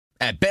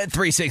At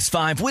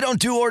Bet365, we don't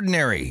do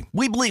ordinary.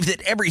 We believe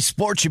that every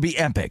sport should be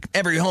epic.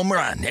 Every home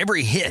run,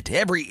 every hit,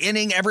 every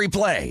inning, every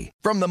play.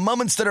 From the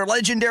moments that are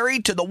legendary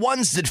to the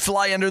ones that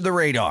fly under the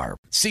radar.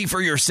 See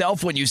for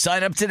yourself when you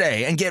sign up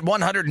today and get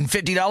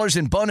 $150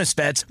 in bonus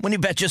bets when you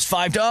bet just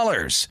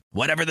 $5.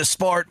 Whatever the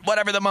sport,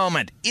 whatever the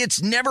moment,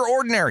 it's never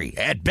ordinary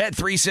at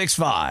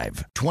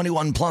Bet365.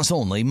 21 plus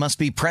only. Must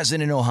be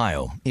present in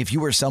Ohio. If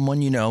you or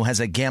someone you know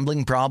has a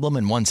gambling problem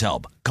and wants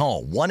help,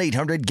 call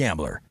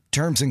 1-800-GAMBLER.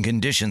 Terms and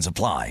conditions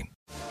apply.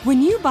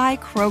 When you buy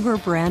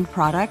Kroger brand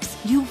products,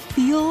 you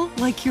feel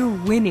like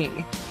you're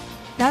winning.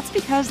 That's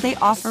because they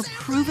offer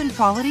proven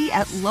quality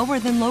at lower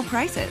than low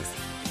prices.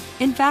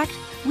 In fact,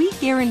 we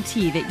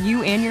guarantee that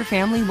you and your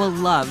family will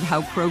love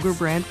how Kroger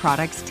brand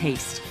products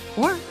taste,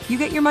 or you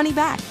get your money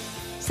back.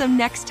 So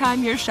next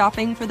time you're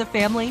shopping for the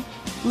family,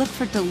 look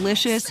for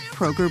delicious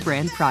Kroger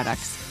brand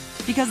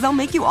products, because they'll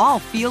make you all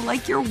feel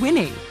like you're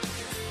winning.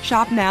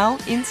 Shop now,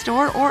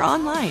 in-store, or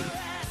online.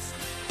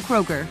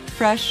 Kroger,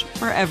 fresh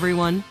for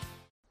everyone.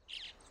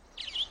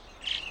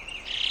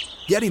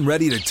 Getting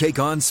ready to take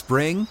on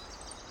spring?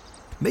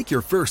 Make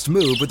your first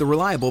move with the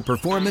reliable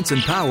performance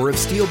and power of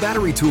Steel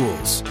battery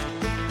tools.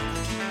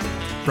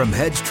 From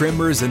hedge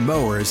trimmers and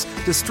mowers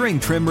to string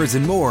trimmers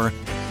and more,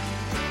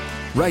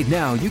 right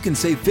now you can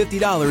save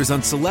 $50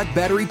 on select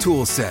battery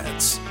tool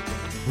sets.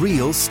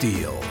 Real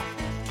Steel.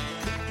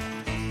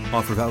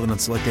 Offer valid on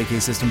select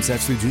AK system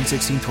sets through June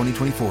 16,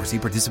 2024. See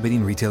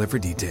participating retailer for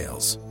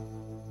details.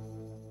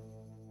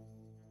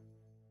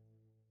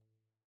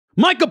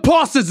 Micah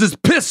Parsons is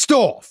pissed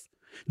off.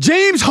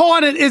 James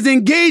Harden is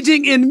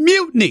engaging in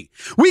mutiny.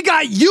 We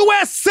got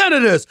U.S.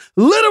 senators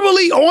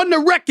literally on the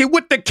record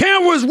with the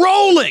cameras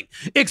rolling,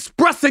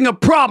 expressing a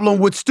problem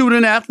with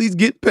student athletes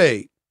get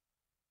paid.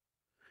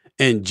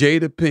 And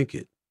Jada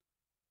Pinkett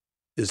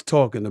is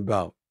talking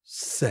about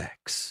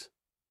sex.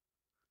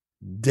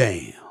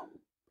 Damn.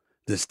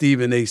 The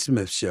Stephen A.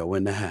 Smith Show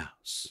in the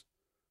house.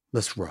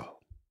 Let's roll.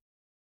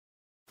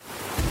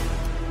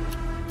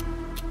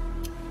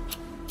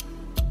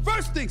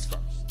 First things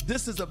first,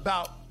 this is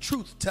about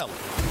truth-telling.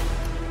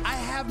 I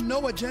have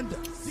no agenda.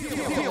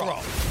 Zero.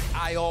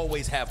 I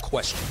always have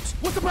questions.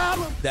 What's the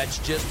problem? That's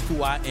just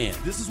who I am.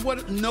 This is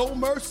what No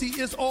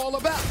Mercy is all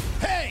about.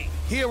 Hey,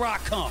 here I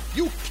come.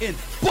 You can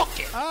book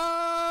it.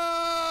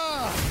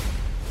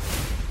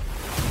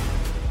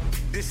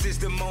 This is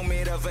the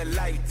moment of a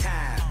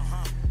lifetime.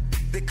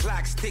 The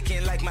clock's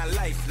ticking like my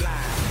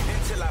lifeline.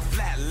 Until I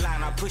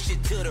flatline, I push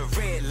it to the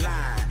red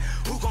line.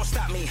 Who gon'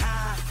 stop me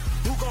high?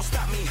 Who gon'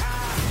 stop me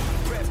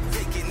high?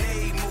 Breathtaking,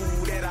 a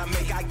move that I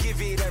make. I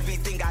give it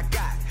everything I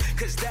got.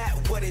 Cause that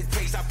what it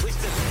takes. I push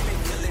the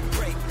limit till it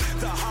break.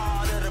 The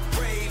heart of the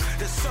brave.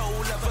 The soul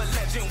of a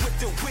legend with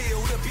the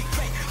will to be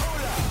great.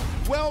 Hold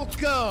up.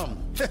 Welcome.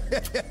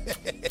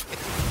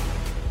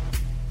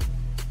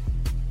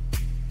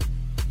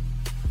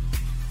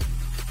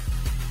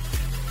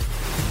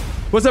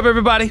 What's up,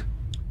 everybody?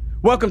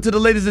 Welcome to the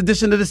latest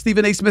edition of the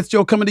Stephen A. Smith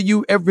Show, coming to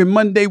you every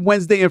Monday,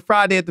 Wednesday, and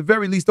Friday, at the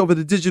very least over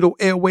the digital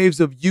airwaves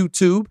of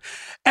YouTube.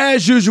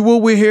 As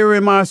usual, we're here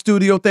in my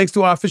studio thanks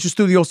to our official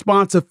studio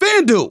sponsor,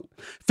 FanDuel.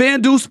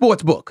 FanDuel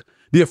Sportsbook,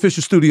 the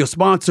official studio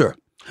sponsor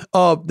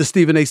of the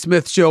Stephen A.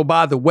 Smith Show.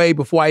 By the way,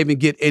 before I even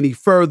get any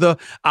further,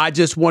 I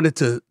just wanted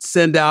to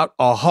send out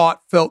a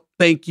heartfelt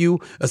thank you,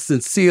 a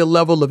sincere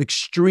level of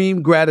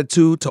extreme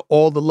gratitude to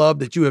all the love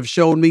that you have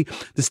shown me.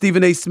 The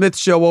Stephen A. Smith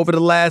Show over the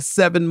last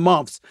 7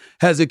 months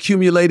has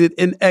accumulated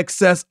in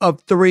excess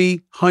of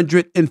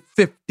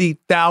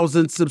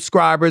 350,000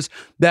 subscribers.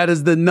 That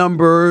is the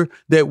number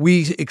that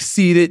we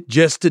exceeded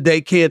just today.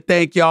 Can't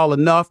thank y'all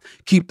enough.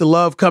 Keep the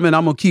love coming.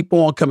 I'm going to keep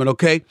on coming,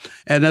 okay?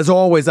 And as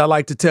always, I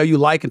like to tell you,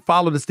 like and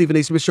follow the Stephen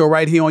A. Smith Show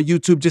right here on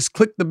YouTube. Just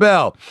click the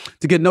bell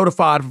to get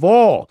notified of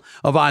all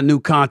of our new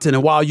content.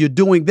 And while you're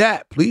doing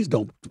that, please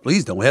don't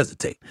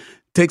hesitate.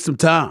 Take some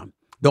time.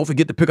 Don't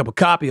forget to pick up a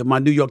copy of my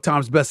New York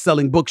Times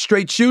best-selling book,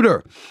 Straight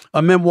Shooter,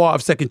 a memoir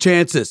of second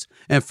chances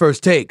and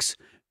first takes.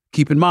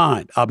 Keep in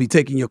mind, I'll be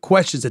taking your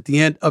questions at the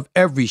end of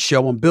every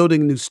show. I'm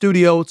building new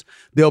studios.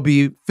 They'll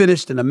be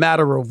finished in a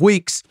matter of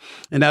weeks.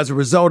 And as a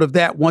result of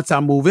that, once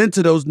I move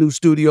into those new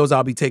studios,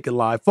 I'll be taking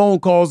live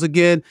phone calls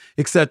again,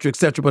 et cetera, et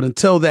cetera. But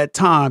until that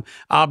time,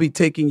 I'll be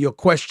taking your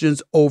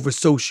questions over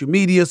social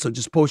media. So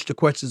just post your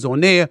questions on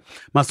there.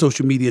 My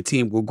social media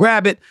team will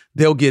grab it.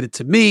 They'll get it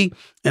to me,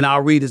 and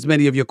I'll read as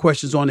many of your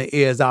questions on the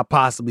air as I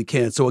possibly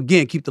can. So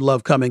again, keep the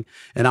love coming,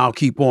 and I'll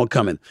keep on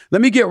coming.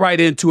 Let me get right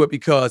into it,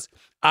 because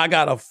I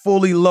got a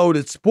fully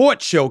loaded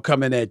sports show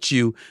coming at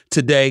you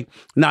today,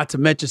 not to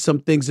mention some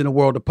things in the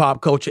world of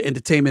pop culture,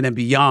 entertainment, and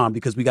beyond,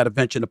 because we got to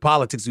venture into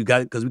politics.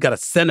 Because we got a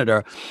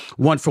senator,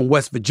 one from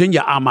West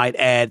Virginia, I might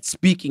add,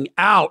 speaking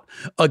out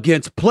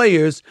against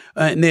players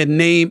and their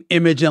name,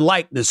 image, and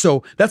likeness.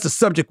 So that's a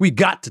subject we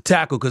got to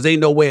tackle, because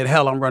ain't no way in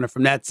hell I'm running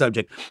from that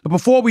subject. But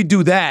before we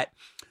do that,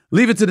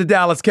 leave it to the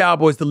Dallas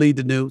Cowboys to lead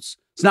the news.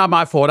 It's not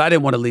my fault. I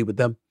didn't want to lead with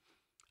them.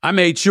 I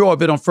made sure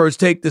of it on First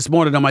Take this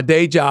morning on my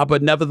day job,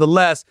 but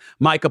nevertheless,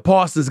 Micah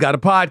Parsons got a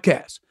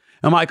podcast.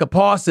 And Micah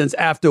Parsons,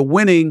 after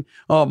winning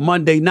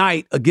Monday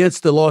night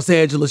against the Los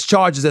Angeles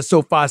Chargers at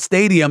SoFi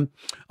Stadium,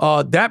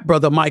 that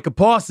brother, Micah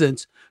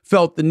Parsons,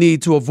 felt the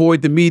need to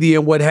avoid the media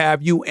and what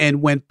have you.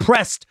 And when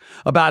pressed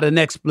about an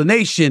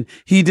explanation,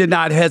 he did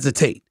not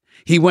hesitate.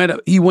 He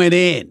went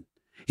in.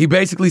 He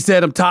basically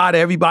said, I'm tired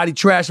of everybody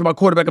trashing my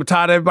quarterback. I'm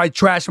tired of everybody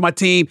trashing my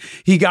team.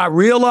 He got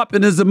real up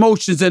in his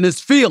emotions and his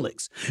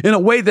feelings in a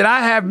way that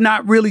I have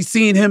not really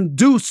seen him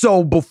do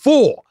so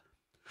before.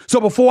 So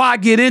before I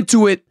get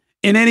into it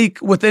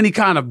with any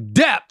kind of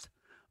depth,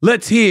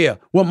 let's hear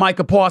what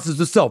Micah Parsons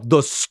himself,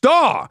 the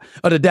star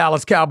of the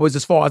Dallas Cowboys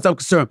as far as I'm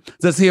concerned,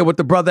 let's hear what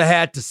the brother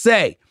had to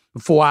say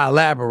before I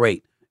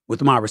elaborate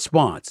with my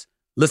response.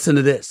 Listen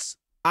to this.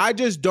 I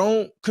just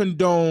don't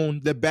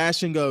condone the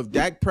bashing of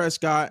Dak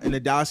Prescott and the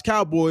Dallas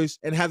Cowboys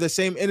and have the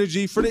same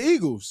energy for the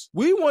Eagles.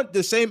 We want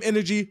the same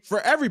energy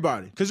for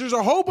everybody because there's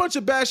a whole bunch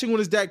of bashing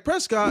when it's Dak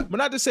Prescott, but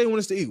not the same when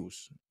it's the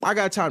Eagles. I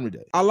got time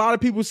today. A lot of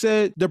people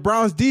said the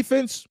Browns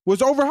defense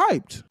was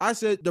overhyped. I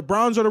said the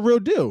Browns are the real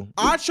deal.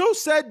 Acho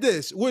said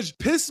this, which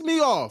pissed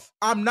me off.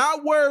 I'm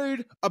not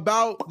worried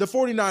about the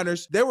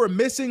 49ers. They were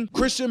missing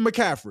Christian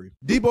McCaffrey,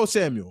 Deebo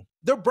Samuel.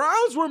 The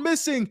Browns were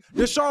missing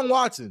Deshaun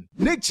Watson,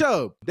 Nick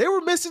Chubb. They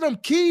were missing them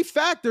key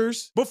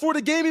factors before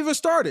the game even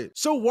started.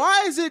 So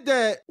why is it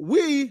that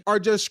we are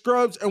just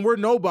scrubs and we're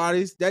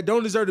nobodies that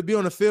don't deserve to be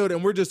on the field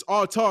and we're just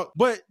all talk?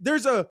 But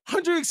there's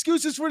 100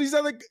 excuses for these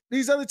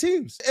other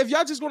teams. If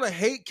y'all just gonna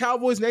hate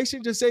Cowboys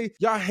Nation, just say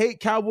y'all hate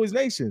Cowboys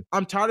Nation.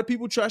 I'm tired of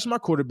people trashing my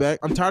quarterback.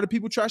 I'm tired of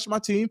people trashing my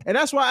team. And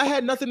that's why I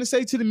had nothing to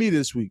say to the media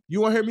this week. You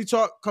want to hear me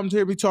talk? Come to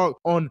hear me talk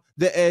on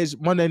The Edge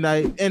Monday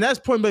night. And that's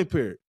point blank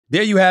period.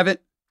 There you have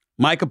it.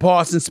 Micah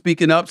Parsons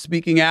speaking up,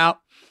 speaking out,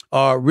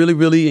 really,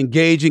 really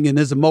engaging in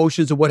his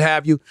emotions and what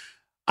have you.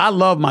 I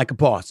love Micah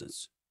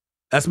Parsons.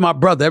 That's my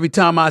brother. Every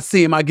time I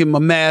see him, I give him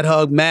a mad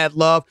hug, mad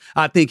love.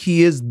 I think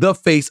he is the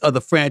face of the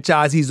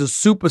franchise. He's a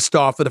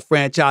superstar for the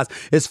franchise.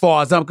 As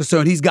far as I'm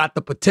concerned, he's got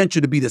the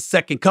potential to be the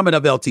second coming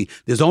of LT.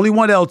 There's only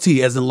one LT,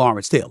 as in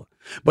Lawrence Taylor.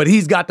 But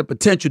he's got the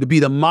potential to be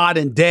the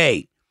modern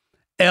day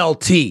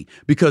LT,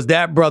 because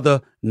that brother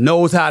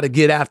knows how to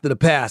get after the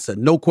passer.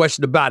 No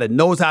question about it.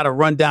 Knows how to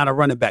run down a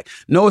running back.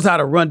 Knows how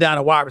to run down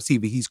a wide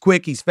receiver. He's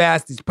quick. He's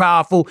fast. He's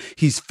powerful.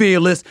 He's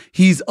fearless.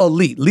 He's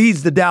elite.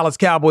 Leads the Dallas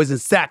Cowboys in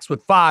sacks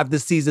with 5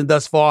 this season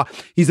thus far.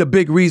 He's a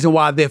big reason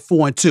why they're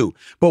 4-2.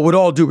 But with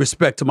all due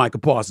respect to Micah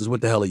Parsons,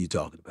 what the hell are you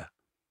talking about?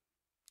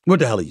 What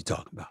the hell are you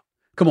talking about?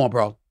 Come on,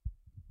 bro.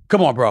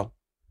 Come on, bro.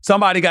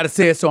 Somebody got to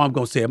say it, so I'm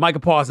going to say it. Micah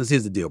Parsons,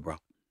 here's the deal, bro.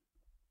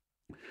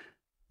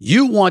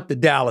 You want the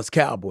Dallas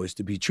Cowboys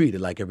to be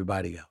treated like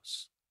everybody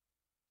else.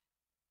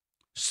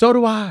 So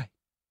do I.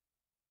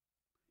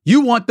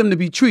 You want them to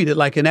be treated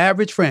like an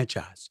average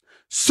franchise.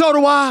 So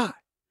do I.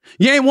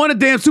 You ain't won a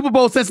damn Super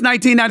Bowl since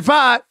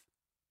 1995.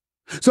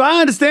 So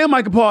I understand,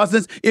 Micah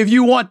Parsons, if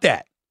you want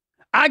that.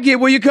 I get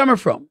where you're coming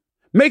from.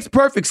 Makes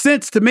perfect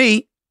sense to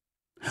me.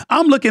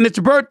 I'm looking at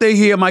your birthday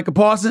here, Micah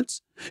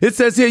Parsons. It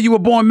says here you were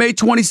born May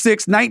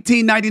 26,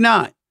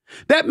 1999.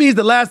 That means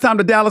the last time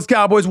the Dallas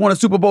Cowboys won a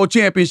Super Bowl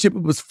championship,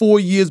 it was 4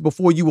 years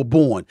before you were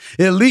born.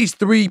 At least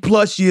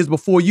 3+ years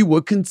before you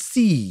were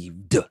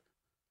conceived.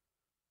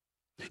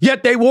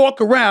 Yet they walk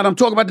around, I'm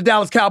talking about the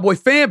Dallas Cowboy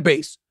fan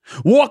base,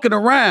 walking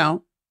around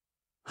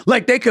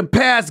like they can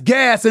pass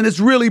gas and it's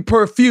really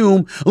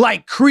perfume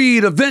like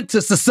Creed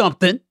Aventus or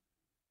something.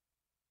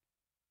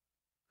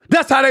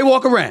 That's how they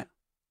walk around.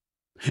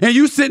 And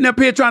you sitting up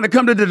here trying to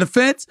come to the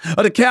defense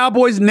of the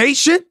Cowboys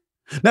Nation?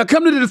 Now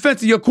come to the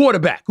defense of your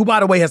quarterback, who,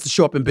 by the way, has to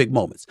show up in big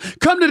moments.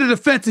 Come to the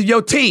defense of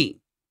your team,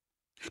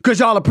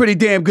 because y'all a pretty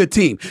damn good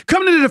team.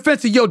 Come to the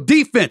defense of your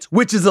defense,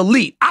 which is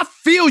elite. I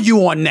feel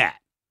you on that.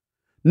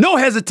 No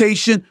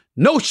hesitation,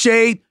 no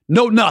shade,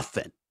 no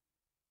nothing.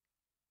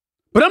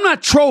 But I'm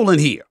not trolling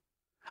here.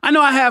 I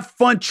know I have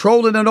fun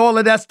trolling and all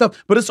of that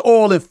stuff, but it's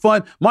all in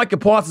fun. Micah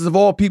Parsons, of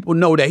all people,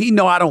 know that. He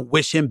know I don't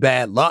wish him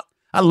bad luck.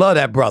 I love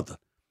that brother.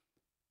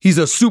 He's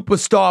a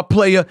superstar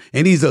player,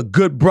 and he's a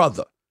good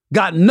brother.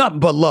 Got nothing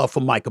but love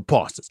for Micah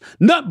Parsons.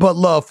 Nothing but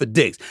love for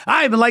Diggs.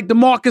 I even like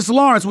DeMarcus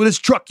Lawrence with his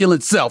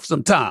truculent self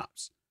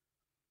sometimes.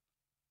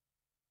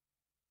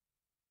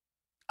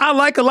 I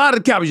like a lot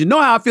of the Cowboys. You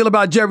know how I feel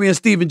about Jerry and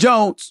Stephen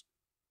Jones.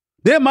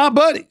 They're my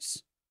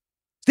buddies.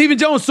 Stephen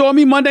Jones saw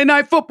me Monday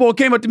Night Football,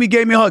 came up to me,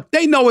 gave me a hug.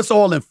 They know it's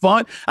all in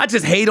fun. I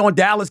just hate on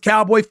Dallas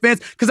Cowboy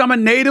fans because I'm a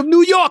native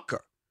New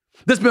Yorker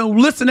that's been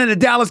listening to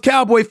Dallas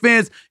Cowboy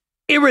fans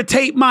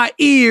irritate my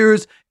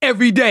ears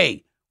every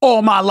day.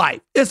 All my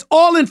life. It's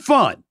all in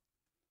fun.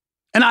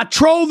 And I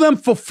troll them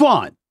for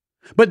fun.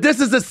 But this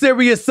is a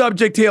serious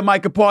subject here,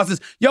 Micah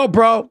Parsons. Yo,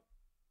 bro,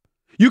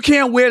 you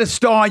can't wear the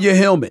star on your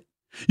helmet.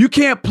 You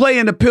can't play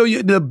in the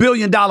 $1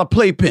 billion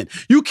playpen.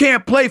 You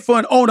can't play for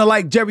an owner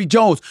like Jerry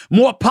Jones,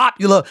 more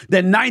popular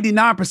than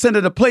 99%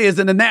 of the players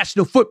in the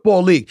National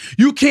Football League.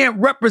 You can't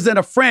represent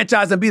a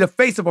franchise and be the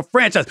face of a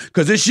franchise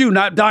because it's you,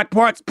 not Dak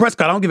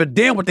Prescott. I don't give a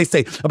damn what they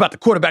say about the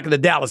quarterback of the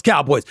Dallas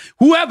Cowboys.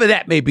 Whoever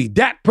that may be,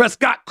 Dak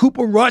Prescott,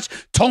 Cooper Rush,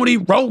 Tony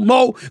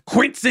Romo,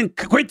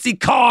 Quincy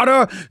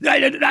Carter.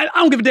 I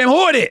don't give a damn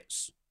who it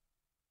is.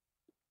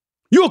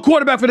 You a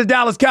quarterback for the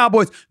Dallas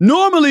Cowboys.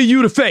 Normally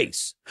you the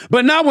face.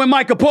 But not when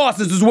Micah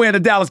Parsons is wearing the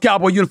Dallas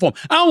Cowboy uniform.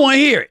 I don't want to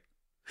hear it.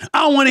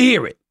 I don't want to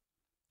hear it.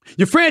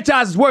 Your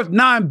franchise is worth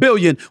 $9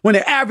 billion when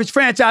the average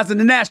franchise in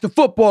the National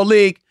Football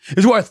League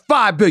is worth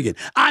 $5 billion.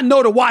 I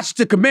know the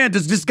Washington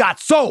Commanders just got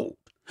sold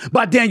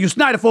by Daniel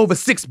Snyder for over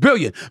 $6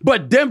 billion.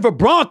 But Denver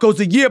Broncos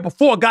a year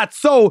before got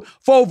sold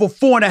for over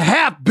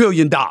 $4.5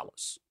 billion.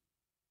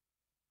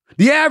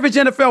 The average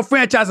NFL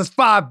franchise is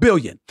 $5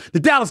 billion. The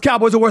Dallas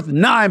Cowboys are worth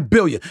 $9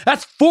 billion.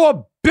 That's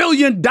 $4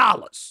 billion.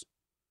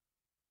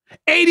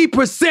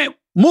 80%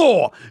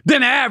 more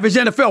than the average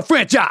NFL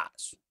franchise.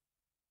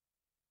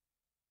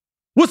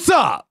 What's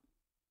up?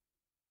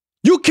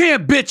 You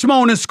can't bitch,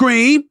 moan, and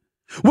scream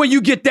when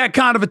you get that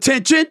kind of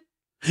attention.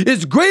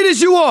 As great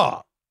as you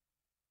are.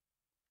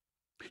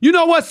 You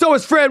know what? So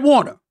is Fred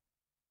Warner.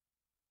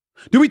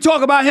 Do we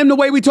talk about him the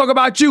way we talk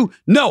about you?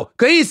 No,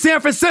 because he's San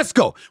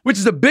Francisco, which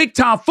is a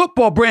big-time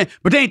football brand,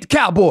 but they ain't the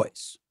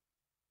Cowboys.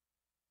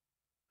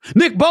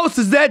 Nick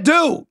Bosa's that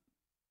dude.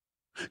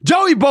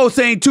 Joey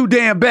Bosa ain't too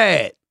damn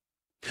bad.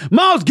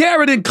 Myles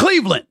Garrett in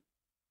Cleveland.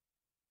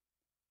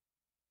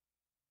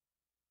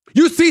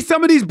 You see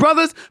some of these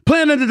brothers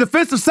playing on the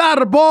defensive side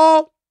of the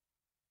ball?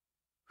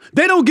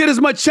 They don't get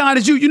as much shine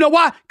as you. You know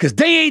why? Because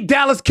they ain't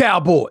Dallas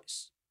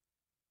Cowboys.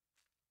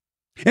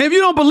 And if you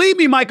don't believe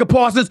me, Micah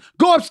Parsons,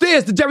 go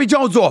upstairs to Jerry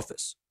Jones'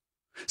 office.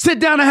 Sit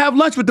down and have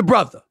lunch with the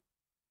brother.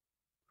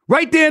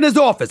 Right there in his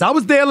office. I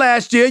was there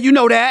last year. You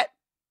know that.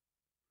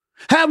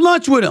 Have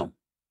lunch with him.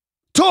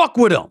 Talk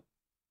with him.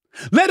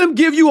 Let him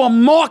give you a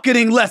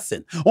marketing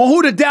lesson on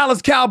who the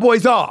Dallas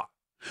Cowboys are,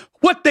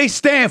 what they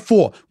stand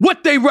for,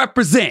 what they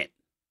represent.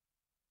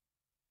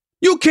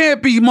 You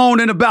can't be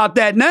moaning about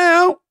that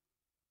now.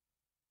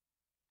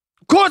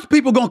 Of course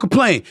people gonna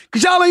complain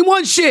because y'all ain't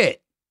won shit.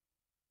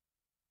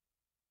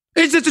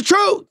 It's just the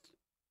truth.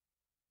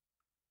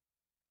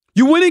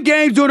 You winning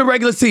games during the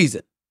regular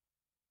season.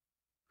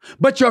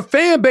 But your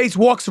fan base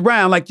walks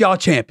around like y'all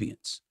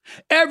champions.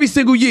 Every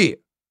single year.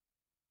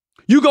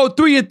 You go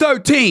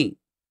 3-13.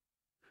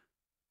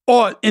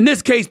 Or in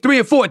this case,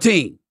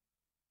 3-14.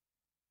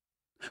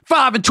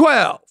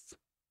 5-12.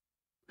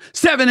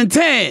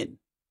 7-10.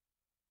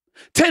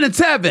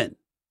 10-7.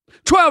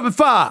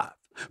 12-5.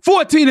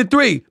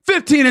 14-3.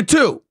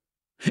 15-2.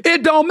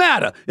 It don't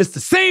matter. It's the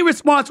same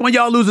response when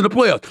y'all losing the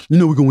playoffs. You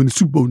know we're going to win the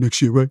Super Bowl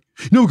next year, right?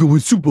 You know we're going to win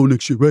the Super Bowl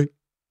next year, right?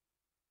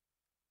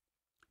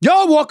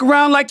 Y'all walk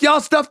around like y'all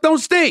stuff don't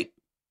stink.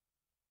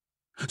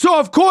 So,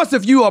 of course,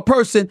 if you are a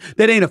person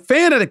that ain't a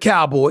fan of the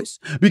Cowboys,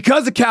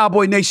 because of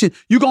Cowboy Nation,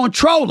 you're going to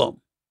troll them.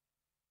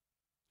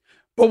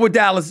 But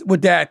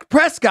with Dak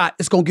Prescott,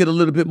 it's going to get a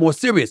little bit more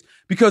serious.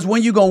 Because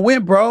when you going to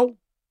win, bro?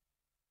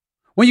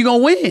 When you going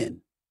to win?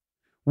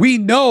 We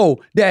know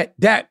that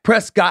Dak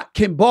Prescott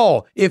can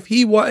ball. If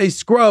he were a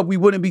scrub, we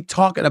wouldn't be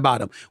talking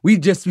about him.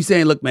 We'd just be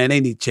saying, look, man, they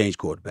need to change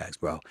quarterbacks,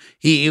 bro.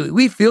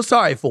 We feel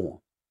sorry for him.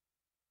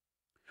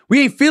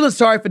 We ain't feeling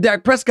sorry for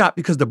Dak Prescott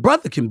because the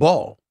brother can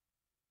ball.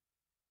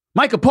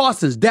 Micah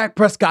Parsons, Dak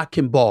Prescott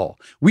can ball.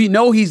 We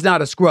know he's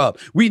not a scrub.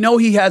 We know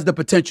he has the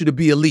potential to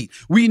be elite.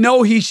 We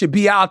know he should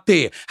be out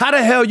there. How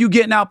the hell you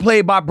getting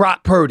outplayed by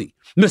Brock Purdy,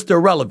 Mr.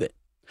 Irrelevant?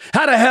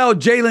 How the hell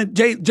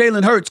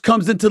Jalen Hurts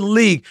comes into the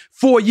league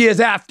 4 years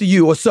after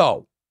you or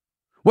so?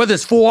 Whether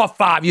it's 4 or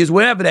 5 years,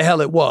 whatever the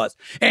hell it was.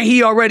 And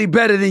he already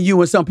better than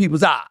you in some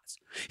people's eyes.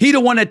 He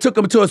the one that took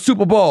him to a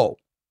Super Bowl.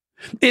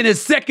 In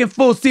his second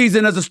full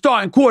season as a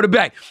starting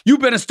quarterback.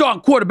 You've been a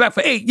starting quarterback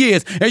for 8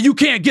 years, and you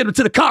can't get him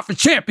to the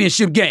conference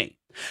championship game.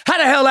 How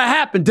the hell that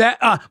happened,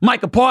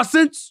 Micah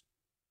Parsons?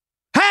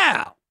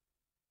 How?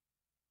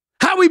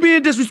 How we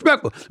being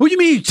disrespectful? What do you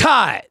mean you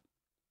tired?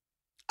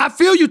 I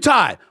feel you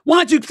tired.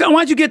 Why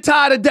don't you get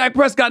tired of Dak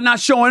Prescott not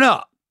showing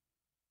up?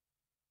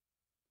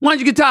 Why don't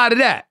you get tired of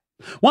that?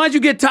 Why don't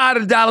you get tired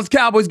of the Dallas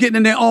Cowboys getting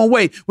in their own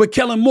way where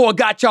Kellen Moore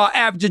got y'all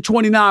averaging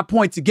 29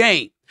 points a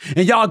game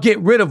and y'all get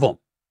rid of them?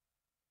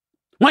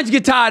 Why don't you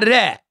get tired of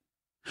that?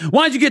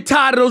 Why don't you get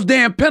tired of those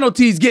damn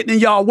penalties getting in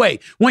y'all way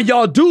when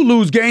y'all do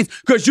lose games?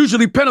 Because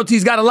usually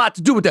penalties got a lot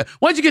to do with that.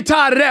 Why don't you get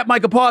tired of that,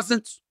 Micah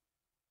Parsons?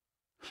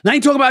 Now I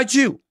ain't talking about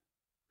you.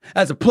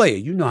 As a player,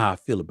 you know how I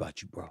feel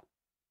about you, bro.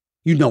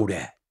 You know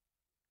that.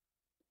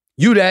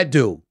 You that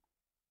dude.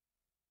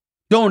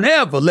 Don't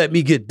ever let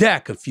me get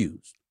that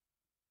confused.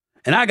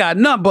 And I got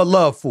nothing but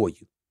love for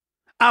you.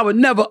 I would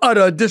never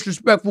utter a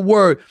disrespectful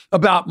word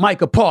about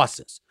Micah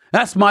Parsons.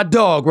 That's my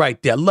dog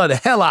right there. Love the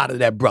hell out of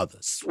that brother.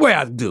 Swear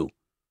I do.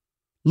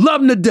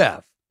 Love him to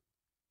death.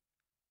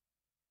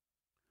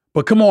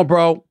 But come on,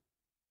 bro.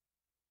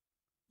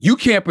 You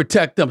can't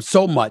protect them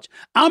so much.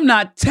 I'm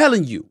not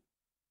telling you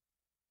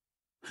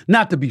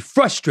not to be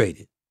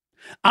frustrated.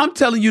 I'm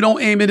telling you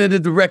don't aim it in the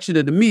direction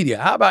of the media.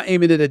 How about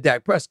aiming it at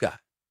Dak Prescott?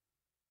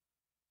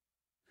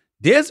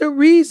 There's a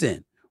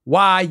reason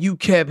why you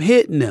kept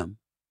hitting them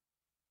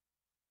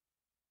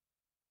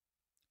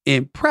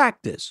in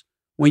practice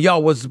when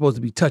y'all wasn't supposed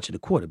to be touching the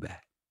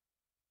quarterback.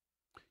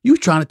 You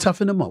trying to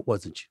toughen them up,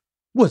 wasn't you?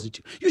 Wasn't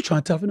you? You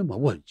trying to toughen them up,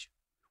 wasn't you?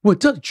 Well,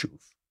 tell the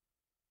truth.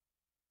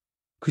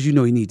 Because you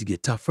know you need to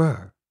get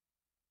tougher.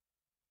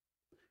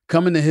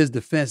 Coming to his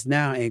defense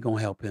now ain't going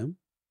to help him.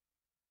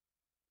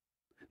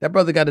 That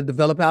brother got to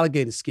develop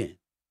alligator skin.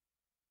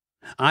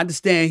 I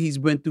understand he's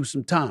been through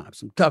some times,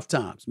 some tough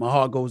times. My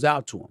heart goes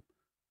out to him.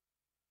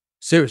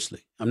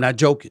 Seriously, I'm not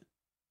joking.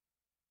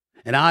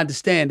 And I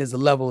understand there's a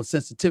level of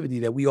sensitivity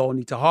that we all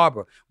need to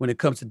harbor when it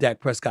comes to Dak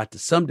Prescott to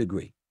some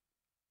degree.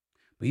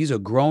 But he's a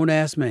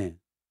grown-ass man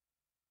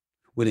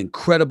with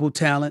incredible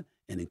talent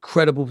and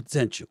incredible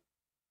potential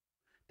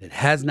that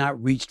has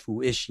not reached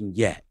fruition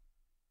yet.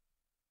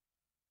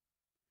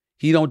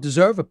 He don't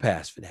deserve a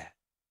pass for that.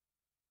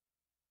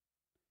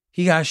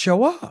 He got to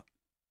show up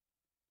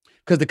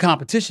because the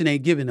competition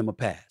ain't giving him a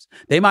pass.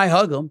 They might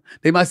hug him.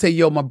 They might say,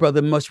 yo, my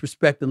brother, much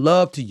respect and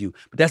love to you.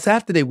 But that's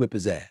after they whip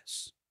his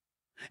ass.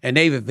 And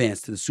they've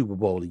advanced to the Super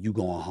Bowl and you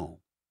going home.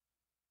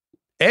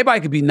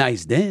 Everybody could be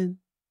nice then.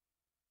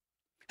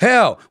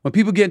 Hell, when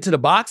people get into the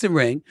boxing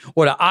ring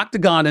or the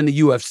octagon in the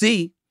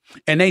UFC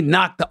and they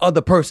knock the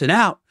other person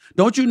out,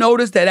 don't you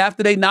notice that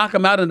after they knock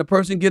them out and the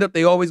person get up,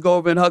 they always go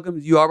over and hug them?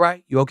 You all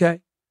right? You okay?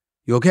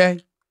 You okay?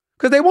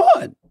 Because they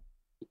won.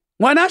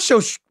 Why not show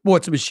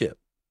sportsmanship?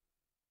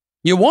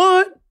 You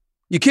won.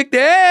 You kicked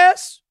their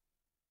ass.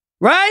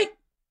 Right?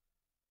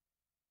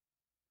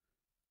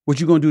 What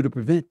you going to do to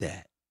prevent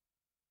that?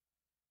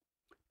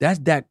 That's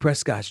Dak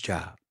Prescott's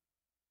job.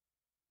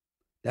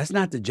 That's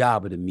not the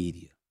job of the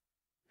media.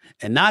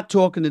 And not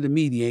talking to the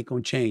media ain't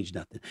going to change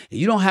nothing. And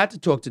you don't have to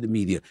talk to the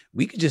media.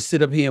 We could just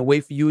sit up here and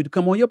wait for you to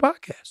come on your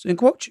podcast and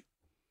quote you.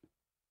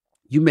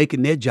 You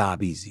making their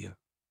job easier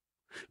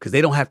because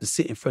they don't have to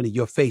sit in front of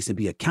your face and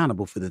be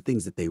accountable for the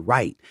things that they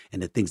write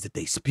and the things that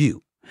they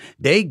spew.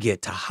 They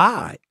get to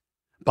hide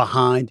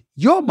behind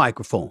your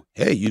microphone.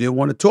 Hey, you didn't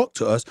want to talk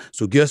to us,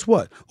 so guess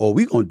what? All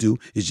we're going to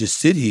do is just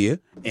sit here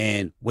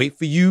and wait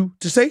for you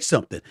to say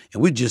something,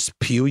 and we just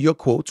peel your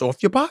quotes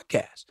off your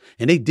podcast.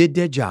 And they did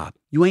their job.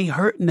 You ain't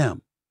hurting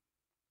them.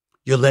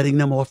 You're letting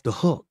them off the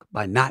hook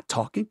by not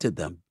talking to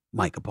them,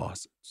 Micah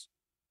Parsons.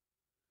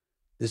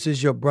 This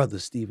is your brother,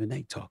 Stephen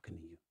A., talking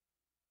to you.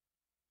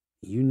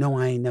 You know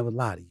I ain't never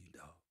lied to you,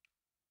 dog.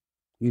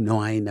 You know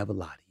I ain't never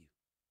lied to you.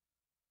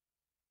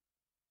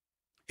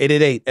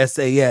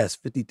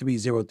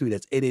 888-SAS-5303.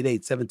 That's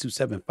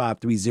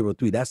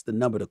 888-727-5303. That's the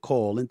number to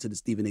call into the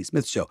Stephen A.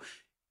 Smith Show.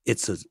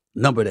 It's a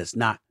number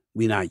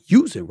we're not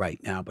using right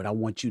now, but I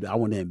want to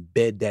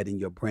embed that in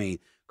your brain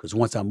because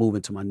once I move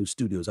into my new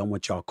studios, I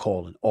want y'all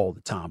calling all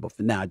the time. But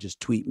for now, just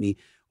tweet me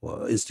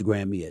or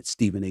Instagram me at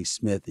Stephen A.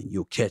 Smith and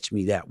you'll catch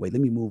me that way.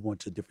 Let me move on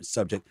to a different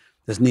subject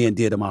that's near and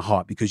dear to my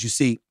heart because you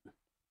see,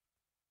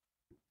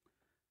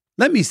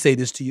 let me say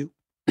this to you.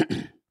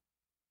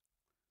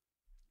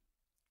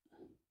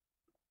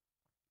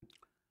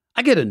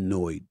 I get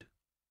annoyed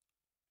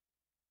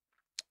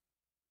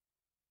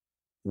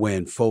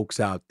when folks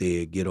out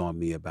there get on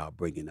me about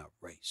bringing up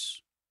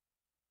race.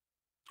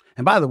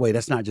 And by the way,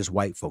 that's not just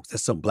white folks.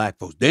 That's some black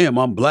folks. Damn,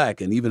 I'm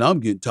black, and even I'm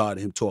getting tired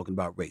of him talking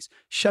about race.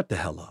 Shut the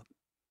hell up.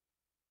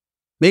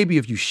 Maybe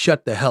if you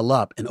shut the hell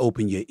up and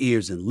open your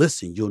ears and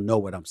listen, you'll know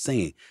what I'm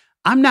saying.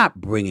 I'm not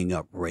bringing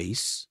up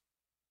race.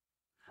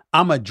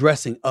 I'm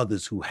addressing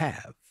others who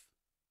have,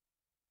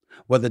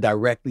 whether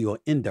directly or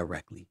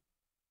indirectly,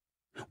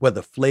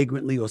 whether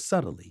flagrantly or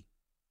subtly.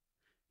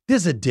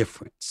 There's a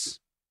difference.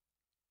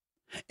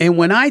 And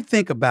when I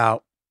think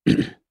about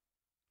the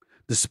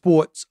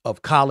sports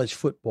of college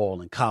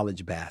football and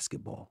college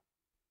basketball,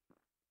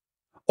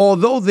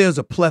 although there's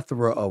a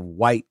plethora of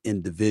white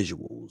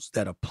individuals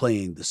that are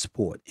playing the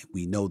sport, and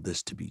we know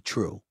this to be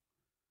true,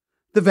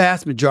 the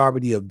vast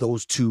majority of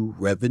those two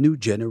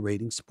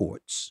revenue-generating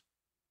sports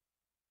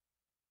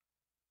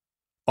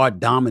are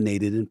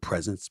dominated in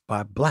presence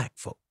by black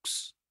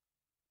folks.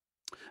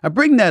 I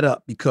bring that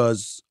up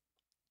because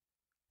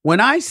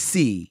when I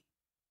see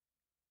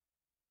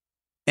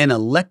an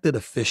elected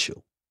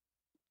official,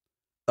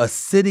 a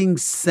sitting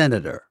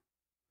senator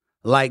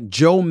like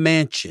Joe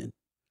Manchin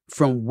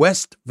from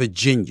West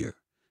Virginia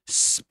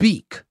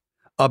speak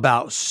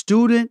about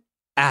student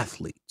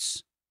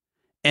athletes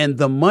and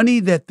the money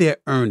that they're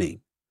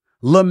earning,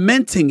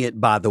 lamenting it,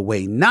 by the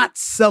way, not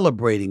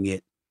celebrating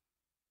it,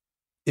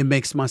 it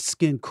makes my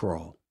skin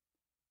crawl.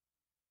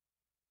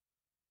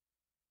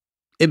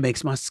 It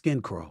makes my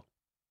skin crawl.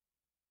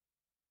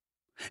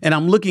 And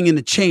I'm looking in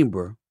the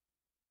chamber,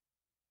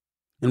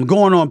 and I'm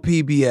going on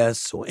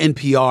PBS or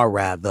NPR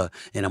rather,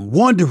 and I'm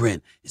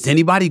wondering, is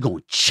anybody going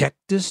to check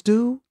this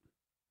dude?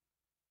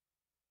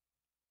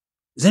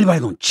 Is anybody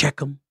going to check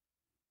him?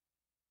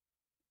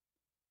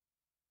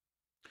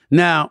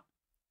 Now,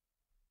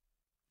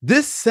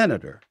 this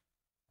senator,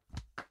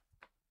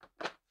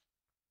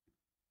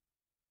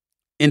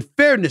 in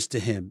fairness to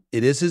him,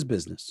 it is his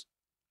business,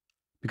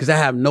 because I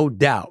have no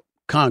doubt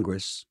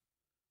Congress,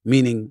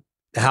 meaning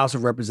the House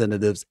of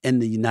Representatives and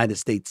the United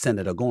States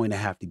Senate, are going to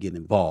have to get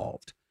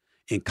involved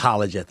in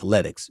college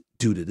athletics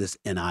due to this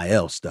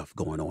N.I.L. stuff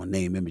going on,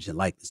 name, image, and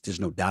likeness. There's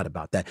no doubt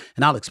about that.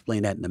 And I'll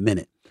explain that in a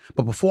minute.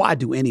 But before I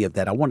do any of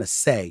that, I want to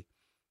say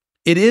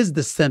it is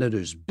the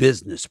senator's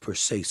business per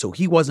se. So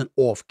he wasn't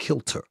off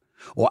kilter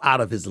or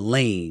out of his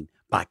lane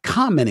by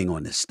commenting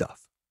on this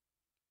stuff.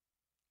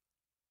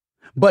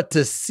 But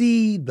to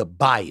see the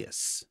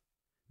bias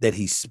that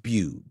he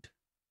spewed,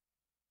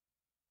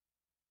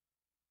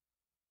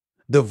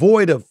 the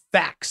void of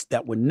facts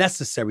that were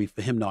necessary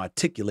for him to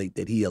articulate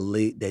that he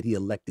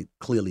elected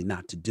clearly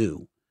not to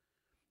do,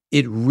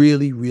 it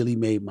really, really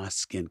made my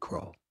skin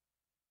crawl.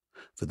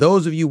 For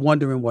those of you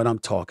wondering what I'm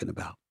talking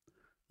about,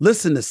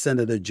 listen to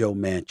Senator Joe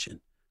Manchin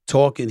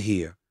talking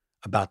here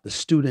about the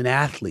student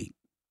athlete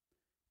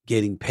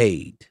getting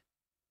paid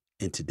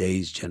in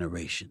today's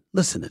generation.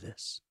 Listen to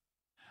this.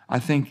 I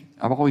think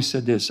I've always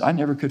said this. I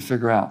never could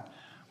figure out.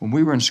 When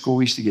we were in school,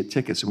 we used to get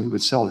tickets, and we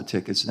would sell the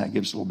tickets, and that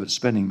gives us a little bit of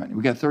spending money.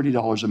 We got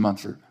 $30 a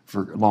month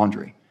for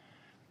laundry.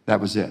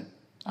 That was it.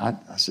 I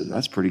said,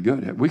 that's pretty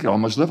good. We could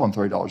almost live on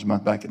 $30 a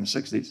month back in the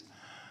 60s.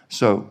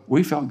 So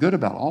we felt good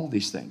about all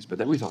these things. But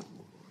then we thought,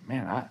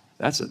 man,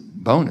 that's a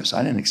bonus.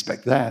 I didn't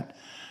expect that.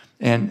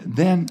 And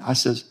then I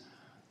says,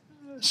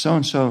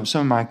 so-and-so,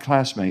 some of my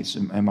classmates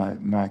and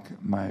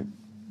my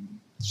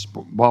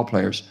ball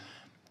players,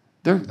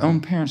 their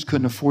own parents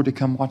couldn't afford to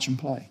come watch them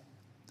play.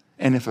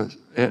 And if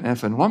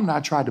an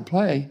alumni tried to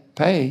pay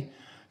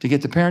to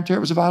get the parent there, it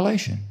was a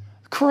violation.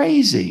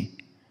 Crazy.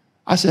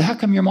 I said, how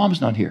come your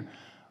mom's not here?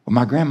 Well,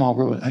 my grandma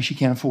really, she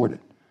can't afford it.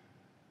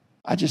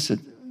 I just said,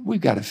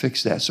 we've got to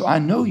fix that. So I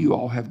know you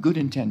all have good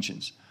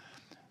intentions.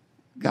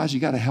 Guys, you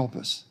got to help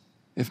us.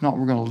 If not,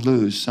 we're going to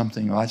lose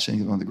something, I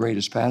think, one of the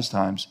greatest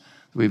pastimes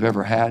that we've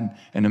ever had.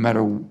 And no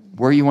matter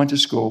where you went to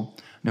school,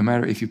 no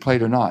matter if you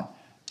played or not,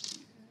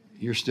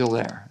 you're still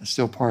there. It's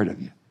still part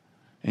of you.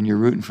 And you're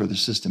rooting for the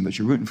system, but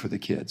you're rooting for the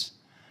kids.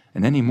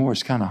 And anymore,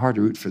 it's kind of hard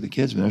to root for the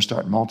kids when they're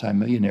starting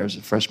multimillionaires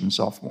as a freshman,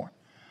 sophomore.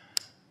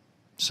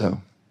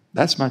 So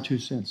that's my 2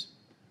 cents,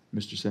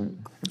 Mr. Senator,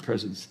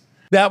 President.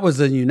 That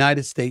was a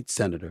United States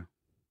senator,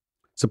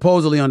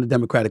 supposedly on the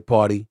Democratic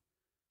Party.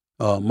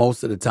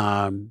 Most of the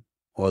time,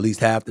 or at least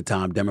half the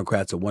time,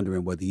 Democrats are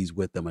wondering whether he's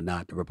with them or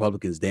not. The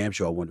Republicans damn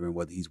sure are wondering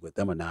whether he's with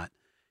them or not.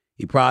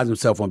 He prides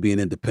himself on being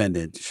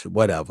independent,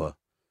 whatever.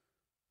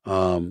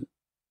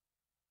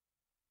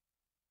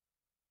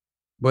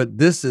 But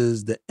this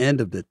is the end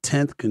of the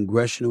 10th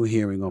congressional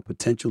hearing on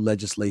potential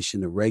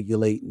legislation to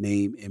regulate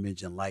name,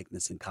 image, and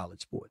likeness in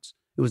college sports.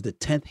 It was the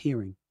 10th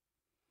hearing.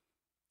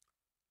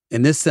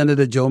 And this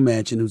Senator Joe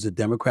Manchin, who's a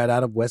Democrat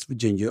out of West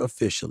Virginia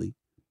officially,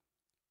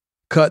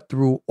 cut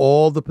through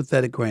all the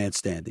pathetic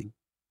grandstanding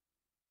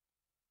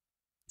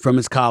from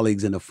his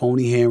colleagues and the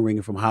phony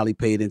hand-wringing from highly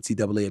paid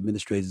NCAA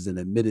administrators and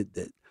admitted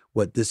that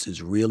what this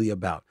is really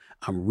about.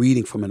 I'm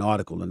reading from an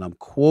article, and I'm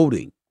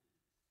quoting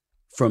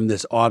from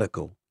this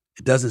article.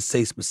 It doesn't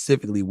say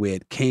specifically where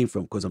it came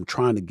from because I'm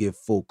trying to give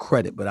full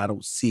credit, but I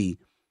don't see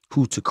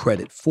who to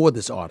credit for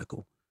this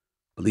article.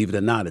 Believe it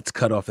or not, it's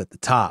cut off at the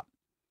top.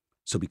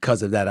 So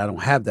because of that, I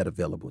don't have that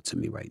available to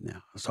me right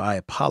now. So I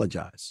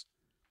apologize.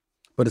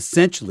 But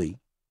essentially,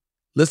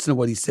 listen to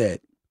what he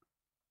said.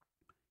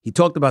 He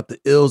talked about the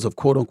ills of,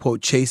 quote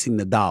unquote, chasing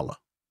the dollar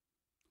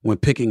when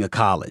picking a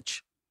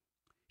college.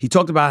 He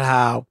talked about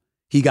how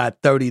he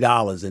got $30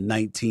 in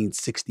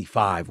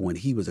 1965 when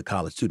he was a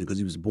college student because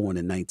he was born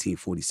in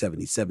 1947.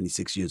 He's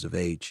 76 years of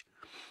age.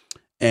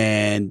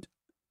 And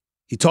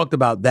he talked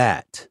about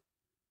that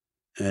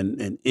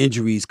and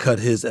injuries cut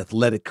his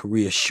athletic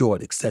career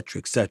short, et cetera,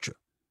 et cetera.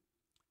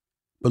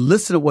 But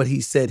listen to what he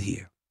said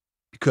here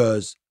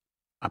because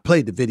I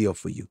played the video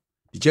for you.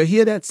 Did you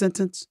hear that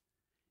sentence?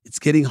 It's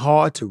getting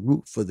hard to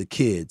root for the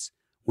kids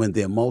when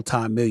they're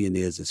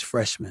multimillionaires as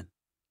freshmen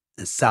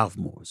and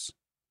sophomores.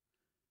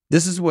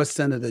 This is what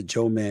Senator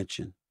Joe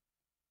Manchin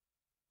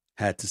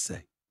had to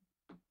say.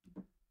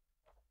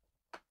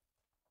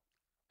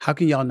 How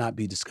can y'all not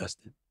be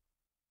disgusted?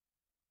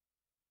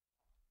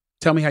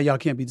 Tell me how y'all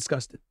can't be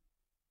disgusted.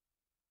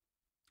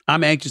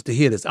 I'm anxious to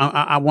hear this.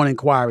 I want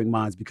inquiring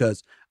minds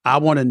because I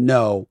want to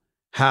know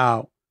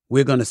how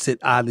we're going to sit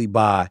idly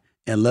by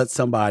and let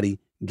somebody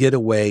get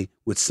away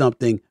with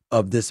something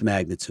of this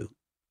magnitude.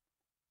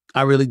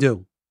 I really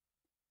do.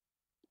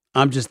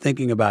 I'm just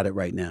thinking about it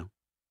right now.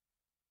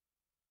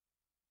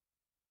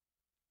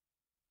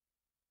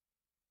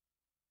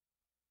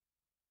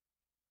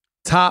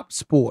 Top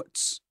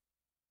sports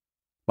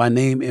by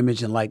name,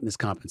 image, and likeness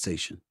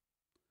compensation.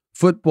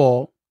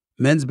 Football,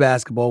 men's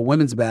basketball,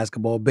 women's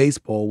basketball,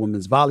 baseball,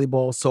 women's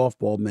volleyball,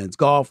 softball, men's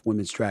golf,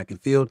 women's track and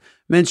field,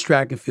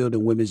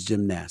 and women's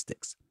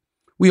gymnastics.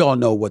 We all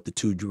know what the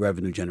two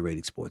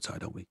revenue-generating sports are,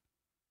 don't we?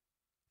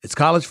 It's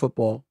college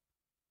football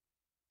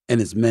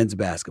and it's men's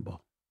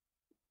basketball.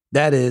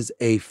 That is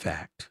a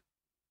fact.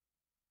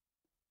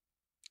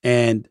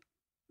 And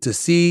to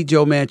see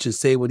Joe Manchin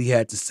say what he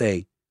had to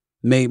say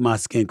made my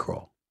skin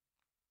crawl.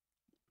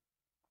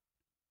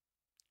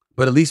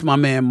 But at least my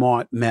man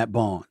Matt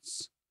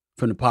Barnes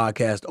from the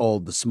podcast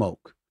All the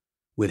Smoke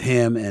with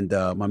him and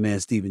my man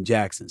Steven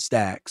Jackson,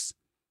 Stacks,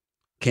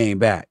 came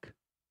back.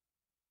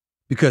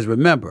 Because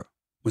remember,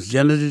 when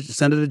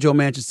Senator Joe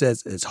Manchin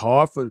says it's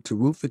hard to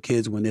root for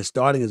kids when they're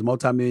starting as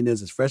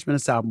multimillionaires as freshmen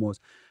and sophomores,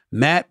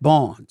 Matt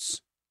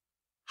Barnes,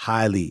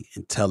 highly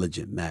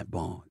intelligent Matt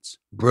Barnes,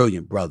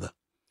 brilliant brother.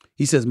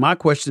 He says, my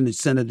question to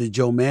Senator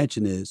Joe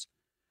Manchin is,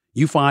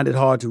 You find it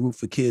hard to root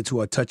for kids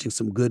who are touching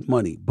some good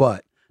money,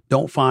 but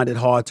don't find it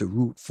hard to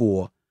root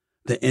for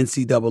the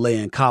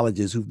NCAA and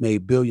colleges who've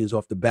made billions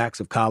off the backs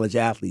of college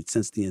athletes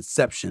since the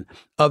inception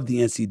of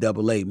the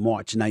NCAA,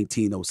 March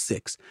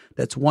 1906.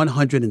 That's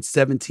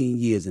 117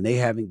 years, and they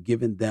haven't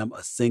given them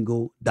a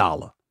single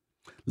dollar.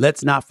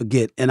 Let's not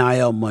forget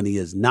NIL money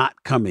is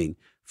not coming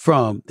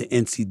from the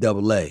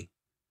NCAA.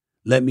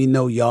 Let me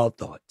know y'all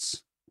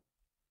thoughts.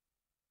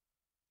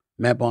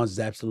 Matt Barnes is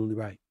absolutely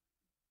right.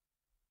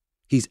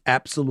 He's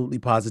absolutely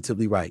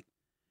positively right.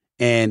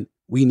 And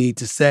we need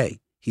to say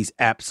he's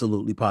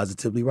absolutely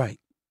positively right.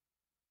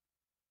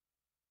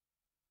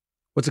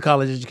 What's a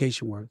college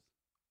education worth?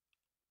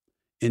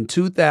 In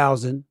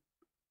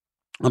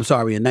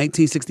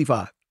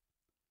 1965,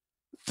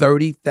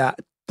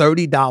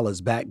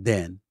 $30 back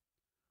then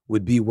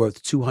would be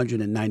worth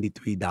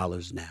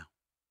 $293 now.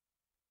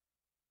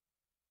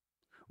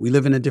 We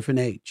live in a different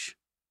age.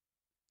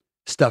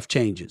 Stuff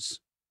changes.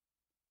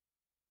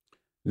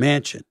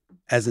 Manchin,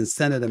 as in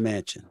Senator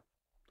Manchin.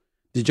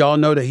 Did y'all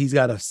know that he's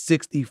got a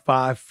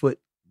 65-foot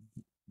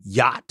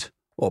yacht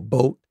or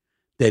boat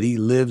that he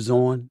lives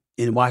on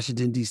in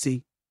Washington,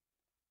 D.C.?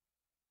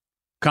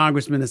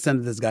 Congressmen and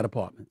senators got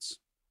apartments.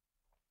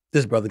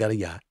 This brother got a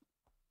yacht.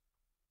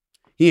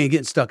 He ain't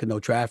getting stuck in no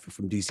traffic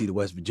from D.C. to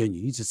West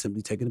Virginia. He's just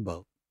simply taking a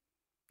boat.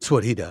 That's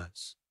what he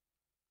does.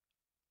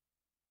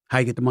 How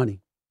you get the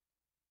money?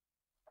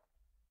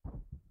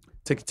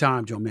 Take your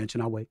time, Joe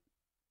Manchin. I'll wait.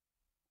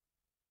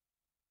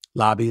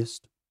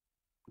 Lobbyists,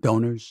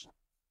 donors.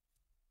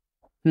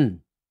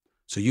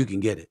 So you can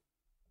get it.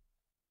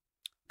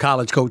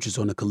 College coaches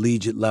on the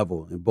collegiate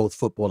level in both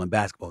football and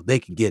basketball, they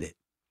can get it.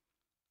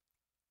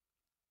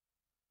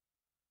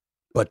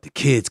 But the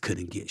kids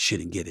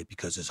shouldn't get it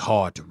because it's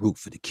hard to root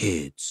for the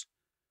kids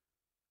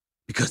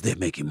because they're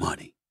making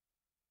money.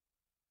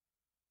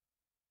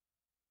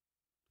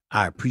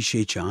 I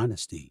appreciate your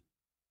honesty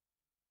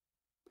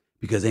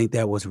because ain't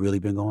that what's really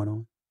been going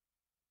on?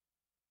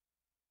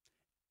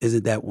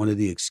 Isn't that one of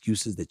the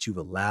excuses that you've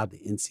allowed the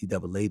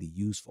NCAA to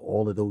use for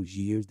all of those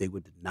years? They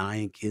were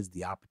denying kids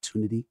the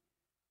opportunity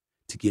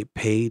to get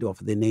paid off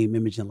of their name,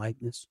 image, and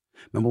likeness.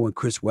 Remember when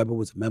Chris Webber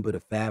was a member of the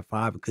Fab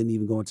Five and couldn't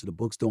even go into the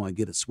bookstore and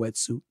get a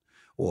sweatsuit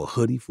or a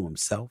hoodie for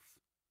himself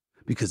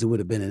because it would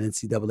have been an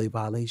NCAA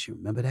violation?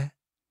 Remember that?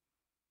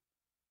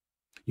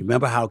 You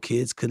remember how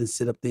kids couldn't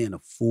sit up there and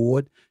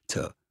afford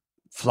to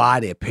fly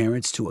their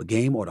parents to a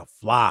game or to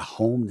fly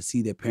home to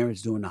see their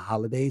parents during the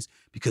holidays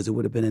because it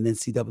would have been an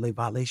NCAA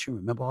violation?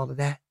 Remember all of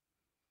that?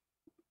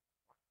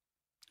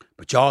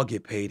 But y'all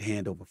get paid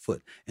hand over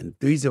foot. And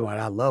the reason why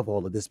I love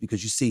all of this,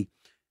 because you see,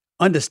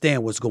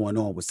 understand what's going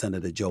on with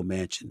Senator Joe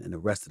Manchin and the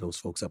rest of those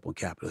folks up on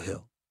Capitol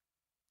Hill.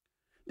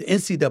 The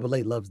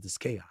NCAA loves this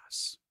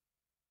chaos.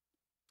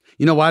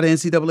 You know why the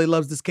NCAA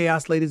loves this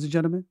chaos, ladies and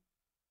gentlemen?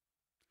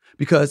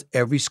 Because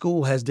every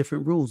school has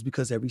different rules,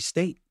 because every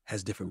state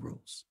has different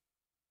rules.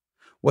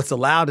 What's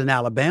allowed in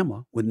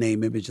Alabama with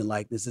name, image, and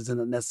likeness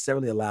isn't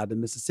necessarily allowed in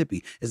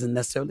Mississippi, isn't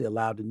necessarily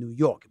allowed in New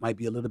York. It might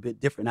be a little bit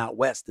different out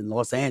west in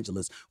Los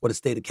Angeles or the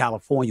state of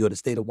California or the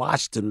state of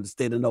Washington or the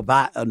state of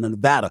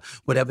Nevada,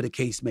 whatever the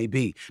case may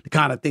be. The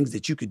kind of things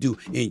that you could do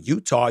in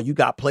Utah, you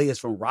got players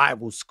from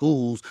rival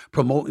schools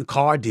promoting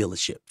car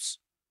dealerships.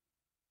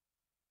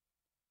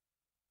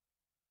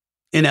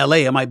 In LA,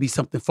 it might be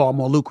something far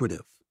more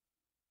lucrative.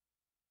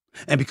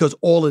 And because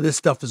all of this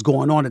stuff is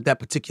going on at that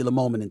particular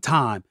moment in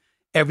time,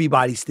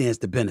 everybody stands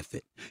to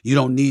benefit. You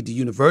don't need the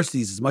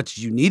universities as much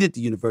as you needed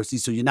the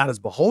universities, so you're not as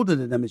beholden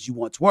to them as you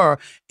once were.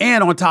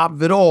 And on top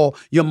of it all,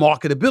 your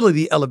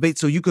marketability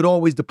elevates so you could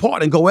always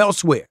depart and go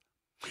elsewhere.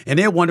 And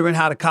they're wondering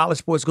how the college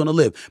sport's going to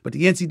live. But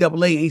the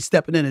NCAA ain't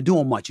stepping in and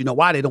doing much. You know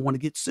why? They don't want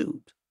to get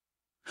sued.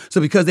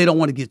 So because they don't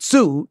want to get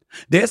sued,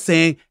 they're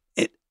saying,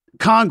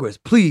 Congress,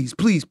 please,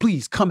 please,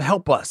 please come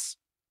help us.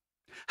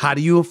 How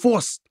do you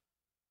enforce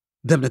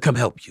them to come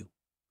help you?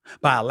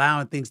 By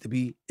allowing things to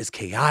be as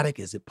chaotic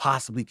as it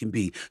possibly can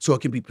be, so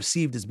it can be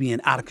perceived as being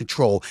out of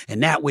control.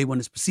 And that way, when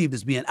it's perceived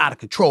as being out of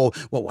control,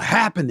 what will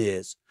happen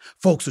is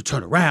folks will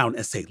turn around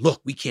and say,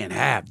 look, we can't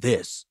have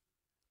this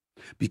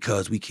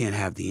because we can't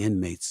have the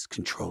inmates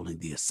controlling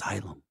the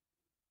asylum.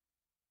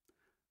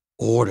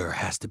 Order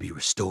has to be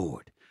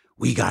restored.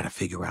 We got to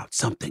figure out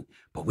something,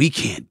 but we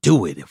can't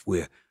do it if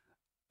we're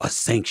a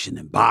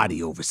sanctioning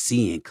body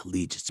overseeing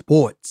collegiate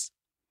sports.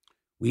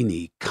 We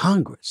need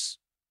Congress.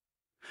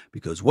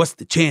 Because what's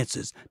the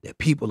chances that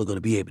people are going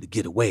to be able to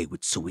get away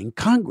with suing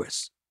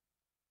Congress?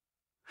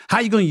 How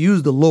are you going to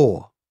use the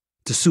law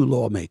to sue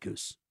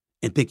lawmakers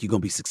and think you're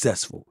going to be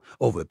successful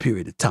over a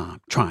period of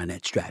time trying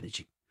that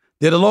strategy?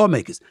 They're the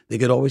lawmakers. They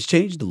could always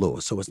change the law,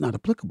 so it's not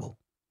applicable.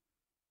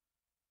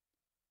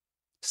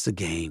 It's a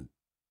game.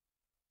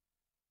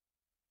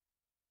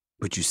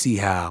 But you see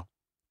how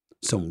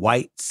some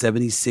white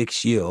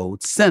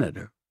 76-year-old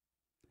senator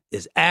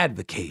is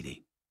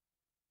advocating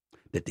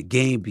that the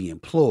game be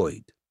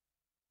employed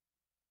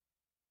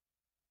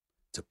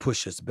to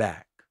push us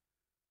back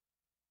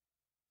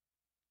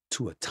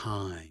to a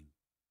time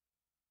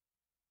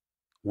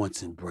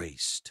once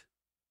embraced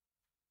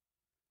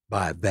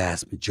by a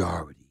vast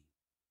majority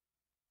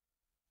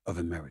of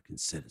American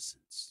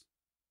citizens.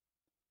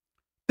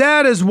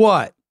 That is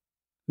what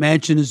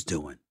Manchin is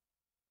doing.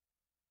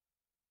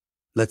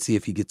 Let's see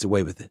if he gets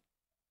away with it.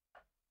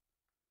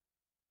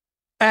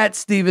 At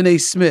Stephen A.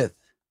 Smith,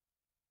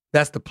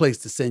 that's the place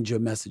to send your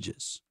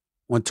messages.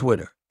 On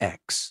Twitter,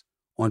 X,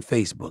 on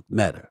Facebook,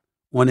 Meta,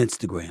 on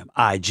Instagram,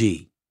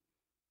 IG.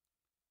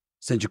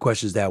 Send your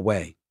questions that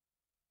way.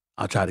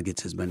 I'll try to get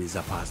to as many as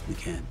I possibly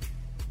can.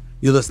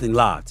 You're listening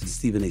live to the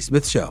Stephen A.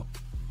 Smith Show,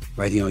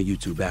 right here on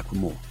YouTube. Back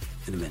with more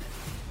in a minute.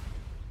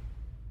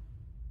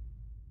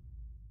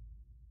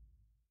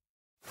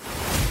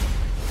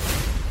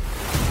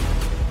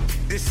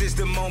 This is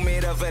the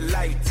moment of a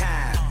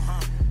lifetime.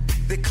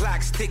 The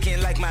clock's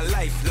ticking like my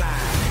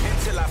lifeline.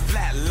 Until I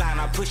flatline,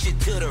 I push it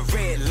to the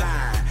red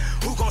line.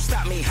 Who gon'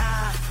 stop me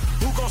high?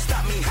 Who gon'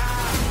 stop me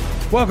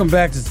high? Welcome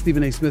back to the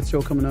Stephen A. Smith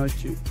Show, coming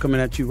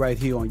at you right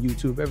here on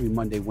YouTube every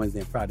Monday, Wednesday,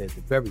 and Friday at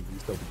the very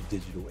least over the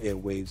digital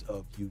airwaves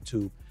of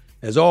YouTube.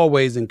 As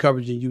always,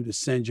 encouraging you to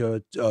send your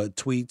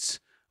tweets,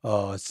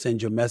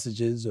 send your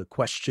messages or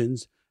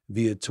questions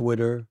via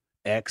Twitter,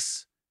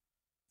 X,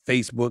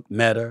 Facebook,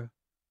 Meta,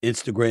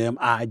 Instagram,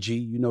 IG.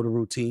 You know the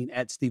routine.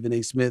 At Stephen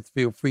A. Smith,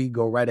 feel free,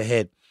 go right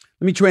ahead.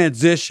 Let me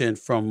transition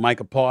from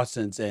Micah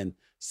Parsons and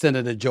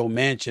Senator Joe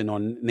Manchin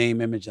on name,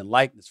 image, and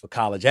likeness for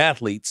college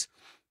athletes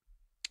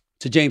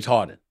to James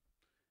Harden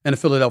and the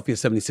Philadelphia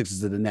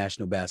 76ers of the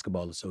National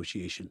Basketball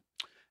Association.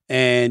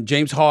 And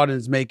James Harden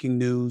is making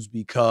news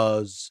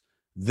because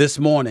this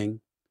morning,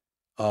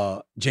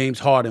 James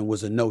Harden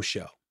was a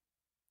no-show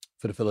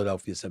for the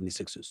Philadelphia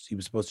 76ers. He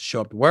was supposed to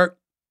show up to work.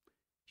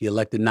 He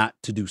elected not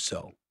to do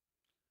so.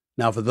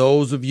 Now, for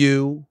those of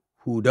you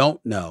who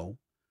don't know,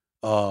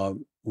 we're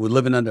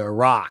living under a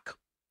rock.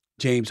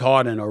 James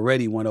Harden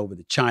already went over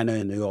to China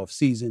in the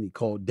offseason. He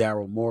called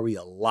Daryl Morey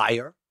a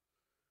liar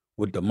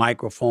with the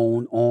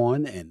microphone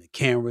on and the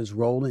cameras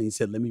rolling. He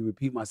said, let me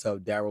repeat myself,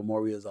 Daryl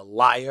Morey is a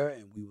liar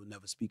and we will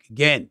never speak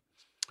again.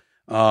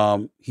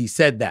 He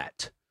said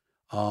that.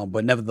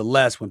 But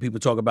nevertheless, when people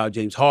talk about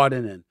James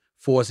Harden and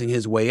forcing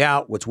his way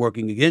out, what's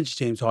working against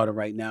James Harden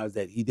right now is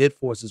that he did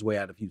force his way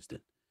out of Houston.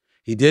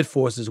 He did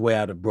force his way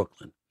out of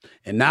Brooklyn.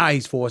 And now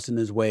he's forcing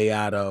his way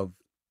out of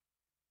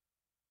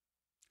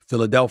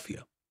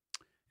Philadelphia.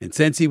 And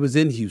since he was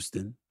in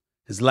Houston,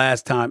 his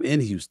last time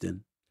in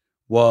Houston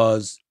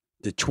was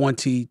the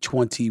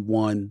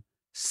 2021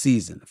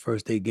 season, the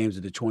first 8 games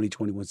of the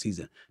 2021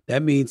 season.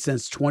 That means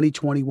since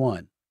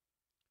 2021,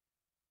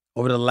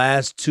 over the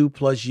last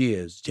 2+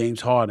 years,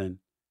 James Harden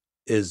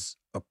is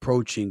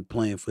approaching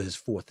playing for his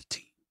fourth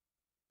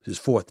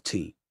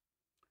team.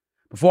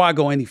 Before I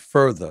go any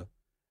further,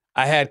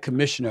 I had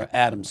Commissioner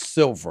Adam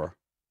Silver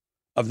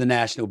of the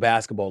National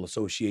Basketball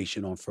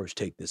Association on First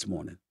Take this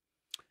morning.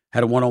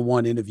 Had a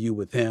one-on-one interview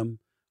with him.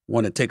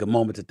 Want to take a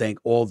moment to thank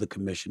all the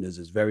commissioners.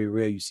 It's very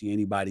rare you see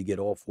anybody get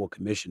all 4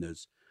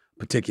 commissioners,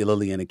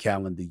 particularly in a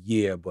calendar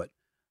year. But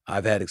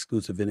I've had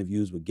exclusive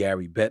interviews with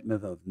Gary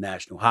Bettman of the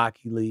National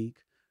Hockey League,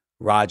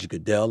 Roger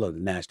Goodell of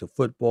the National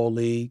Football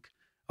League,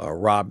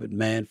 Robert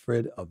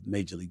Manfred of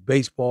Major League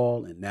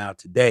Baseball, and now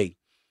today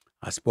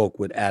I spoke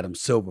with Adam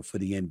Silver for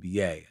the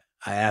NBA.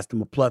 I asked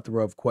him a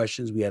plethora of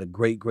questions. We had a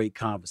great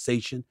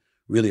conversation.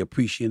 Really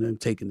appreciate him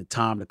taking the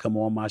time to come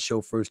on my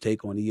show, First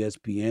Take on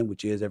ESPN,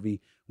 which airs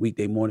every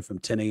weekday morning from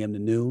 10 a.m. to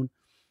noon.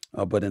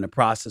 But in the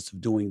process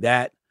of doing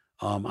that,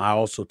 I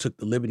also took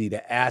the liberty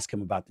to ask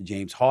him about the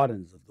James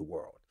Hardens of the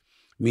world,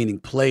 meaning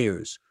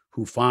players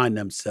who find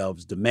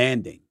themselves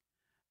demanding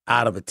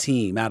out of a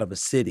team, out of a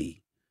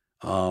city.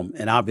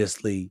 And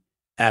obviously,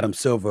 Adam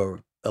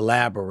Silver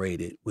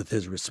elaborated with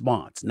his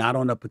response, not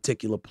on a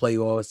particular player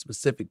or a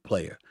specific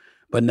player,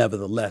 but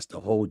nevertheless, the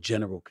whole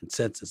general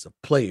consensus of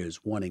players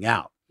wanting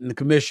out. And the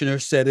commissioner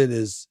said it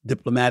as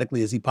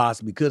diplomatically as he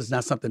possibly could. It's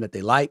not something that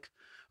they like.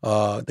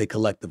 They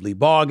collectively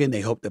bargain.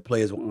 They hope that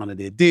players will honor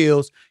their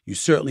deals. You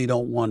certainly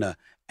don't want to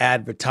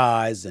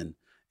advertise and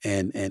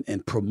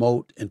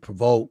promote and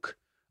provoke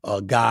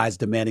guys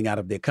demanding out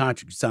of their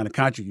contract. You sign a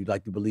contract, you'd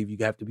like to believe you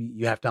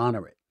have to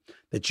honor it.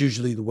 That's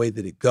usually the way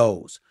that it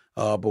goes.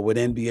 But with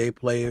NBA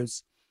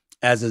players,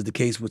 as is the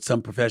case with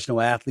some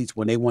professional athletes,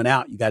 when they want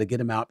out, you got to get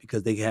them out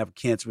because they have a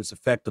cancerous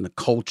effect on the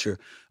culture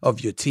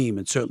of your team.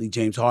 And certainly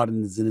James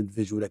Harden is an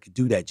individual that could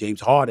do that. James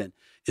Harden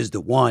is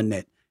the one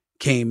that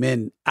came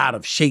in out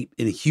of shape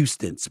in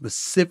Houston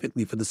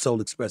specifically for the sole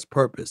express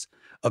purpose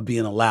of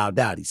being allowed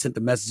out. He sent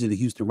the message to the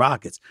Houston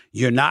Rockets,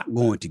 you're not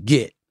going to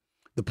get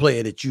the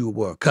player that you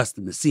were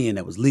accustomed to seeing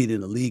that was leading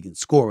the league in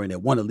scoring,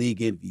 that won a league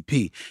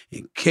MVP.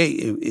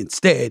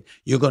 Instead,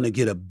 you're going to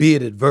get a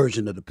bearded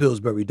version of the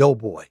Pillsbury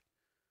Doughboy.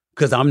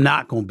 Because I'm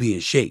not going to be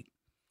in shape.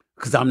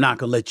 Because I'm not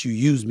going to let you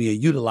use me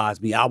and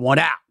utilize me. I want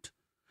out.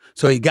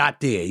 So he got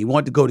there. He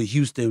wanted to go to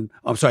Houston.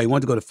 He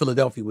wanted to go to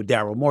Philadelphia with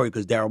Daryl Morey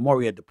because Daryl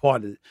Morey had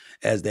departed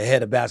as the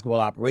head of basketball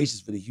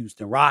operations for the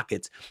Houston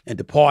Rockets and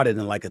departed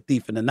and like a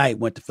thief in the night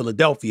went to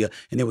Philadelphia.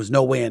 And there was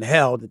no way in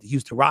hell that the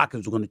Houston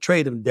Rockets were going to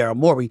trade him to Daryl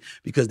Morey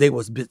because they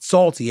was a bit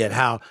salty at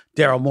how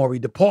Daryl Morey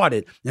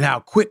departed and how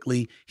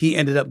quickly he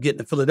ended up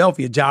getting a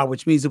Philadelphia job,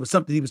 which means it was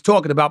something he was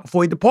talking about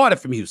before he departed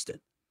from Houston.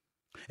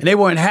 And they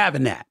weren't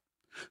having that.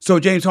 So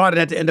James Harden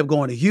had to end up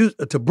going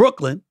to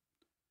Brooklyn.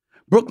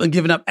 Brooklyn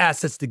giving up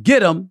assets to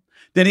get him,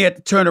 then he had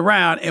to turn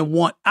around and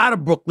want out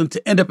of Brooklyn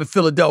to end up in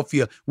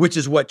Philadelphia, which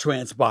is what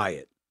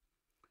transpired.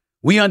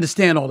 We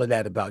understand all of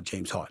that about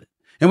James Harden,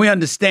 and we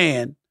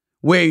understand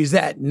where he's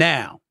at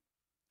now.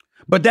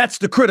 But that's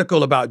the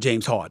critical about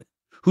James Harden,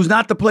 who's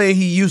not the player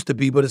he used to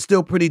be, but is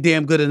still pretty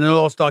damn good and an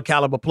all-star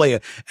caliber player,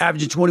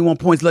 averaging 21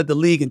 points, led the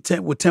league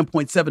with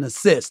 10.7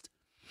 assists,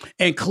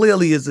 and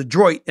clearly is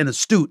adroit and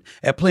astute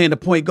at playing the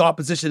point guard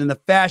position in a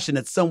fashion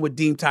that some would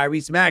deem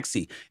Tyrese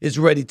Maxey is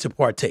ready to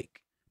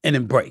partake and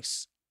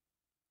embrace.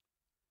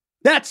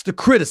 That's the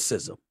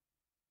criticism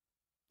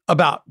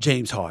about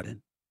James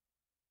Harden.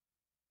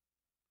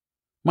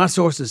 My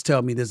sources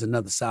tell me there's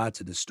another side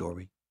to this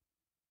story.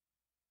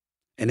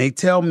 And they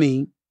tell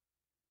me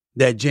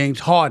that James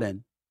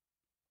Harden,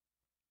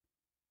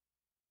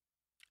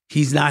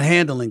 he's not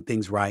handling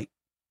things right.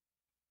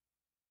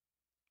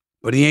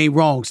 But he ain't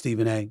wrong,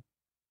 Stephen A.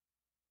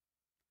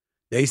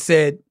 They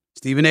said,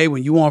 Stephen A.,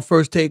 when you were on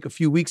First Take a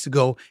few weeks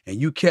ago and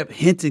you kept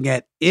hinting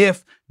at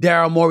if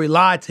Daryl Morey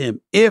lied to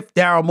him, if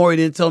Daryl Morey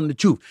didn't tell him the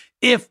truth,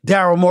 if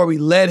Daryl Morey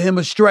led him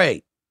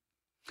astray,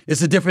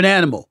 it's a different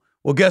animal.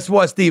 Well, guess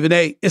what, Stephen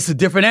A.? It's a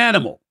different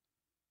animal.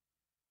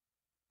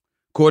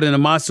 According to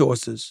my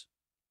sources,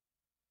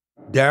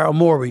 Daryl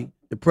Morey,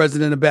 the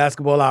president of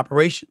basketball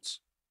operations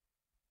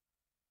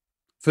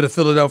for the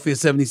Philadelphia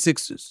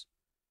 76ers,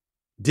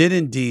 did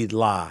indeed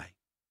lie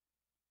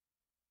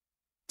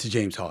to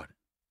James Harden.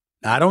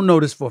 Now, I don't know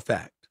this for a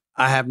fact.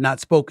 I have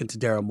not spoken to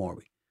Daryl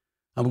Morey.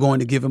 I'm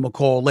going to give him a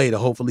call later.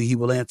 Hopefully, he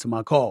will answer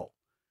my call.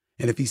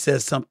 And if he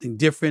says something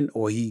different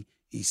or he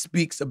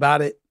speaks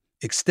about it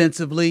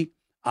extensively,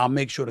 I'll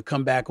make sure to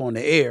come back on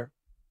the air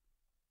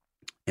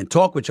and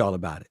talk with y'all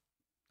about it.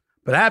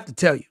 But I have to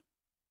tell you,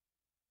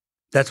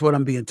 that's what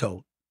I'm being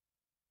told.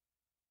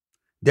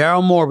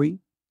 Daryl Morey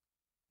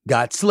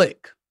got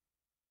slick.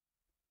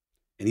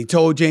 And he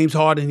told James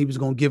Harden he was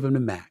going to give him the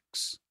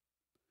max.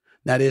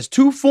 Now, there's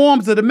two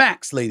forms of the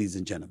max, ladies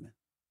and gentlemen.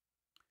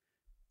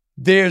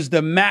 There's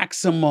the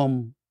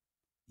maximum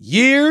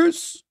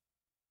years,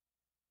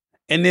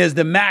 and there's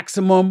the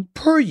maximum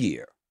per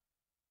year.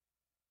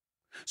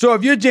 So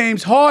if you're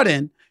James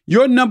Harden,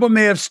 your number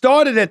may have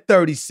started at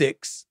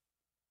 36,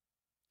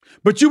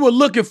 but you were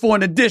looking for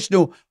an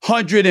additional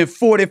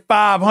 $145,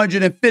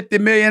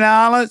 $150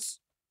 million.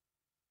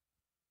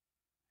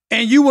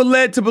 And you were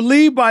led to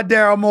believe by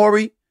Daryl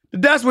Morey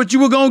that that's what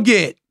you were going to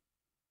get,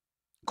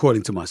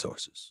 according to my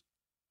sources.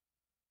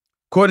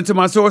 According to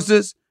my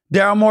sources,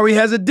 Daryl Morey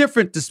has a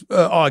different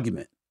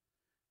argument.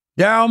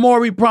 Daryl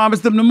Morey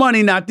promised them the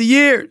money, not the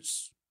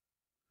years.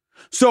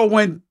 So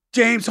when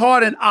James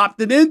Harden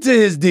opted into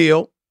his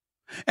deal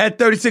at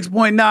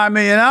 $36.9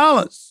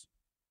 million,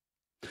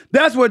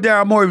 that's what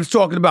Daryl Morey was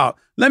talking about.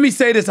 Let me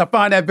say this, I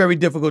find that very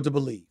difficult to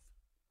believe.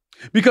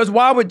 Because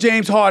why would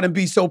James Harden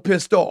be so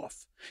pissed off?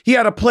 He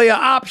had a player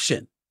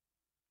option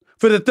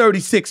for the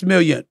 $36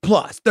 million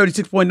plus,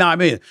 $36.9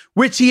 million,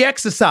 which he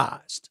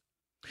exercised.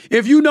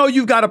 If you know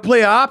you've got a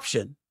player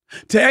option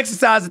to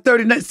exercise the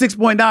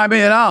 $36.9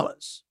 million,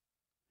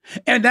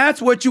 and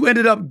that's what you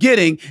ended up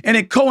getting, and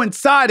it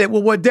coincided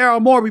with what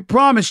Daryl Morey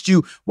promised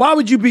you, why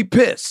would you be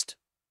pissed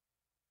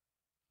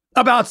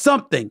about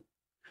something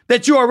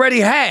that you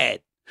already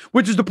had,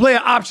 which is the player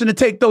option to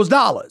take those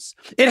dollars?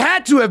 It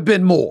had to have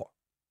been more.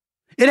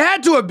 It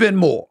had to have been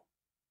more.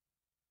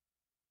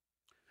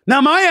 Now,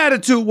 my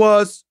attitude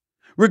was,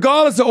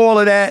 regardless of all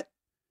of that,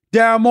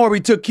 Daryl Morey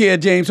took care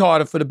of James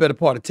Harden for the better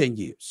part of 10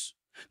 years.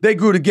 They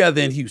grew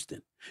together in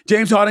Houston.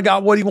 James Harden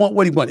got what he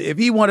wanted. If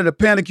he wanted a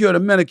pedicure and a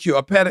manicure,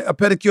 a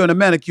pedicure and a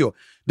manicure,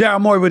 Daryl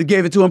Morey would have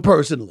gave it to him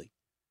personally.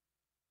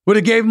 Would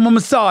have gave him a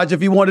massage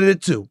if he wanted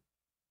it too.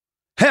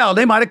 Hell,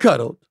 they might have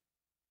cuddled.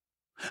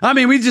 I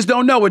mean, we just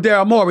don't know with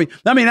Daryl Morey.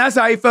 I mean, that's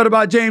how he felt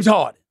about James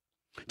Harden.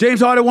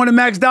 James Harden wanted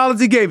max dollars,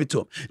 he gave it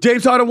to him.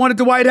 James Harden wanted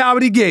Dwight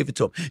Howard, he gave it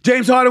to him.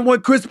 James Harden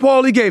wanted Chris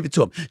Paul, he gave it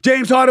to him.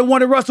 James Harden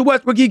wanted Russell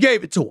Westbrook, he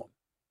gave it to him.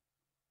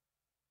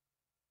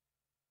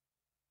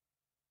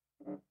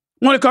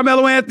 Wanted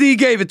Carmelo Anthony, he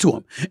gave it to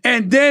him.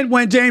 And then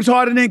when James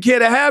Harden didn't care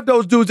to have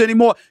those dudes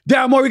anymore,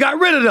 Daryl Morey got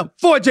rid of them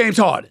for James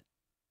Harden.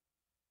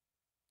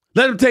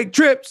 Let him take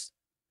trips.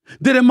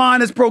 Didn't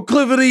mind his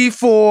proclivity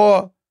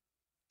for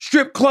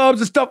strip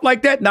clubs and stuff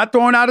like that. Not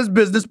throwing out his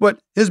business,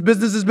 but his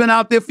business has been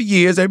out there for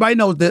years. Everybody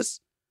knows this.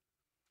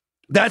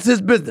 That's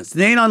his business.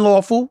 It ain't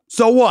unlawful.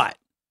 So what?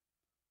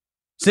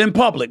 It's in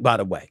public, by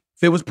the way.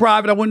 If it was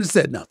private, I wouldn't have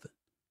said nothing.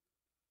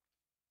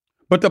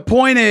 But the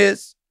point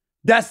is,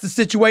 that's the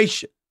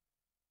situation.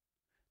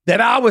 That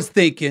I was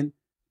thinking,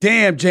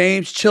 damn,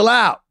 James, chill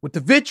out with the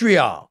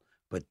vitriol.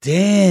 But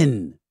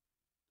then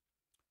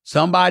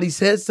somebody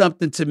said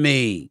something to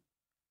me.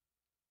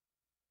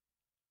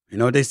 You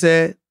know what they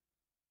said?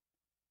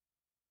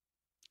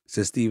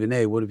 Said, Stephen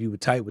A., what if you were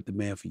tight with the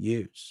man for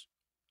years?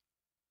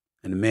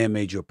 And the man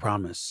made you a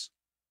promise.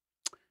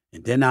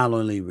 And then not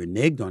only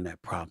reneged on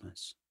that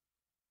promise,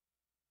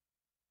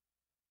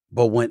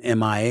 but went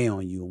M.I.A.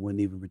 on you and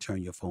wouldn't even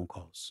return your phone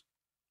calls.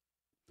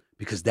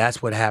 Because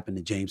that's what happened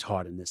to James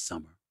Harden this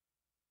summer.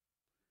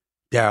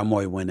 Daryl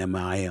Morey went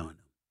M.I.A. on him,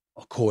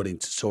 according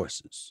to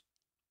sources.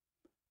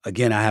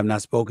 Again, I have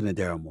not spoken to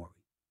Daryl Morey.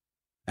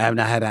 I have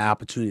not had an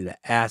opportunity to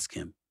ask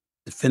him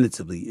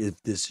definitively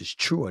if this is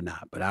true or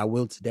not, but I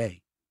will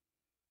today.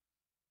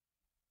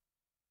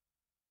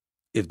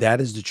 If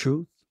that is the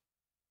truth,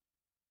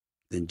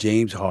 then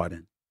James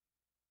Harden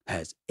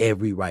has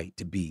every right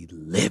to be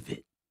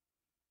livid.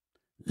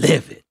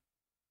 Livid.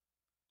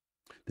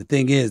 The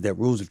thing is that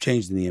rules have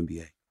changed in the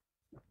NBA.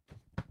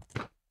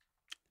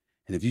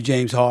 And if you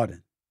James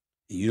Harden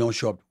and you don't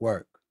show up to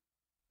work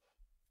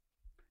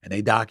and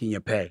they docking your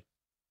pay,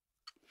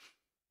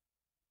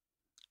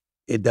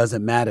 it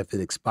doesn't matter if it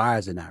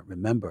expires or not.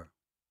 Remember,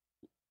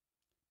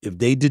 if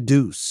they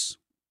deduce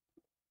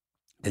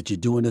that you're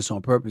doing this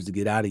on purpose to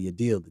get out of your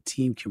deal, the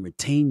team can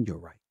retain your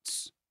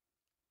rights.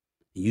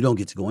 And you don't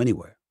get to go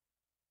anywhere.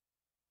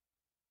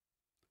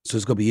 So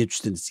it's going to be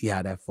interesting to see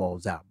how that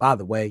falls out. By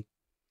the way,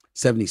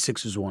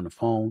 76ers were on the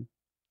phone.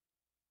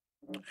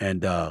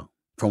 And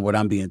from what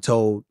I'm being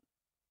told,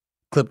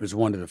 Clippers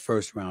wanted a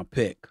first-round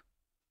pick.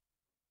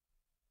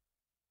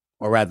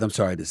 Or rather,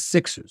 the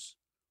Sixers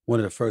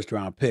wanted a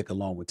first-round pick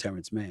along with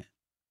Terrence Mann.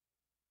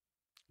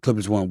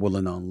 Clippers weren't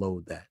willing to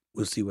unload that.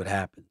 We'll see what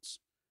happens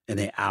in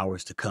the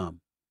hours to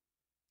come.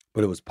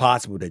 But it was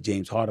possible that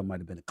James Harden might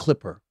have been a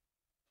Clipper.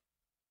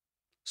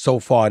 So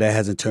far, that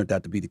hasn't turned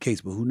out to be the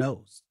case, but who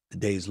knows? The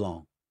day is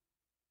long.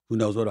 Who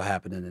knows what will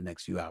happen in the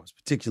next few hours,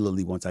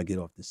 particularly once I get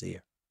off this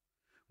air.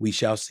 We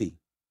shall see.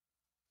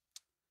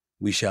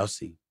 We shall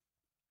see.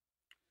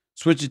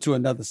 Switching to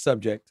another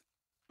subject.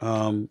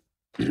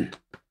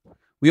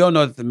 We all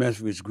know that the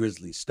Memphis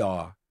Grizzlies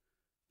star,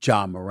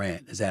 Ja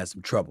Morant, has had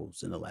some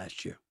troubles in the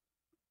last year.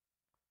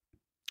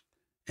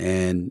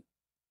 And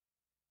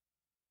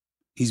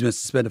he's been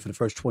suspended for the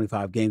first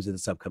 25 games of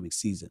this upcoming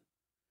season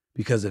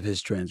because of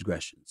his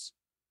transgressions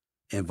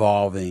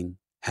involving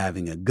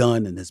having a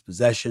gun in his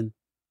possession,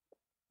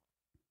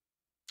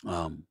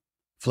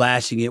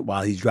 flashing it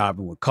while he's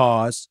driving with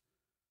cars,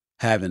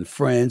 having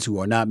friends who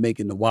are not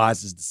making the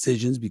wisest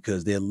decisions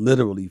because they're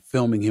literally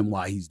filming him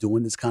while he's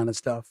doing this kind of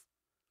stuff.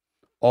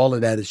 All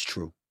of that is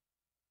true.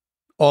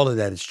 All of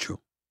that is true.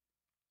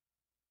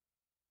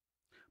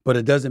 But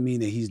it doesn't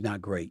mean that he's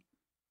not great.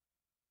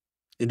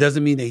 It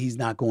doesn't mean that he's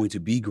not going to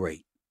be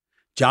great.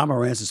 Ja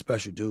Morant's a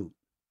special dude.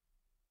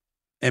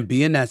 And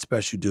being that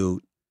special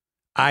dude,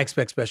 I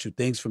expect special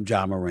things from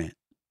Ja Morant.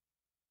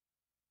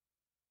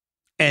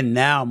 And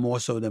now more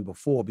so than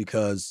before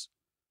because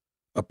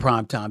of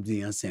primetime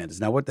Deion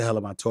Sanders. Now, what the hell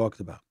am I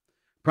talking about?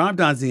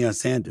 Primetime Deion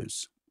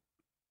Sanders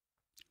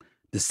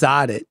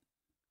decided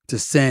to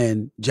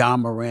send Ja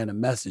Morant a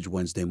message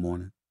Wednesday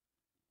morning.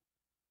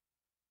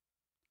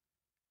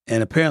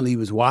 And apparently he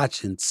was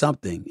watching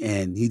something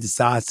and he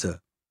decides to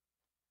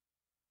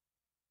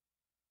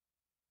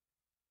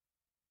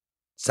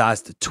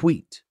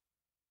tweet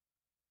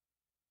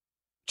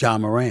Ja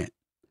Morant.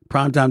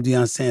 Primetime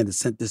Deion Sanders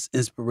sent this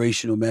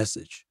inspirational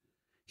message.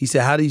 He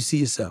said, how do you see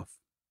yourself?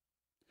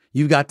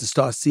 You've got to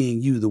start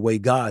seeing you the way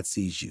God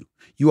sees you.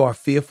 You are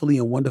fearfully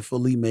and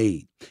wonderfully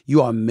made.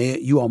 You are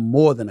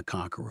more than a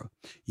conqueror.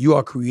 You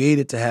are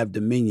created to have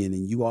dominion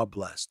and you are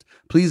blessed.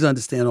 Please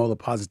understand all the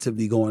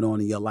positivity going on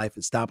in your life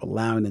and stop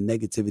allowing the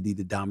negativity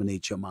to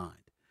dominate your mind.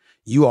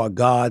 You are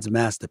God's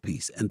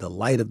masterpiece and the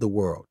light of the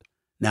world.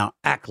 Now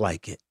act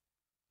like it.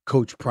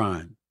 Coach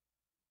Prime.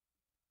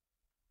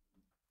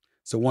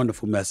 It's a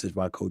wonderful message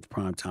by Coach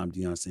Primetime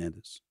Deion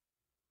Sanders.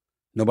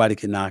 Nobody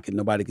can knock it.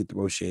 Nobody can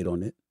throw shade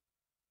on it.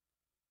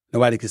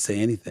 Nobody can say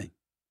anything.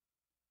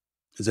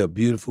 It's a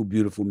beautiful,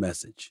 beautiful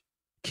message.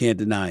 Can't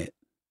deny it.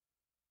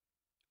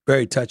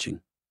 Very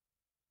touching.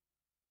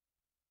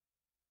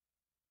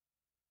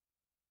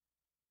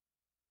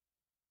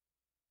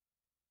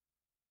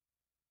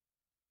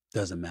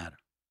 Doesn't matter.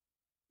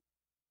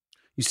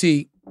 You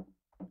see,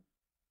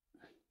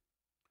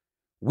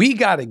 we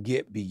got to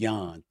get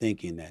beyond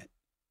thinking that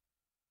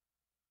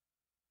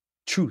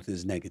truth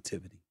is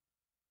negativity.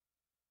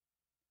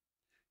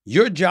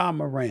 You're Ja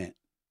Morant.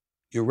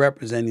 You're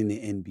representing the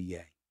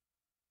NBA.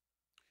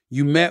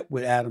 You met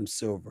with Adam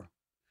Silver.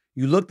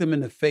 You looked him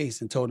in the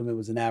face and told him it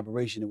was an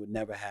aberration. It would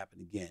never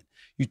happen again.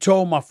 You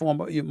told my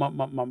former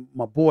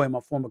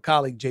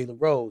colleague, Jalen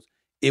Rose,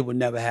 it would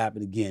never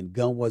happen again.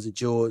 Gun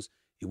wasn't yours.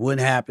 It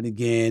wouldn't happen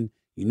again.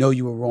 You know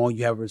you were wrong.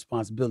 You have a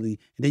responsibility.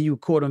 And then you were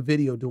caught on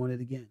video doing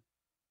it again.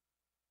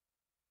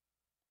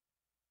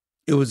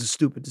 It was a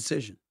stupid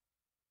decision.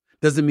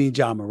 Doesn't mean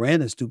Ja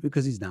Morant is stupid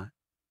because he's not.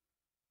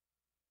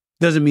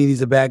 Doesn't mean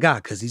he's a bad guy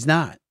because he's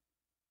not.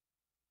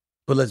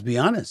 But let's be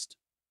honest.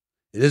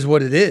 It is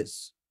what it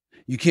is.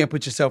 You can't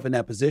put yourself in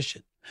that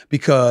position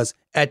because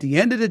at the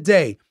end of the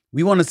day,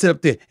 we want to sit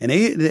up there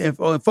and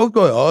folks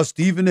go, oh,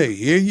 Stephen A.,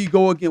 here he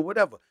go again,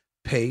 whatever.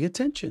 Pay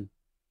attention.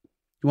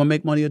 You want to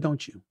make money or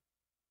don't you?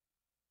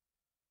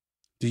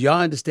 Do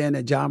y'all understand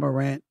that Ja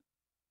Morant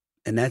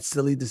and that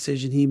silly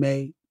decision he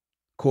made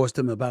cost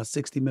him about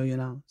 $60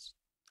 million?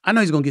 I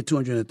know he's going to get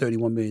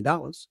 $231 million.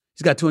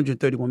 He's got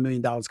 $231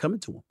 million coming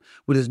to him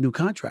with his new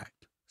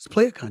contract, his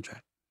player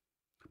contract.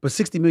 But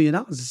 $60 million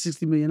is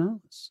 $60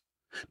 million.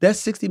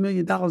 That's $60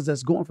 million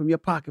that's going from your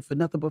pocket for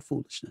nothing but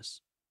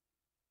foolishness.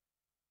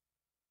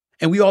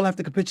 And we all have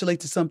to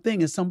capitulate to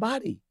something and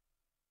somebody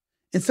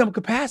in some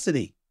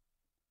capacity.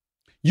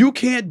 You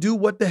can't do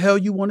what the hell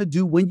you want to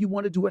do, when you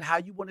want to do it, how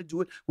you want to do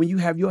it, when you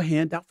have your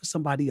hand out for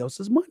somebody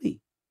else's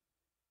money.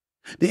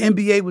 The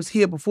NBA was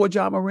here before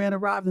Ja Morant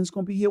arrived, and it's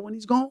going to be here when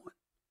he's gone.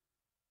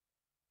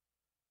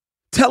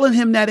 Telling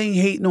him that ain't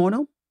hating on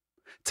him.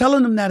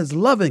 Telling him that is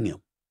loving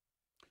him.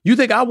 You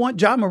think I want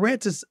Ja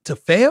Morant to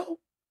fail?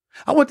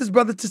 I want this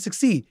brother to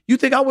succeed. You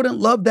think I wouldn't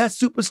love that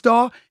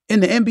superstar in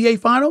the NBA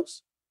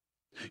Finals?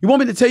 You want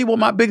me to tell you what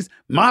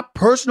my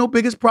personal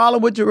biggest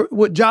problem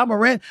with Ja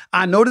Morant?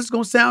 I know this is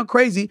going to sound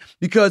crazy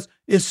because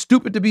it's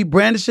stupid to be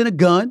brandishing a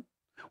gun,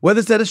 whether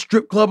it's at a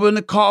strip club or in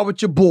the car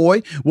with your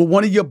boy, with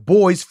one of your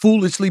boys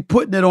foolishly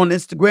putting it on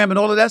Instagram and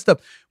all of that stuff.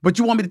 But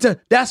you want me to tell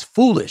you, that's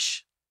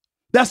foolish.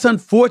 That's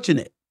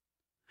unfortunate.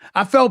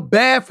 I felt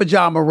bad for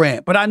Ja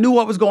Morant, but I knew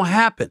what was going to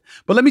happen.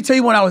 But let me tell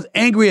you when I was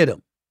angry at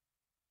him.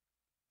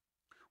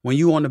 When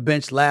you on the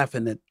bench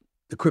laughing at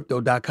the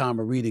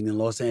Crypto.com reading in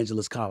Los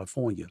Angeles,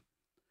 California,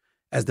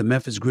 as the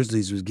Memphis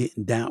Grizzlies was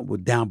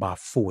down by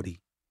 40,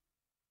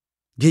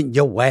 getting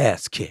your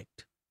ass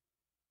kicked.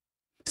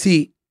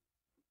 See,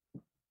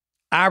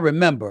 I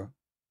remember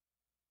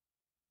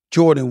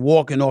Jordan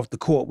walking off the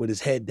court with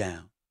his head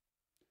down,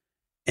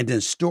 and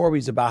then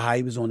stories about how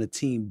he was on the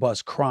team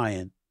bus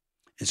crying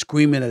and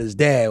screaming at his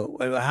dad.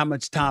 How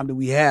much time do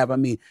we have? I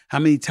mean, how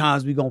many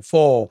times we gonna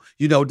fall?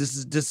 You know, this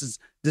is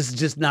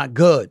just not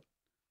good.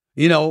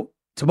 You know,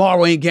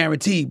 tomorrow ain't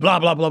guaranteed. Blah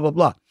blah blah blah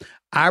blah.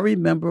 I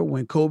remember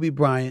when Kobe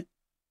Bryant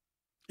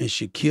and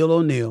Shaquille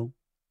O'Neal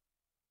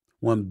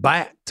won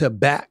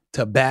back-to-back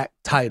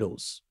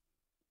titles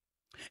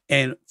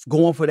and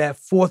going for that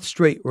fourth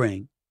straight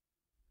ring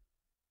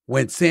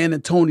when San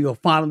Antonio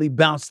finally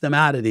bounced them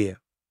out of there.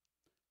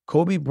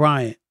 Kobe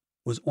Bryant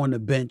was on the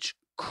bench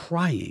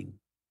crying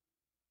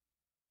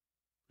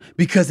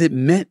because it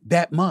meant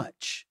that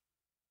much.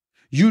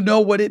 You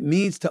know what it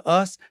means to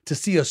us to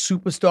see a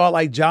superstar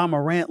like Ja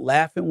Morant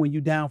laughing when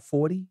you down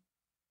 40?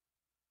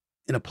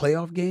 In a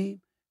playoff game,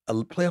 a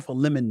playoff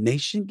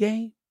elimination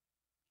game?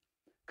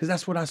 Because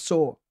that's what I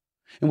saw.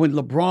 And when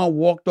LeBron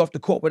walked off the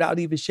court without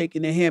even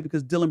shaking their hand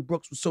because Dylan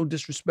Brooks was so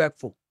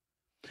disrespectful,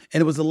 and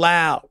it was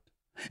allowed,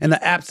 and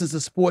the absence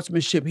of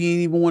sportsmanship, he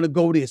didn't even want to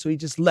go there, so he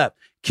just left,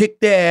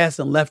 kicked their ass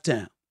and left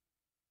town.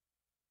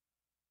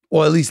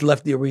 Or at least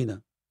left the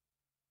arena.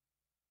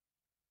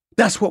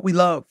 That's what we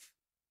love.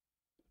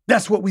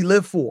 That's what we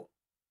live for.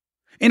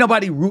 Ain't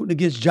nobody rooting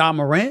against Ja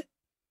Morant.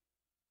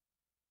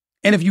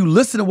 And if you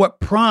listen to what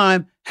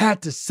Prime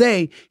had to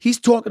say, he's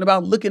talking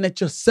about looking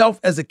at yourself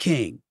as a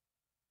king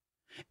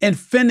and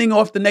fending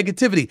off the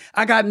negativity.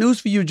 I got news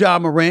for you, Ja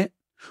Morant,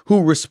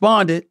 who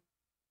responded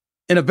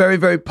in a very,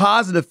 very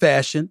positive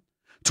fashion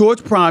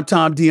towards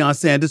primetime Deion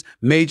Sanders.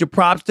 Major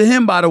props to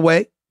him, by the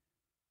way.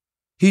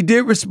 He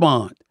did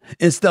respond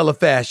in stellar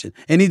fashion,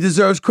 and he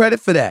deserves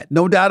credit for that.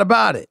 No doubt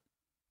about it.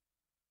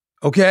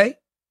 Okay?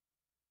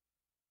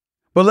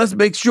 But let's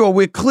make sure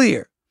we're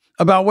clear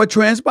about what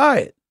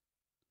transpired.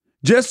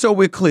 Just so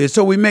we're clear,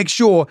 so we make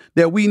sure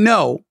that we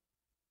know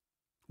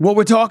what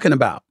we're talking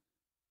about.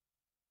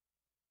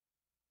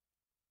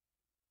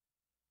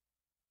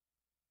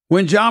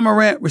 When Ja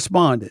Morant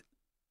responded,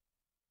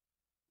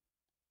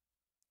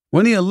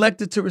 when he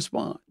elected to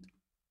respond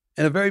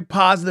in a very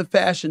positive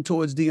fashion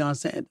towards Deion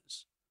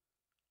Sanders,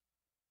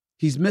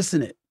 he's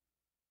missing it.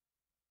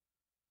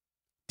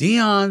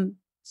 Deion's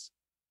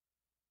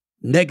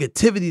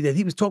negativity that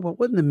he was talking about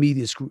wasn't the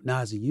media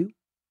scrutinizing you.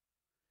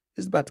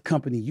 It's about the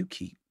company you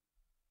keep.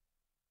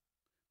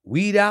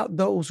 Weed out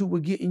those who were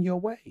getting your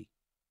way.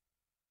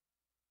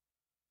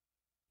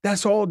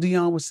 That's all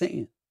Deion was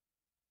saying.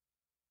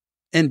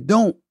 And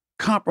don't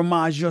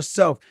compromise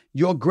yourself,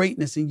 your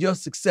greatness, and your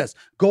success.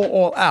 Go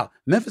all out.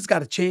 Memphis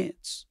got a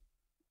chance.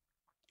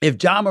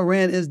 If Ja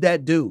Morant is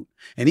that dude,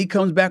 and he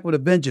comes back with a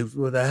vengeance,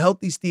 with a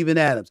healthy Steven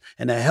Adams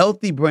and a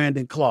healthy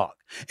Brandon Clark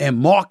and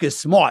Marcus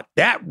Smart,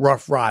 that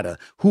rough rider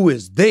who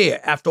is there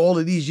after all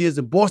of these years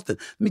in Boston,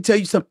 let me tell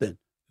you something.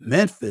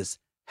 Memphis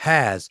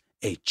has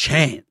a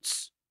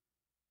chance.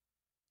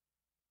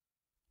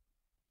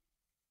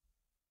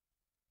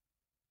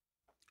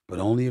 But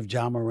only if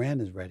Ja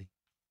Morant is ready.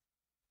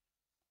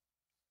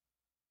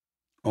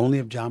 Only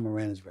if Ja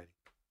Morant is ready.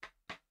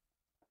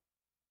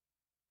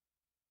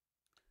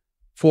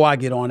 Before I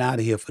get on out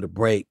of here for the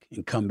break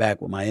and come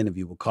back with my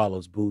interview with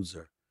Carlos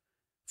Boozer,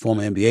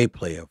 former NBA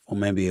player,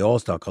 former NBA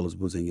All-Star Carlos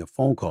Boozer, and your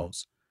phone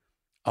calls,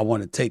 I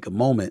want to take a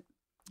moment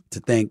to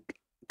thank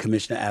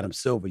Commissioner Adam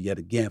Silver yet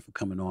again for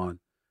coming on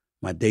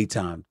my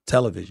daytime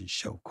television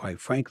show. Quite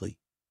frankly,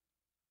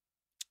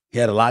 he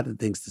had a lot of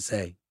things to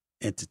say,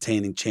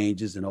 entertaining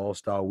changes in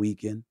All-Star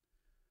Weekend,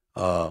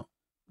 but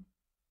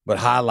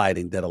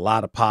highlighting that a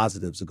lot of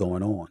positives are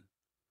going on.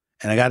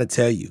 And I got to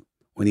tell you,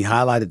 when he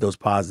highlighted those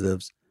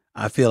positives,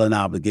 I feel an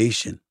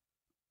obligation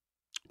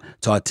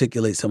to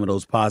articulate some of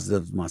those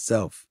positives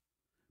myself,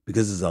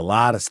 because there's a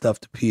lot of stuff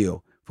to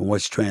peel from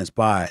what's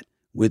transpired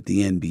with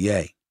the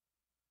NBA.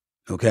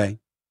 Okay?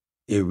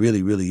 It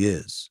really, really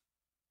is.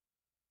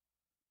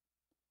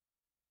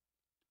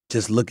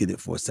 Just look at it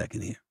for a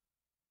second here.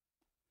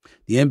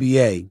 The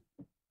NBA,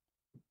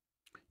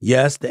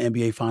 yes, the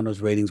NBA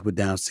Finals ratings were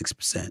down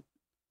 6%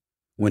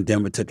 when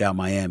Denver took out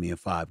Miami in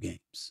 5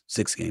 games,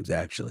 6 games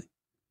actually.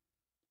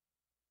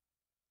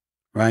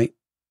 Right?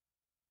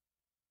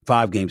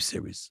 5-game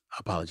series. I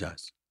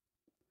apologize.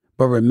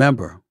 But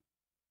remember,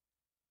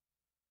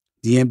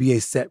 the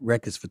NBA set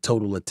records for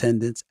total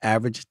attendance,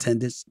 average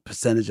attendance,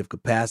 percentage of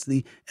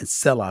capacity, and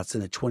sellouts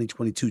in the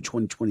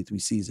 2022-2023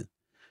 season.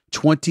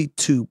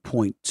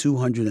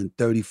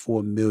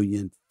 22.234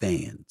 million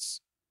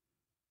fans.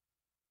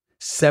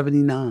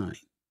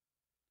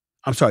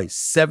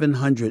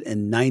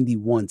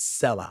 791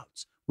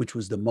 sellouts, which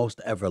was the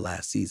most ever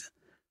last season.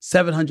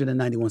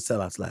 791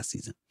 sellouts last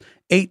season.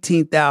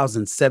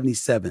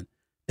 18,077.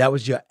 That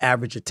was your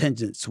average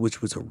attendance,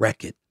 which was a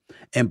record.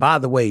 And by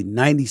the way,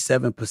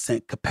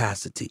 97%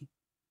 capacity.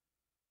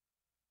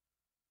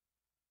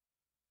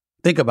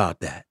 Think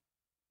about that.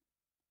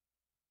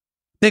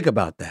 Think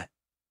about that.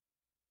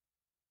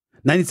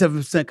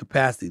 97%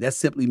 capacity. That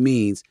simply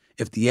means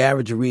if the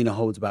average arena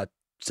holds about,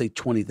 say,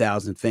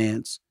 20,000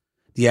 fans,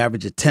 the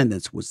average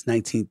attendance was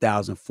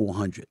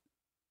 19,400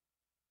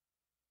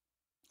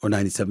 or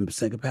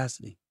 97%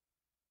 capacity.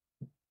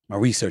 My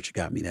researcher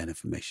got me that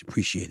information.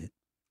 Appreciate it.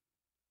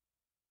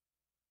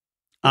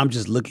 I'm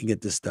just looking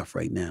at this stuff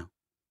right now.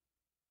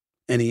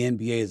 And the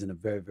NBA is in a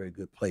very, very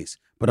good place.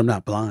 But I'm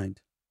not blind.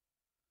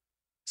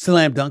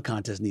 Slam dunk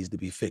contest needs to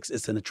be fixed.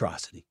 It's an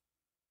atrocity.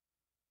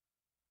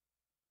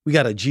 We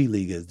got a G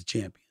League as the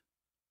champion.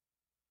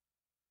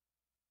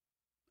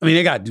 I mean,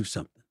 they got to do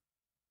something.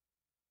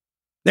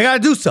 They got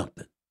to do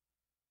something.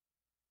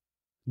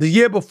 The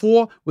year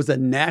before was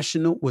an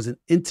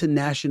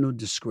international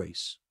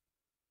disgrace.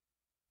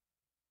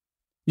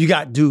 You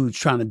got dudes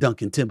trying to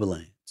dunk in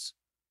Timberland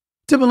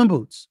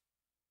boots.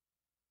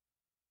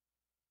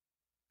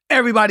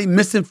 Everybody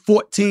missing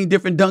 14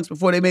 different dunks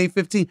before they made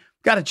 15.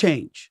 Got to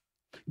change.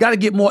 Got to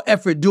get more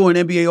effort during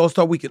NBA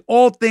All-Star Weekend.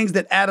 All things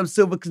that Adam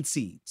Silver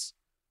concedes.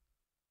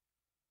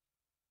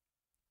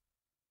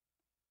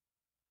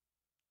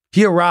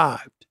 He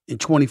arrived in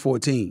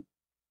 2014.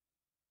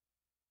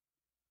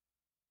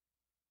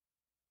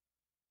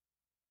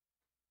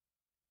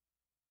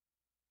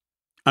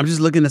 I'm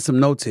just looking at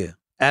some notes here.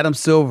 Adam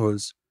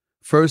Silver's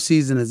first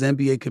season as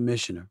NBA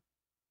commissioner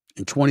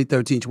in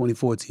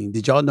 2013-2014.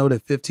 Did y'all know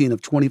that 15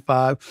 of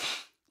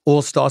 25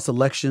 All-Star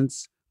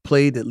selections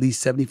played at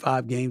least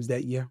 75 games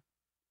that year?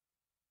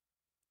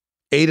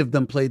 8 of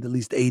them played at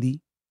least 80.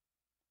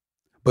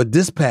 But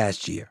this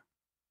past year,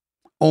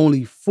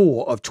 only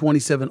 4 of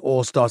 27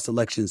 All-Star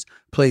selections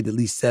played at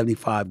least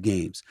 75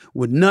 games,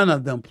 with none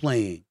of them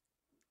playing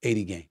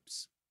 80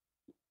 games.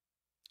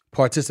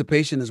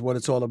 Participation is what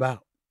it's all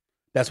about.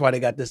 That's why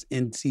they got this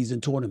in-season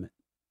tournament.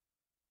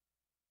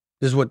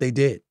 This is what they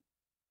did.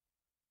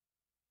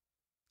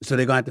 So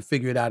they're going to have to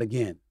figure it out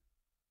again.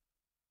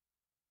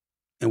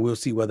 And we'll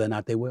see whether or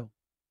not they will.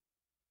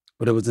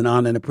 But it was an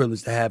honor and a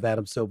privilege to have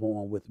Adam Silver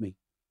on with me.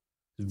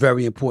 It's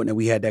very important that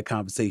we had that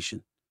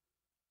conversation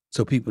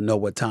so people know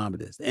what time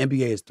it is. The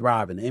NBA is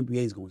thriving. The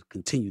NBA is going to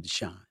continue to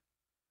shine.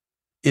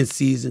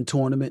 In-season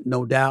tournament,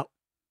 no doubt.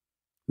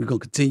 We're going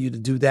to continue to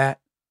do that.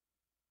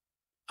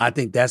 I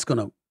think that's going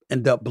to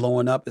end up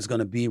blowing up. It's going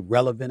to be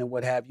relevant and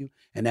what have you.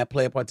 And that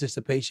player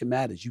participation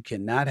matters. You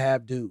cannot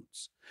have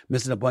dudes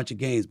missing a bunch of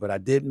games. But I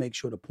did make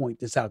sure to point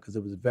this out because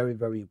it was very,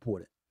 very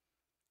important.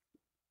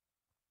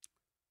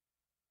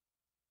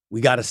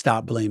 We got to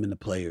stop blaming the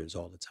players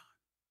all the time.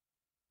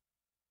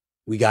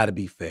 We got to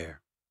be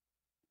fair.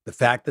 The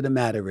fact of the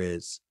matter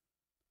is,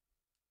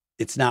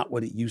 it's not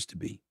what it used to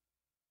be.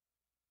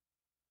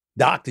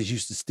 Doctors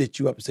used to stitch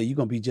you up and say, you're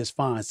going to be just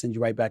fine, send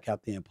you right back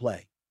out there and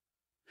play.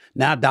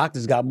 Now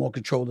doctors got more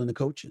control than the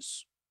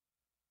coaches.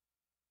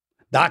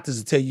 Doctors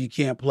will tell you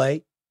can't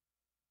play.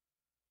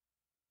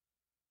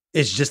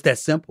 It's just that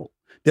simple.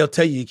 They'll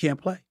tell you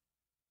can't play.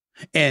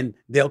 And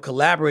they'll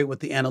collaborate with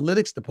the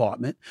analytics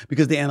department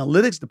because the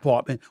analytics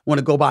department want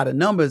to go by the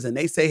numbers and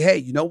they say, hey,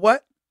 you know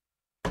what?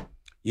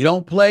 You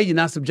don't play, you're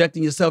not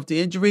subjecting yourself to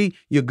injury,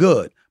 you're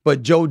good.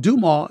 But Joe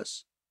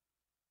Dumars,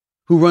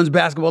 who runs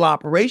basketball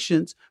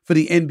operations for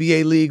the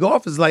NBA league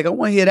office, is like, I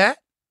want to hear that.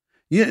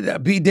 Yeah,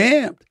 be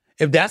damned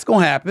if that's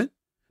going to happen.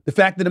 The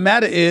fact of the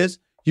matter is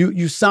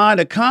you signed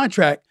a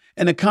contract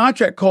and the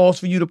contract calls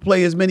for you to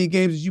play as many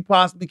games as you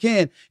possibly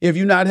can if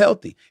you're not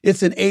healthy.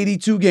 It's an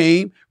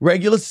 82-game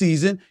regular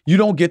season. You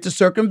don't get to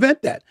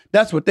circumvent that.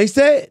 That's what they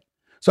said.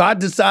 So I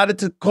decided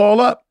to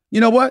call up. You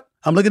know what?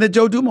 I'm looking at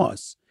Joe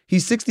Dumars.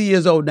 He's 60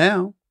 years old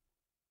now.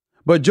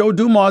 But Joe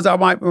Dumars, I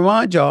might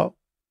remind y'all,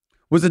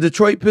 was a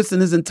Detroit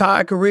Piston his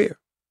entire career.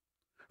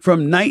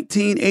 From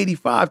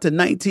 1985 to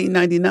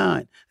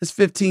 1999. That's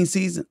 15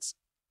 seasons.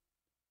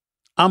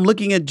 I'm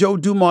looking at Joe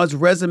Dumars'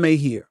 resume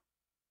here.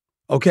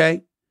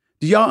 Okay?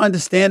 Do y'all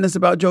understand this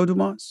about Joe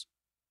Dumars?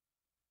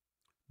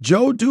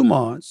 Joe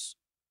Dumars,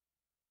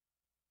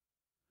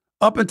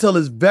 up until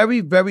his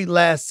very, very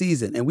last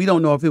season, and we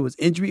don't know if it was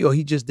injury or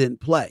he just didn't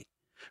play,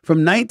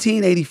 from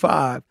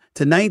 1985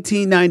 to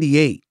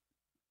 1998,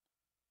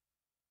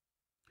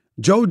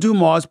 Joe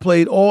Dumars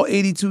played all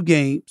 82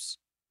 games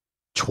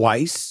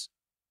three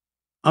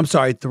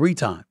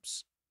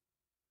times.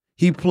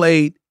 He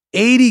played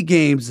 80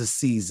 games a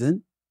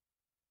season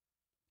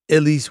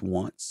at least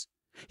once.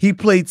 He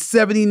played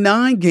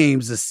 79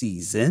 games a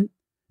season.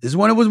 This is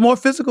when it was more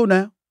physical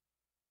now.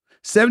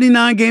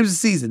 79 games a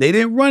season. They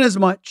didn't run as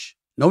much,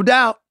 no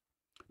doubt.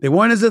 They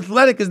weren't as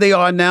athletic as they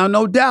are now,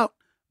 no doubt.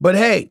 But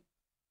hey,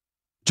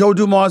 Joe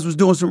Dumars was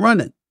doing some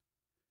running.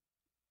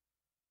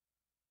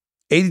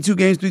 82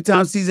 games, 3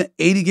 times a season,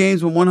 80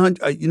 games with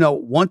 100,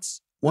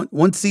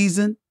 one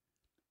season,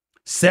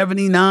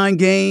 79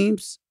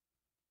 games,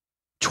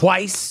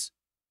 twice.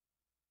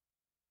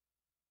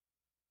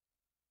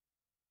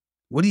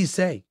 What do you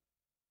say?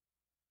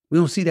 We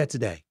don't see that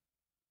today.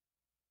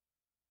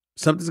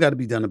 Something's got to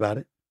be done about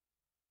it.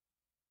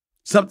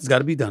 Something's got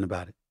to be done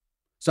about it.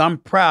 So I'm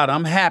proud,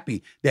 I'm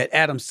happy that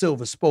Adam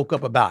Silver spoke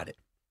up about it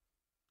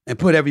and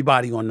put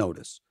everybody on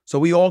notice so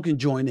we all can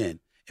join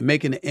in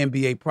making the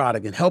NBA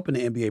product and helping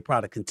the NBA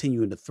product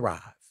continuing to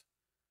thrive.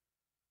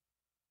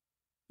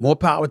 More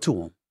power to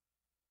them.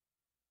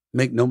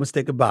 Make no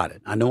mistake about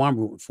it. I know I'm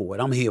rooting for it.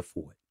 I'm here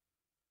for it.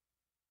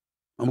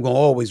 I'm going to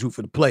always root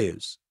for the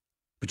players.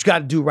 But you got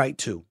to do right,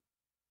 too.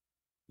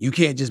 You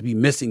can't just be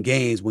missing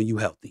games when you're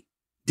healthy.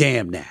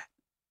 Damn that.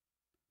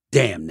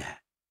 Damn that.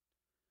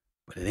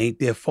 But it ain't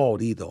their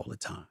fault either all the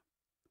time.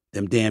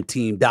 Them damn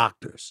team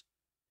doctors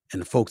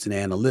and the folks in the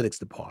analytics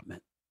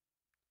department.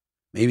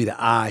 Maybe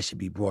the eye should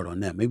be brought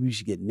on them. Maybe we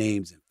should get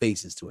names and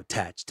faces to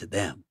attach to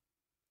them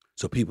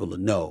so people will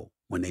know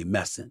when they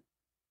messing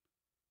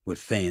with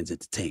fans'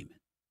 entertainment.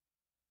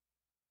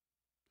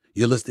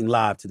 You're listening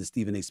live to the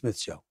Stephen A. Smith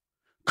Show.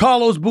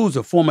 Carlos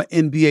Boozer, former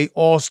NBA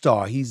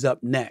All-Star, he's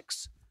up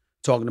next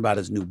talking about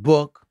his new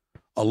book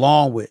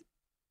along with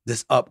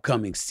this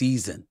upcoming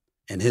season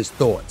and his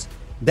thoughts.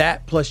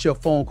 That plus your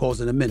phone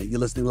calls in a minute. You're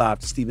listening live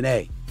to Stephen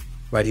A.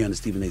 right here on the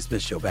Stephen A.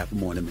 Smith Show. Back with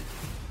more in a minute.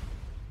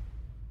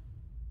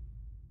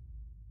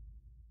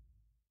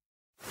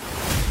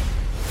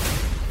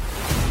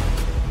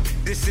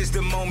 This is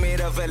the moment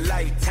of a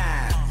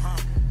lifetime.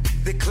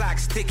 The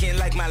clock's ticking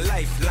like my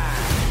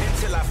lifeline.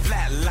 Until I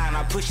flatline,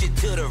 I push it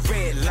to the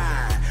red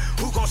line.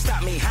 Who gon'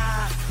 stop me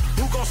high?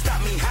 Who gon'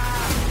 stop me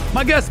high?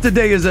 My guest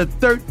today is a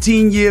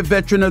 13-year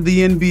veteran of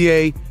the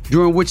NBA,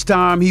 during which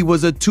time he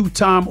was a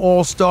 2-time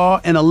All-Star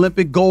and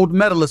Olympic gold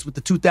medalist with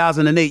the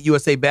 2008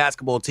 USA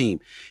basketball team.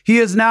 He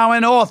is now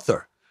an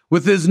author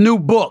with his new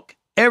book,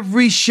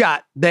 Every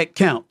Shot That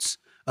Counts,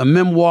 a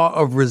memoir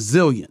of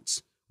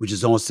resilience, which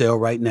is on sale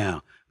right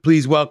now.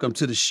 Please welcome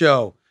to the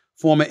show,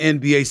 former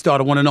NBA star,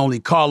 the one and only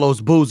Carlos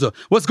Boozer.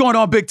 What's going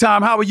on, big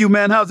time? How are you,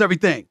 man? How's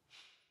everything?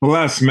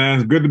 Bless,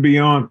 man. Good to be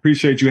on.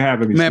 Appreciate you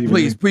having me, man. Stephen.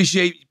 Please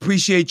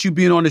appreciate you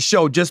being on the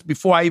show. Just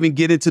before I even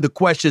get into the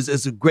questions,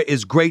 it's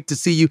great to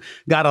see you.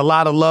 Got a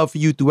lot of love for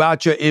you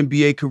throughout your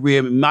NBA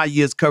career. In my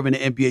years covering the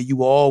NBA, you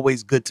were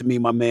always good to me,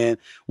 my man.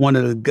 One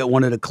of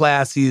the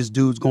classiest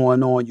dudes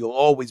going on. You'll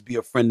always be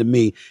a friend to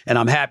me, and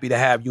I'm happy to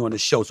have you on the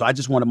show. So I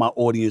just wanted my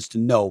audience to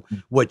know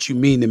what you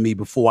mean to me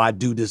before I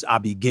do this. I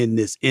begin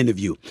this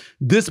interview.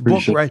 This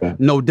book, right? That.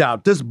 No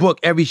doubt. This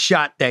book, Every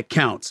Shot That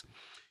Counts.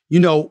 You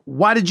know,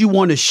 why did you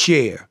want to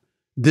share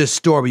this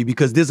story?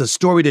 Because there's a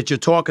story that you're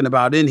talking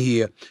about in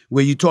here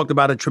where you talked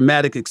about a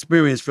traumatic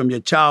experience from your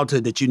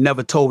childhood that you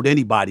never told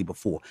anybody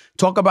before.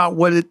 Talk about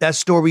what that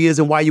story is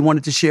and why you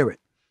wanted to share it.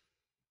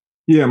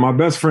 Yeah, my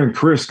best friend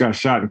Chris got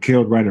shot and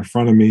killed right in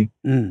front of me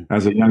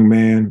as a young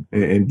man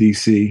in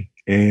D.C.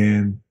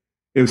 And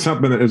it was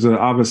something that was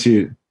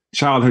obviously a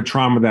childhood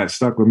trauma that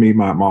stuck with me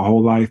my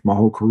whole life, my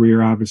whole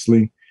career,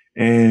 obviously.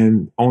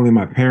 And only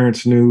my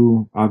parents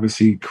knew.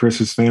 Obviously,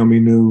 Chris's family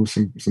knew,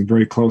 some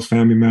very close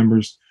family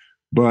members.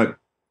 But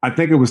I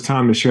think it was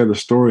time to share the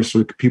story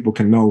so people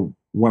can know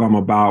what I'm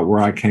about, where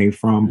I came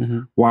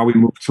from, why we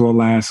moved to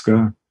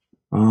Alaska,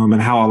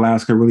 and how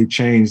Alaska really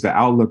changed the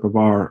outlook of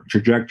our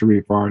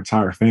trajectory for our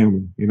entire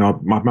family. You know,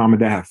 my mom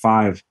and dad had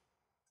five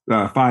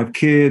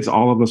kids.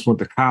 All of us went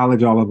to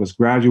college. All of us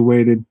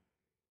graduated.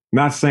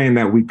 Not saying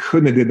that we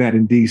couldn't have did that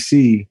in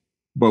D.C.,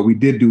 but we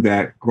did do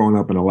that growing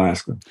up in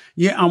Alaska.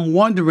 Yeah, I'm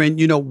wondering,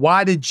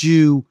 why did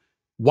you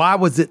why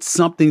was it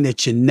something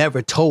that you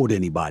never told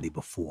anybody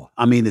before?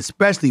 I mean,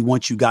 especially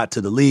once you got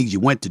to the leagues, you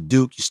went to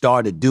Duke, you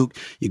started Duke,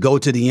 you go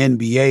to the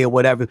NBA or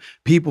whatever.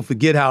 People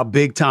forget how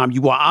big time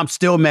you are. I'm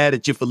still mad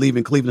at you for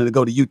leaving Cleveland to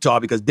go to Utah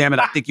because, damn it,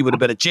 I think you would have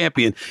been a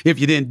champion if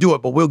you didn't do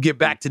it. But we'll get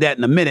back to that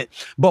in a minute.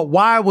 But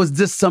why was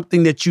this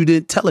something that you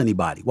didn't tell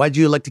anybody? Why did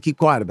you like to keep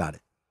quiet about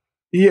it?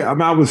 Yeah, I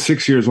mean, I was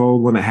 6 years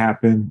old when it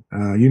happened.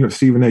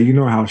 Stephen A., you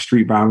know how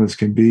street violence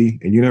can be,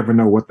 and you never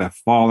know what that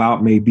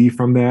fallout may be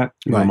from that.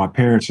 You know, my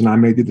parents and I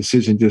made the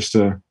decision just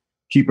to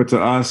keep it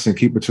to us and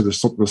keep it to the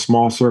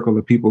small circle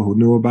of people who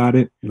knew about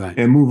it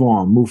and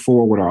move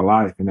forward with our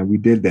life. And then we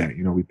did that.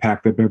 You know, we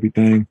packed up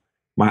everything.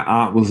 My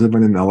aunt was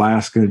living in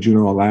Alaska,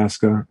 Juneau,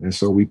 Alaska. And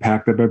so we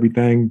packed up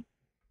everything,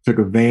 took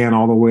a van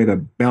all the way to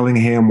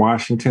Bellingham,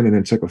 Washington, and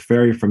then took a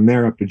ferry from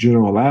there up to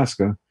Juneau,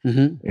 Alaska.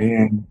 Mm-hmm.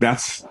 And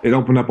it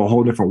opened up a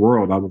whole different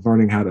world. I was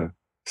learning how to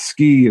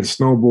ski and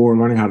snowboard,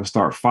 learning how to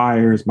start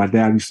fires. My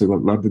dad used to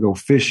love to go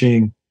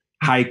fishing,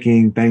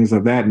 hiking, things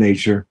of that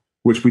nature,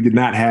 which we did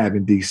not have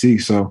in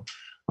DC. So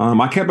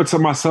I kept it to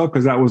myself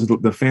because that was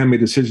the family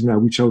decision that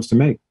we chose to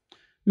make.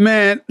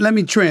 Man, let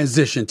me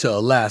transition to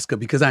Alaska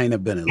because I ain't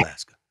never been in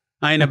Alaska.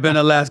 I ain't never been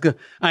to Alaska.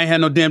 I ain't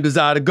had no damn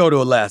desire to go to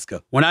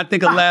Alaska. When I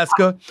think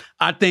Alaska,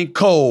 I think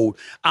cold.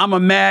 I'm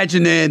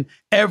imagining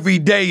every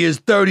day is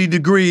 30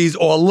 degrees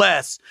or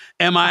less.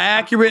 Am I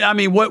accurate? I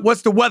mean,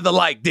 what's the weather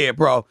like there,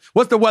 bro?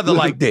 What's the weather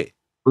like there?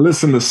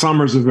 Listen, the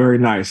summers are very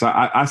nice.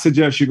 I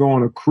suggest you go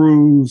on a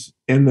cruise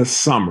in the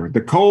summer.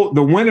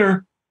 The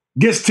winter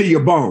gets to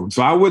your bones.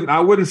 So I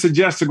wouldn't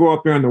suggest to go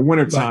up there in the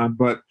wintertime,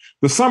 but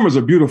the summers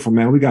are beautiful,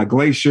 man. We got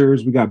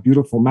glaciers, we got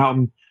beautiful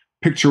mountain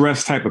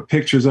picturesque type of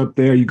pictures up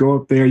there. You go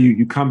up there,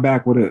 you come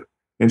back with an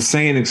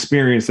insane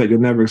experience that you'll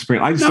never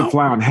experience. I used to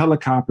fly on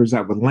helicopters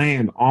that would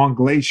land on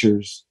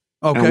glaciers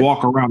and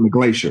walk around the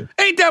glacier.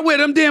 Ain't that where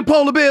them damn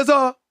polar bears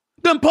are?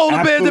 Them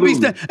polar bears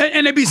that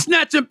and they be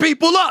snatching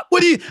people up.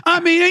 Ain't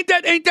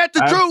that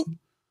the truth?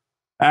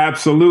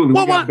 Absolutely.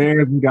 We got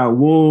bears, we got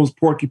wolves,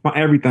 porcupine,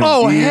 everything.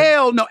 Oh,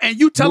 hell no. And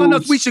you telling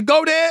us we should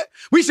go there?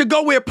 We should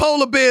go where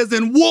polar bears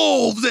and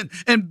wolves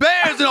and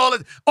bears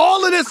and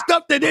all of this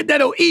stuff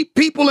that'll eat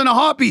people in a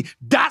heartbeat.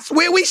 That's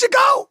where we should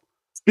go.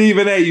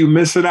 Stephen A., you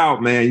missing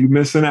out, man. You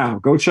missing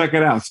out. Go check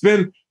it out.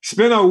 Spend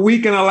a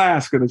week in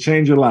Alaska to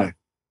change your life.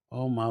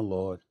 Oh, my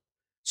Lord.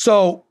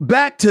 So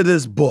back to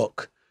this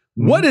book.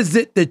 Mm-hmm. What is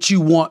it that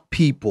you want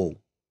people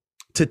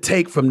to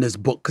take from this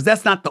book? Because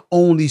that's not the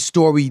only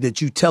story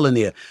that you tell in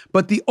there.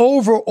 But the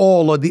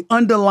overall or the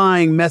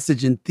underlying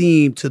message and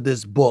theme to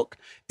this book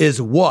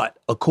is what,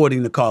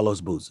 according to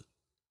Carlos Boozer?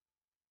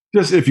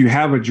 Just if you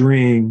have a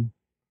dream,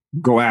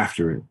 go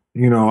after it.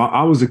 You know,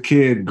 I was a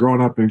kid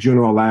growing up in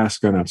Juneau,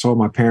 Alaska, and I told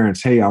my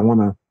parents, hey, I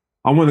want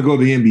to go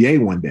to the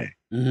NBA one day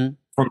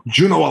from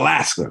Juneau,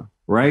 Alaska,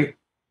 right?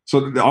 So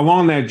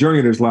along that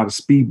journey, there's a lot of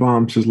speed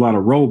bumps, there's a lot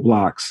of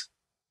roadblocks.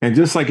 And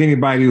just like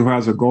anybody who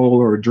has a goal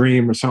or a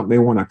dream or something they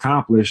want to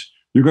accomplish,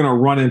 you're going to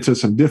run into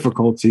some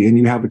difficulty and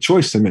you have a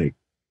choice to make.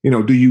 You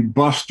know, do you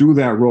bust through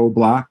that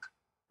roadblock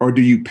or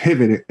do you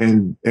pivot it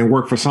and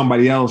work for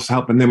somebody else,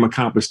 helping them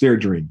accomplish their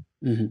dream?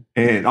 Mm-hmm.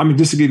 And I mean,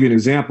 just to give you an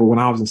example, when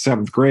I was in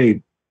 7th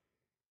grade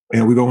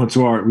and we go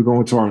into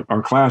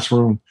our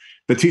classroom,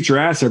 the teacher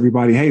asked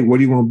everybody, hey, what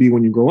do you want to be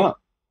when you grow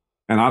up?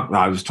 And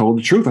I was told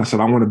the truth. I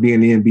said, I want to be in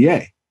the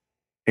NBA.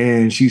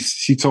 And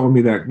she told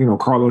me that, you know,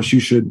 Carlos,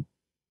 you should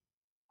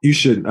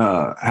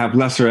have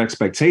lesser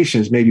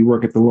expectations, maybe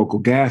work at the local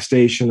gas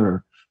station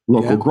or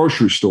local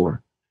grocery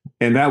store.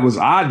 And that was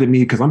odd to me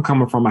because I'm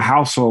coming from a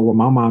household where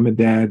my mom and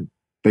dad,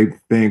 they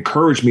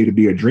encouraged me to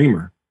be a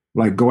dreamer,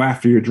 like go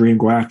after your dream,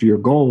 go after your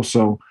goal.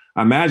 So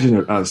imagine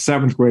a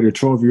 7th grader,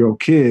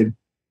 12-year-old kid,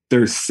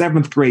 their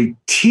 7th grade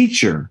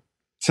teacher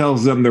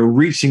tells them they're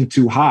reaching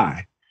too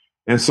high.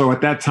 And so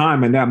at that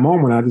time, in that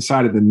moment, I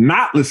decided to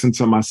not listen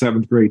to my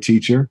 7th grade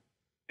teacher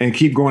and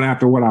keep going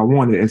after what I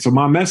wanted. And so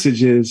my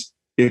message is,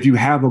 if you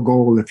have a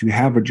goal, if you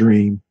have a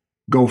dream,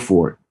 go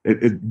for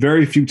it.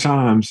 Very few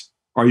times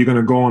are you going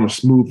to go on a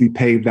smoothly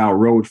paved out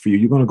road for you.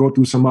 You're going to go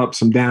through some ups,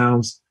 some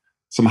downs,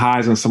 some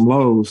highs and some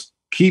lows.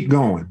 Keep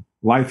going.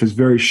 Life is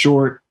very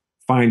short.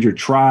 Find your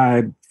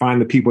tribe.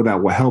 Find the people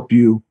that will help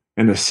you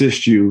and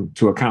assist you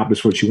to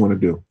accomplish what you want to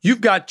do.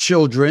 You've got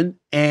children,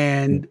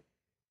 and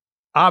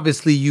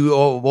obviously you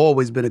have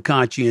always been a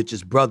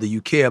conscientious brother.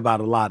 You care about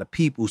a lot of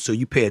people, so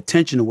you pay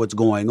attention to what's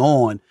going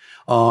on,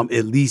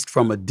 at least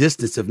from a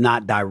distance, if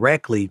not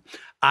directly.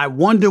 I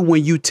wonder,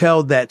 when you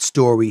tell that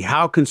story,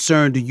 how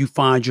concerned do you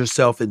find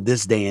yourself in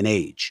this day and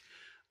age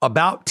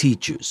about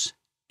teachers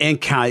and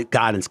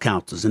guidance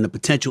counselors and the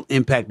potential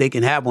impact they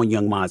can have on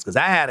young minds? Because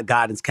I had a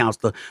guidance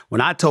counselor,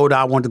 when I told her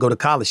I wanted to go to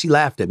college, she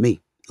laughed at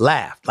me.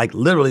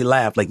 Literally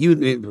laughed. Like,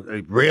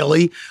 you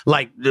really?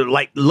 Like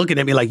looking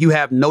at me like you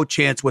have no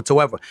chance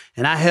whatsoever.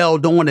 And I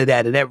held on to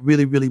that, and that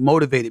really, really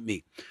motivated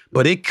me.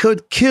 But it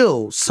could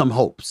kill some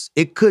hopes.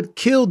 It could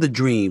kill the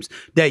dreams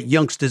that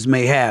youngsters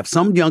may have.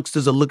 Some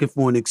youngsters are looking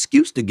for an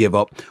excuse to give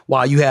up,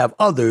 while you have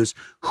others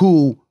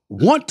who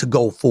want to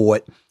go for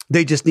it,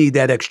 They just need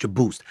that extra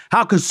boost.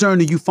 How concerned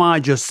do you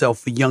find yourself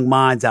for young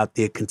minds out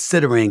there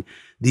considering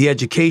the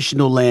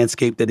educational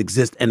landscape that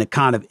exists and the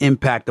kind of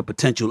impact a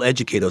potential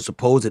educator or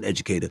supposed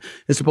educator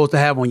is supposed to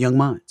have on young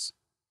minds?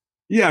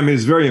 Yeah, I mean,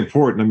 it's very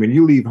important. I mean,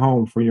 you leave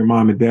home for your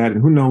mom and dad,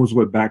 and who knows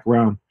what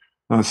background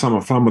some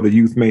of the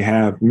youth may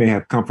have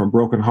come from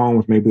broken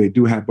homes. Maybe they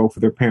do have both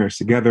of their parents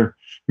together.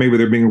 Maybe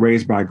they're being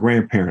raised by a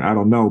grandparent. I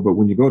don't know. But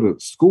when you go to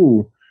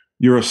school,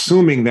 you're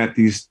assuming that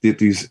these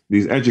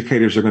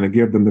educators are going to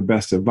give them the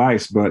best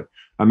advice. But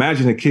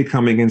imagine a kid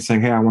coming in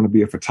saying, hey, I want to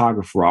be a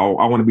photographer.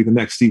 I want to be the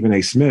next Stephen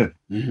A. Smith.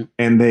 Mm-hmm.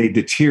 And they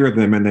deter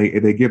them and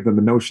they give them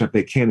the notion that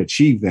they can't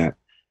achieve that.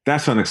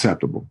 That's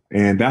unacceptable.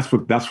 And that's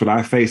what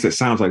I face. It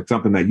sounds like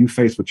something that you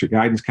face with your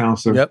guidance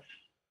counselor. Yep.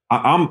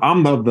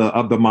 I'm of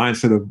the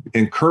mindset of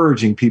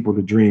encouraging people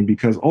to dream,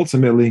 because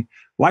ultimately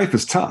life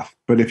is tough.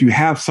 But if you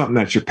have something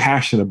that you're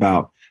passionate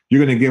about, you're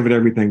going to give it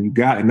everything you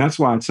got. And that's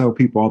why I tell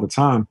people all the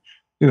time,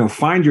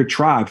 find your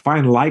tribe,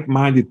 find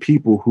like-minded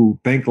people who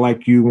think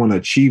like you, want to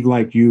achieve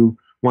like you,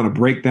 want to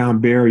break down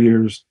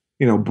barriers,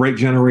 break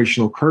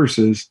generational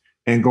curses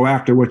and go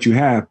after what you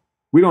have.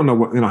 We don't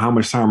know how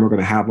much time we're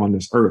going to have on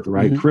this earth,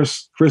 right? Mm-hmm.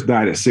 Chris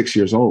died at 6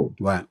 years old.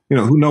 Right.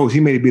 Who knows?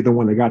 He may be the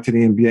one that got to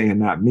the NBA and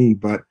not me,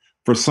 but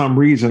for some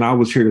reason, I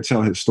was here to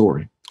tell his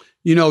story.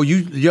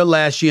 Your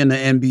last year in the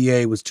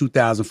NBA was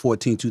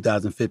 2014,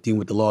 2015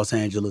 with the Los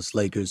Angeles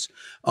Lakers.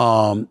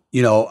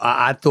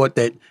 I thought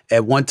that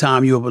at one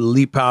time you were the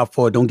lead power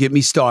forward. Don't get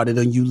me started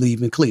on you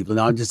leaving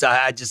Cleveland. I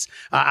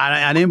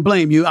didn't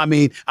blame you. I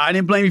mean, I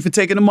didn't blame you for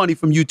taking the money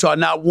from Utah,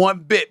 not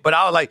one bit. But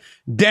I was like,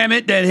 damn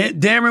it, that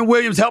Darren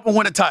Williams helped him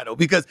win a title,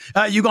 because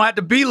you're going to have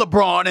to be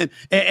LeBron.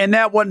 And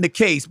that wasn't the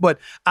case. But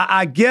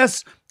I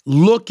guess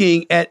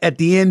looking at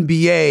the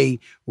NBA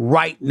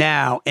right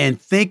now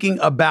and thinking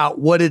about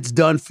what it's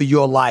done for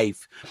your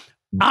life,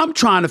 I'm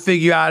trying to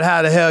figure out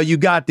how the hell you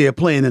got there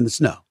playing in the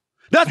snow.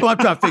 That's what I'm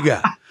trying to figure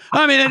out.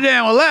 I mean, in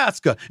damn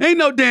Alaska, ain't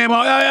no damn,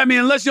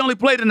 unless you only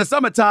played in the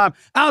summertime.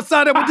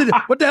 Outside of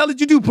what the hell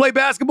did you do? Play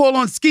basketball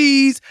on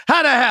skis?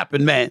 How'd that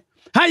happen, man?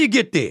 How you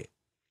get there?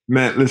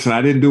 Man, listen,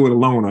 I didn't do it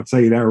alone. I'll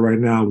tell you that right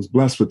now. I was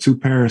blessed with two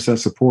parents that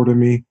supported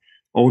me,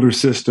 older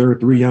sister,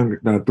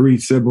 three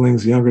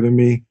siblings younger than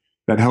me,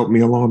 that helped me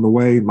along the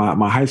way.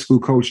 My high school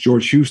coach,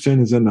 George Houston,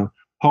 is in the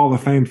Hall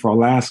of Fame for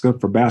Alaska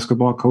for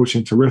basketball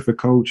coaching, terrific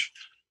coach.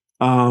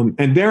 And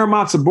Darren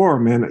Matsubara,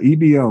 man,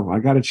 EBO. I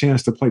got a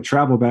chance to play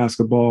travel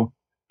basketball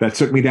that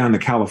took me down to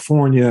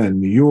California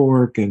and New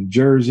York and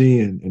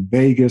Jersey and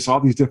Vegas, all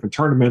these different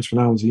tournaments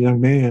when I was a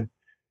young man.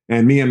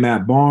 And me and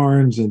Matt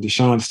Barnes and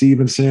Deshaun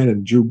Stevenson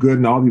and Drew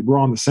Gooden, we're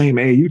on the same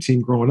AAU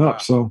team growing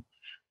up. So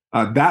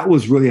that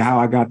was really how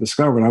I got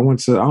discovered. I went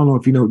to, I don't know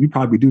if you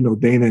probably do know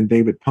Dana and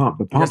David Pump.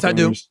 The Pump yes, I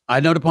do. I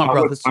know the Pump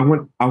brothers.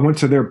 I went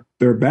to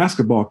their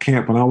basketball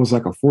camp when I was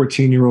like a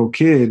 14-year-old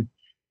kid,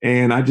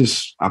 and I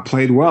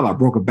played well. I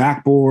broke a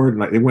backboard.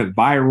 Like, it went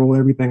viral.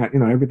 Everything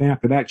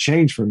after that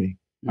changed for me.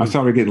 Mm-hmm. I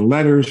started getting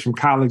letters from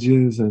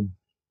colleges, and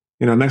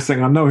next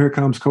thing I know, here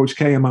comes Coach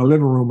K in my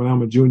living room, and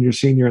I'm a junior,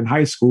 senior in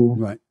high school.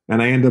 Right.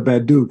 And I end up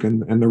at Duke,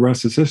 and the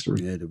rest is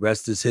history. Yeah, the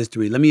rest is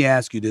history. Let me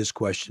ask you this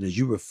question as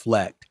you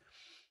reflect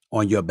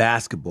on your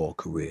basketball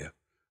career.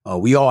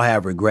 We all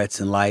have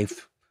regrets in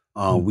life.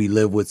 We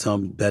live with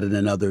some better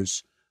than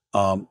others.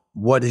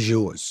 What is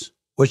yours?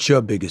 What's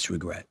your biggest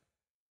regret?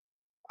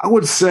 I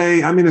would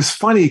say, it's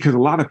funny because a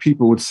lot of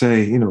people would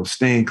say,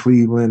 stay in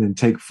Cleveland and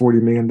take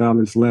 $40 million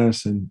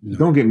less. And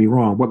don't get me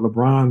wrong, what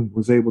LeBron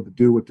was able to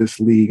do with this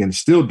league and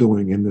still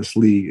doing in this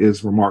league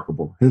is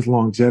remarkable. His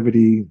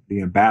longevity,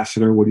 the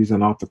ambassador, what he's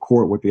done off the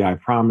court with the I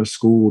Promise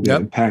School, the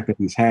impact that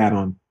he's had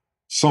on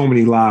so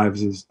many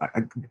lives is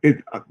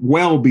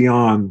well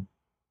beyond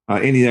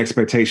any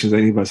expectations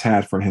any of us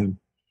had for him.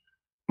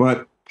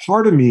 But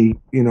part of me,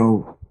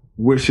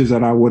 wishes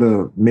that I would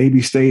have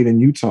maybe stayed in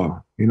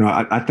Utah.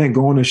 I think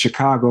going to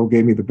Chicago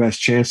gave me the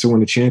best chance to win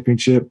the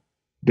championship.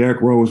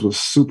 Derrick Rose was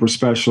super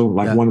special,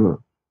 like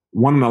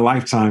one in a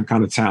lifetime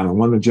kind of talent,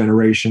 one of the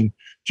generation.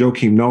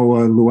 Joakim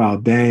Noah,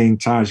 Luol Deng,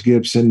 Taj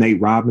Gibson,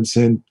 Nate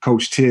Robinson,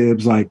 Coach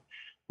Tibbs. Like,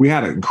 we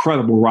had an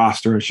incredible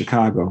roster in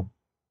Chicago.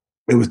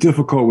 It was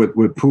difficult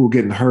with Poole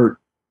getting hurt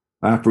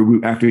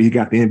after he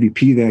got the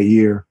MVP that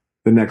year,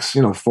 the next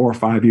 4 or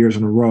 5 years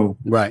in a row.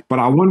 Right. But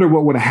I wonder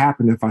what would have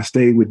happened if I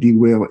stayed with D.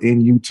 Will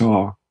in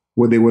Utah,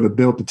 where they would have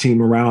built the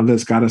team around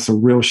us, got us a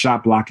real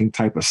shot blocking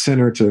type of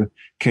center to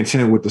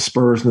contend with the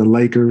Spurs and the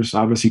Lakers.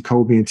 Obviously,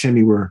 Kobe and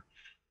Timmy were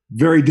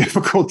very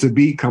difficult to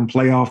beat come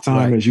playoff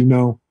time, as you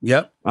know.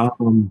 Yep.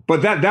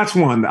 But that's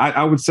one.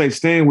 I would say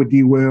staying with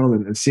D. Will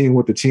and seeing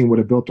what the team would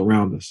have built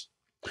around us.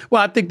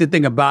 Well, I think the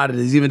thing about it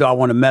is, even though I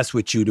want to mess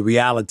with you, the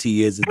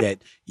reality is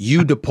that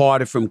you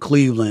departed from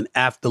Cleveland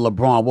after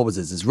LeBron. What was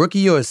this? His rookie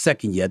year or his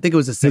second year? I think it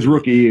was his second. His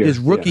rookie year. His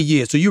rookie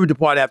year. So you were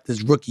departed after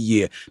his rookie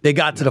year. They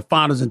got to the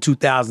finals in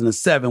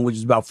 2007, which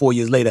is about 4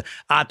 years later.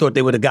 I thought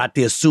they would have got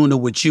there sooner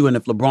with you. And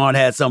if LeBron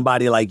had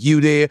somebody like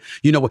you there,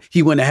 you know,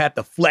 he wouldn't have had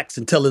to flex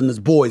and telling his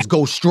boys,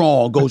 go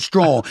strong,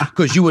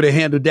 because you would have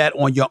handled that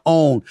on your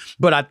own.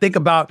 But I think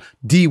about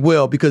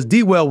D-Will, because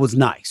D-Will was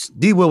nice.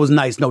 D-Will was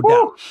nice, no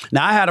doubt.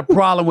 Now, I had a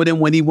problem with him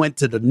when he went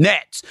to the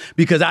Nets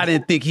because I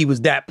didn't think he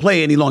was that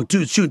player any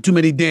longer, shooting too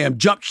many damn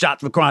jump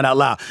shots, for crying out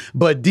loud.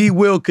 But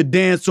D-Will could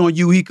dance on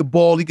you. He could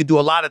ball. He could do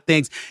a lot of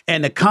things.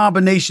 And the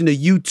combination of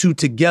you two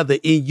together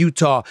in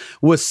Utah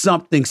was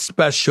something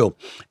special.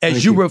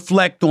 As you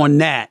reflect on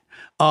that,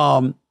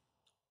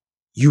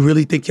 you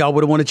really think y'all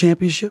would have won a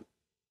championship?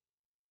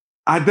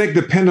 I think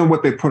depending on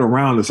what they put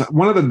around us,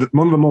 one of the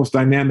most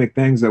dynamic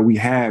things that we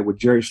had with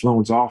Jerry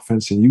Sloan's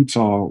offense in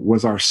Utah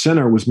was our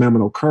center was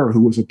Mehmet Okur,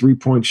 who was a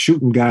three-point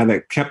shooting guy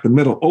that kept the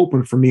middle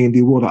open for me and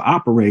D-Will to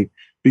operate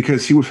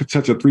because he was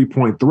such a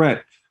three-point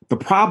threat. The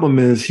problem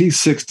is he's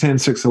 6'10",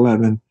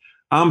 6'11".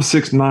 I'm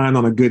 6'9"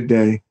 on a good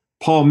day.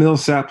 Paul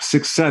Millsap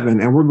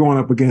 6'7", and we're going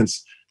up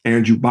against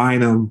Andrew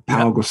Bynum,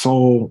 Pau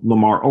Gasol,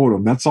 Lamar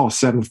Odom. That's all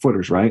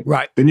 7-footers, right?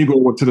 Right. Then you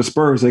go to the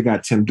Spurs, they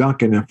got Tim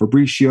Duncan and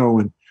Fabricio,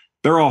 and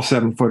they're all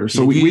 7-footers.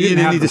 So we didn't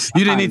have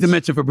you didn't need to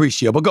mention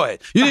Fabricio, but go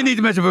ahead. You didn't need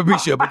to mention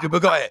Fabricio, but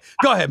go ahead.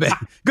 Go ahead, man.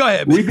 Go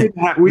ahead,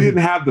 man. We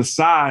didn't have the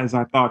size,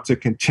 I thought, to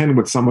contend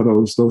with some of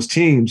those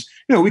teams.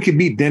 You know, we could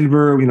beat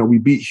Denver. You know, we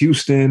beat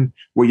Houston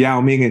with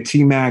Yao Ming and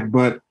T-Mac,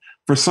 but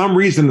for some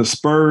reason, the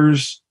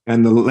Spurs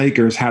and the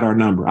Lakers had our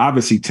number.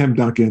 Obviously, Tim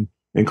Duncan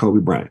and Kobe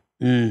Bryant.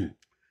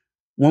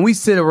 When we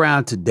sit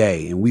around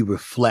today and we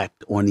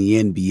reflect on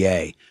the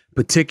NBA,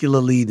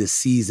 particularly the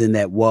season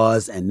that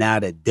was, and now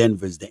that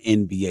Denver's the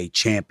NBA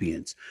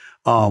champions,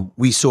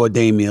 we saw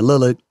Damian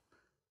Lillard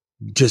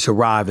just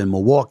arrive in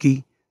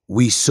Milwaukee.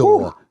 We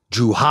saw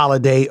Jrue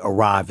Holiday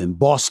arrive in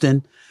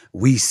Boston.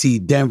 We see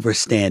Denver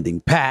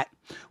standing pat.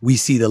 We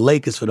see the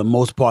Lakers, for the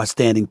most part,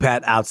 standing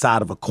pat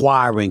outside of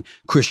acquiring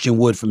Christian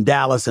Wood from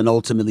Dallas and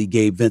ultimately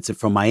Gabe Vincent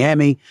from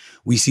Miami.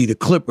 We see the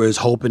Clippers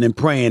hoping and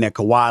praying that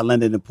Kawhi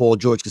Leonard and Paul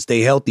George can stay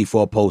healthy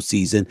for a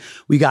postseason.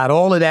 We got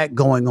all of that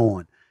going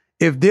on.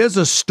 If there's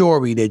a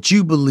story that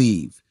you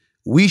believe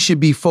we should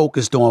be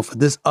focused on for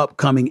this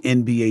upcoming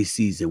NBA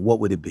season, what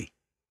would it be?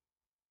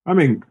 I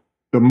mean,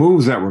 the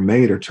moves that were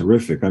made are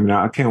terrific. I mean,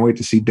 I can't wait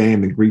to see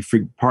Dame and Greek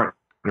Freak partner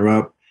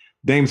up.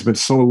 Dame's been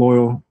so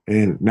loyal,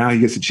 and now he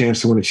gets a chance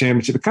to win a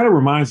championship. It kind of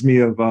reminds me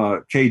of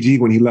KG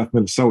when he left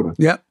Minnesota.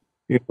 Yep.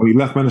 You know, he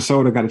left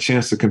Minnesota, got a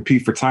chance to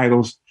compete for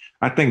titles.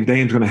 I think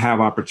Dame's going to have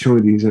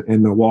opportunities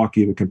in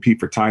Milwaukee to compete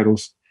for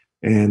titles,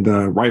 and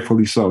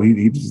rightfully so.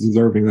 He's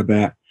deserving of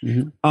that.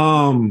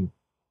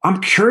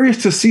 I'm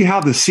curious to see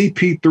how the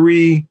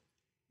CP3,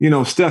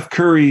 Steph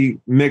Curry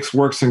mix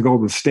works in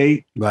Golden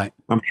State. Right.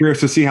 I'm curious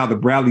to see how the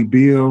Bradley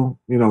Beal,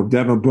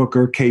 Devin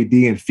Booker,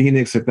 KD, and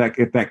Phoenix, if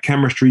that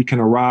chemistry can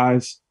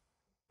arise.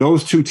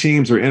 Those two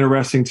teams are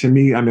interesting to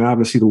me. I mean,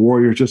 obviously the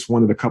Warriors just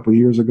won it a couple of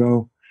years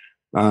ago.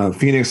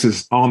 Phoenix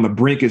is on the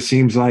brink, it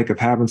seems like, of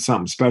having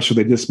something special.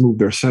 They just moved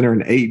their center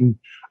in Ayton.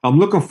 I'm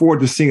looking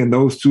forward to seeing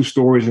those two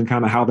stories and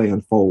kind of how they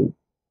unfold.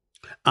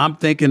 I'm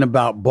thinking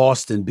about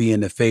Boston being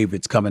the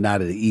favorites coming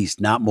out of the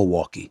East, not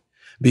Milwaukee.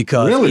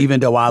 Because even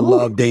though I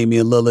love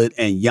Damian Lillard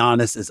and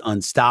Giannis is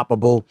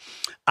unstoppable,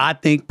 I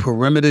think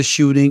perimeter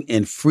shooting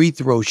and free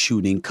throw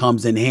shooting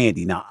comes in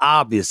handy. Now,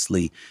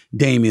 obviously,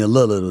 Damian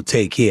Lillard will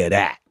take care of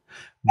that.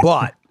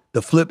 But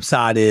the flip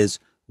side is,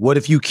 what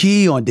if you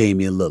key on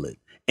Damian Lillard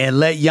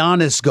and let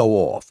Giannis go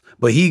off?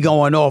 But he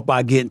going off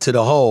by getting to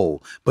the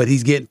hole, but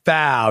he's getting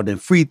fouled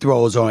and free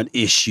throws are an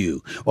issue.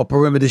 Or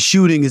perimeter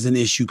shooting is an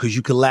issue because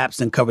you collapse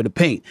and cover the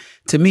paint.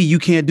 To me, you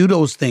can't do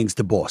those things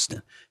to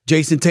Boston.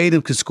 Jason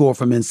Tatum could score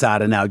from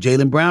inside and out.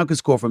 Jaylen Brown could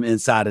score from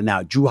inside and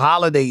out. Jrue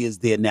Holiday is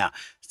there now.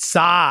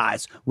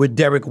 Size with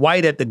Derek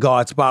White at the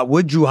guard spot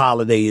with Jrue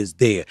Holiday is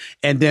there.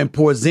 And then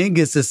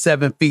Porzingis is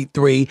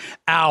 7'3",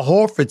 Al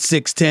Horford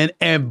 6'10",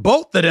 and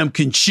both of them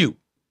can shoot.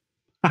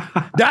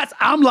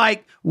 I'm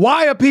like,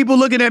 why are people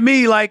looking at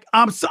me like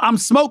I'm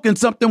smoking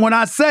something when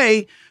I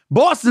say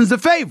Boston's the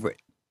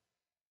favorite?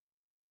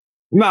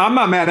 No, I'm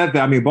not mad at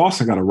that. I mean,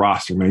 Boston got a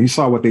roster, man. You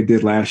saw what they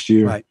did last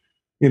year. Right.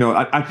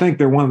 I think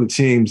they're one of the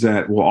teams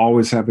that will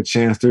always have a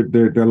chance.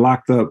 They're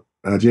locked up.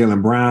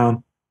 Jaylen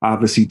Brown,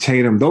 obviously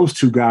Tatum. Those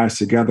two guys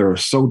together are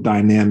so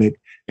dynamic,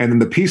 and then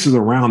the pieces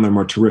around them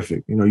are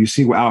terrific. You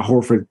see what Al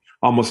Horford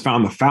almost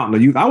found the fountain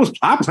of youth.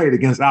 I played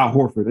against Al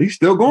Horford. He's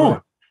still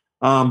going.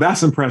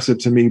 That's impressive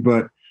to me.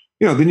 But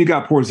then you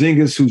got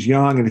Porzingis, who's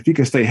young, and if he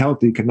can stay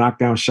healthy, can knock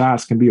down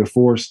shots, can be a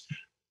force.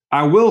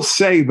 I will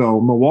say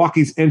though,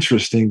 Milwaukee's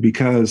interesting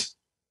because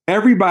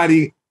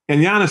everybody.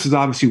 And Giannis is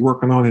obviously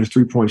working on his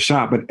three-point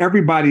shot, but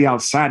everybody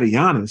outside of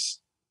Giannis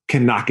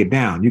can knock it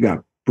down. You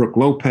got Brook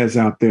Lopez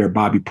out there,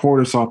 Bobby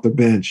Portis off the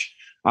bench,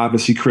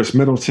 obviously Chris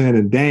Middleton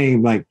and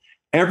Dame. Like,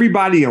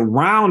 everybody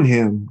around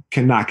him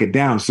can knock it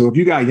down. So if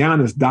you got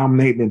Giannis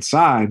dominating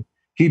inside,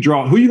 who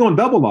you going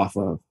to double off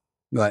of?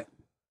 Right.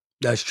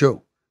 That's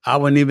true. I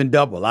wouldn't even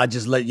double. I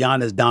just let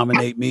Giannis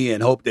dominate me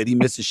and hope that he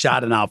misses a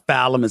shot and I'll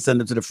foul him and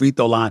send him to the free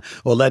throw line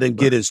or let him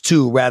get his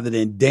 2 rather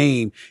than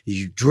Dame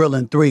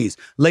drilling 3s.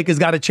 Lakers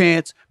got a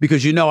chance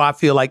because, I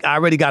feel like I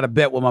already got a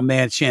bet with my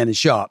man Shannon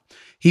Sharp.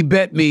 He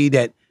bet me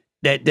that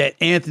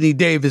Anthony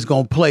Davis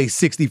going to play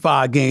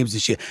 65 games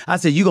this year. I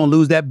said, you're going to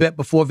lose that bet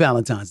before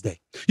Valentine's Day.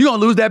 You're going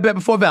to lose that bet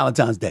before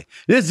Valentine's Day.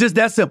 It's just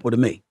that simple to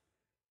me.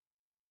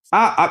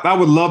 I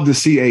would love to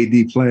see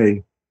AD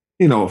play,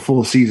 a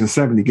full season,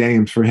 70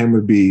 games for him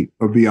would be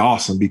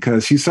awesome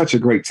because he's such a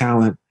great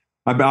talent.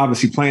 I've been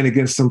obviously playing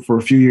against him for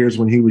a few years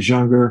when he was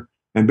younger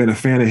and been a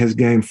fan of his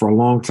game for a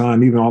long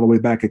time, even all the way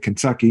back at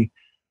Kentucky,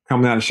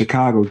 coming out of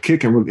Chicago. He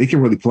can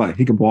really play.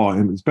 He can ball,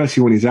 and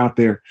especially when he's out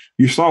there.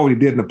 You saw what he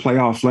did in the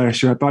playoffs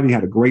last year. I thought he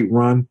had a great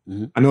run.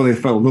 Mm-hmm. I know they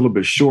fell a little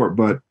bit short,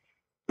 but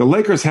the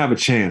Lakers have a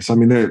chance. I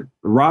mean,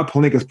 Rob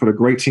Pelinka's put a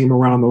great team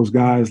around those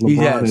guys,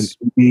 LeBron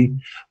and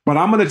AD. But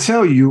I'm going to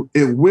tell you,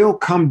 it will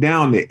come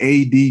down to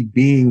AD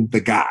being the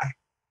guy.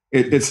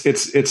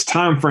 It's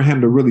time for him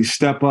to really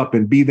step up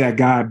and be that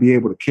guy, be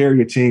able to carry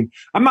a team.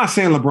 I'm not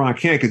saying LeBron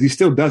can't because he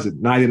still does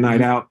it night in,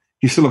 night out.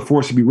 He's still a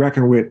force to be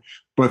reckoned with.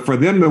 But for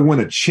them to win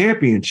a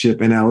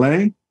championship in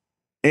LA,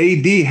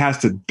 AD has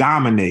to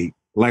dominate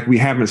like we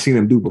haven't seen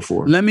him do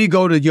before. Let me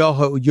go to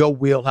your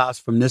wheelhouse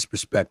from this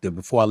perspective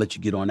before I let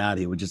you get on out of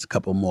here with just a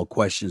couple more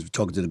questions. We're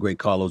talking to the great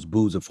Carlos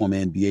Boozer, former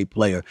NBA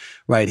player,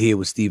 right here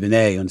with Stephen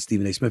A. on the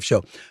Stephen A. Smith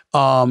Show.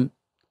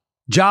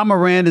 Ja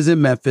Morant is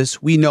in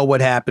Memphis. We know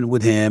what happened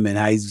with him and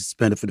how he's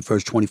spent it for the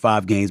first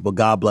 25 games, but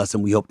God bless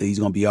him. We hope that he's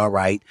going to be all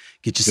right.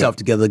 Get yourself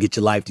together, get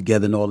your life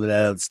together and all of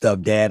that other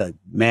stuff. Dad,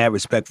 mad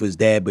respect for his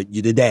dad, but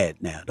you're the dad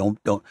now. You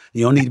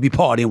don't need to be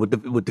partying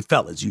with the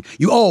fellas.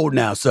 You old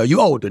now, sir.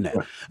 You older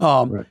now.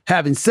 Right.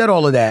 Having said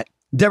all of that,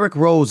 Derrick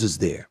Rose is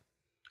there.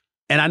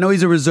 And I know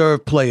he's a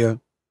reserve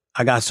player.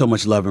 I got so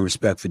much love and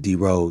respect for D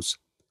Rose.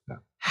 Yeah.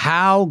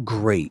 How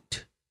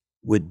great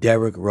would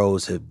Derrick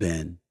Rose have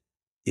been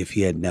if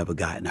he had never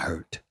gotten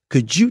hurt?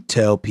 Could you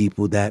tell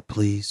people that,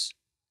 please?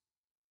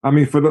 I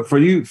mean, for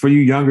you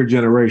younger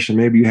generation,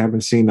 maybe you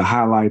haven't seen the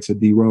highlights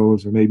of D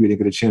Rose, or maybe you didn't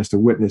get a chance to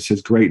witness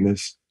his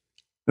greatness.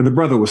 And the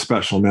brother was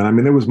special, man. I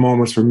mean, there was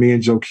moments for me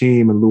and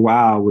Joakim and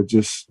Luau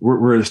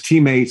we're his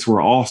teammates,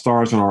 we're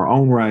all-stars in our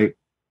own right,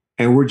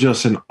 and we're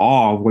just in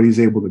awe of what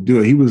he's able to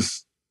do. He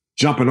was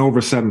jumping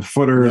over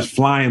 7-footers,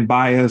 flying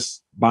by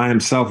us by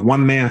himself,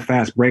 one-man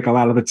fast break a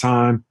lot of the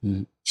time.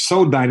 Mm-hmm.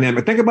 So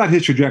dynamic. Think about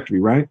his trajectory,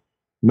 right?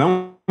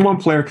 Number 1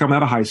 player coming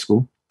out of high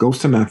school, goes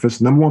to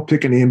Memphis, number 1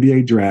 pick in the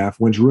NBA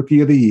draft, wins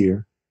Rookie of the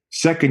Year.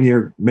 2nd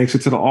year, makes it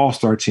to the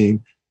All-Star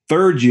team.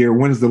 3rd year,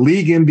 wins the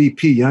league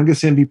MVP,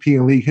 youngest MVP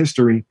in league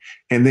history,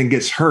 and then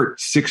gets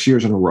hurt 6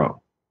 years in a row.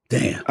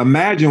 Damn.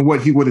 Imagine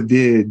what he would have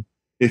did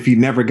if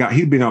he'd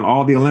been on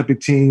all the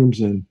Olympic teams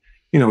and,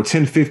 10,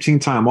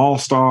 15-time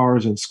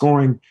All-Stars and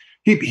scoring.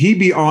 He'd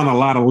be on a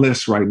lot of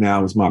lists right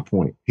now is my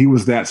point. He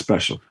was that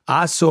special.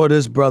 I saw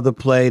this brother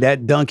play.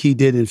 That dunk he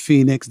did in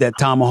Phoenix, that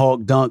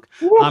tomahawk dunk.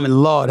 Woo. I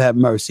mean, Lord have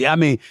mercy. I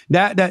mean,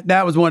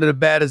 that was one of the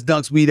baddest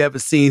dunks we'd ever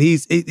seen.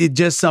 It's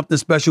just something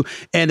special.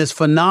 And as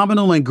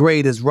phenomenal and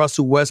great as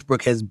Russell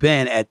Westbrook has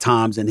been at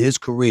times in his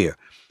career,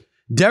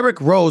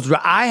 Derrick Rose,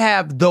 I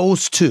have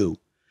those two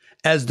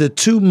as the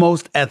 2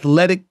 most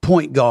athletic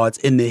point guards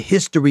in the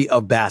history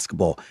of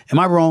basketball. Am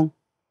I wrong?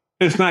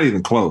 It's not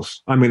even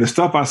close. I mean, the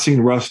stuff I've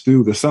seen Russ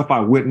do, the stuff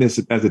I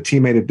witnessed as a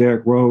teammate of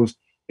Derrick Rose,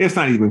 it's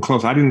not even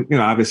close. I didn't,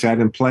 obviously I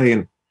didn't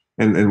play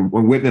and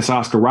witness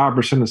Oscar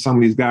Robertson and some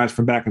of these guys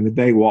from back in the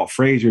day, Walt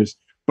Frazier's.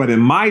 But in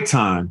my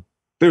time,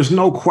 there's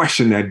no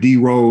question that D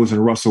Rose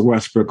and Russell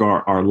Westbrook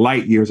are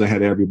light years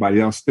ahead of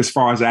everybody else as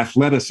far as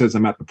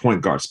athleticism at the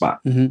point guard spot.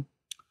 Mm-hmm.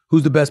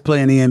 Who's the best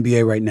player in the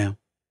NBA right now?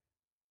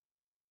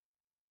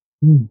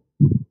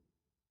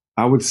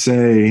 I would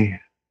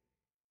say...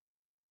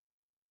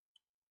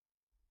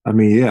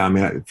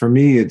 for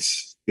me,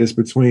 it's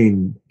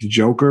between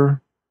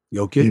Joker,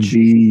 Jokic,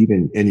 Embiid,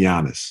 and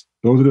Giannis.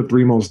 Those are the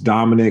 3 most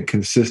dominant,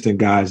 consistent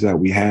guys that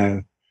we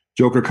have.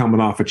 Joker coming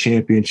off a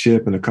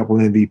championship and a couple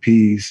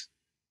MVPs.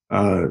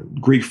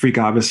 Greek Freak,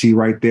 obviously,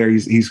 right there.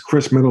 He's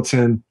Chris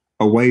Middleton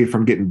away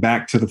from getting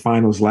back to the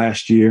finals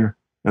last year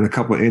and a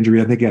couple of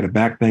injuries. I think he had a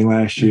back thing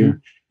last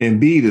year.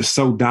 Embiid is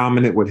so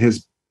dominant with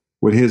his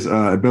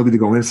ability to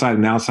go inside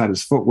and outside.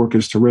 His footwork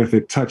is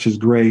terrific. Touch is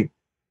great.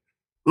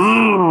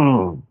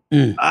 I'm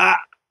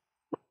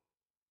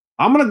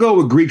gonna go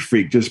with Greek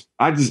Freak.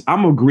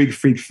 I'm a Greek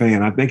Freak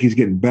fan. I think he's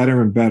getting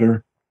better and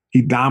better.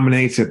 He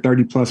dominates at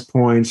 30+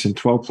 points and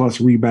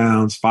 12+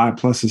 rebounds,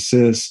 5+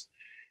 assists.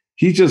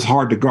 He's just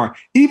hard to guard.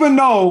 Even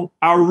though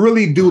I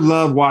really do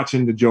love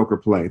watching the Joker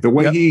play, the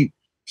way he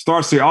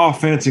starts the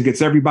offense and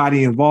gets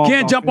everybody involved.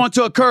 Can't jump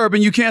onto a curb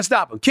and you can't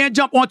stop him. Can't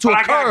jump onto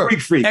a curb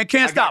and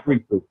can't stop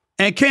him.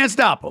 And can't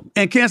stop him.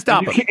 And can't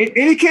stop him.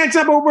 And he can't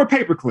jump over a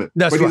paperclip.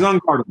 But he's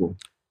unguardable.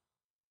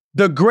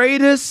 The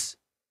greatest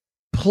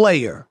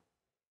player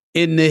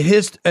in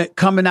the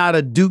coming out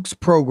of Duke's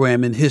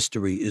program in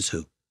history is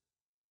who?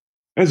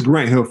 It's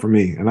Grant Hill for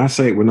me, and I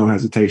say it with no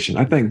hesitation.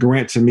 I think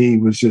Grant to me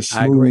was just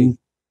smooth.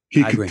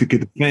 He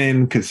could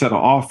defend, could set an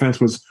offense,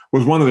 was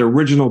one of the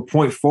original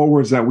point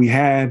forwards that we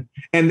had.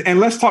 And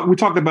let's talk, we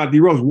talked about D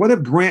Rose. What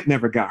if Grant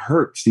never got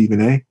hurt,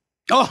 Stephen A?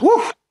 Oh,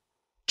 woof.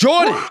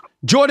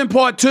 Jordan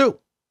part 2.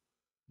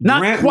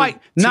 Not quite.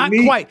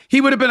 He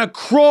would have been a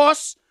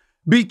cross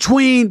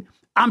between,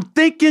 I'm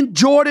thinking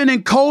Jordan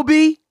and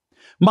Kobe.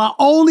 My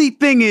only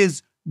thing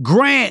is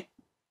Grant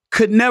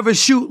could never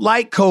shoot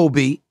like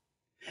Kobe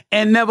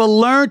and never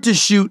learned to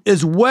shoot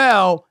as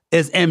well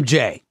as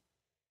MJ.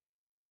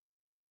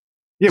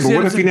 Yeah, but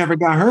what if he never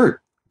got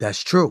hurt?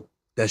 That's true.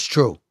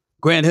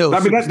 Grant Hill. I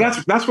mean,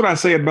 that's what I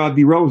say about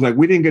D Rose. Like,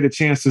 we didn't get a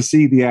chance to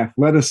see the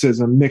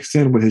athleticism mixed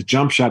in with his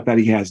jump shot that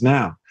he has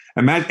now.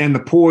 Imagine, and the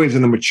poise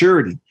and the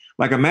maturity.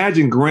 Like,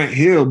 imagine Grant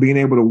Hill being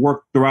able to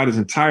work throughout his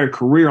entire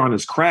career on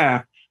his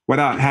craft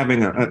without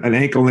having an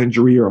ankle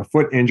injury or a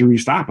foot injury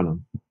stopping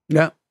him.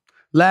 Yeah.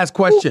 Last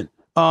question.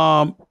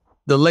 The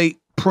late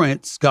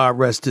Prince, God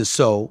rest his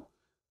soul,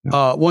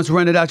 once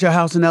rented out your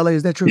house in L.A.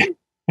 Is that true?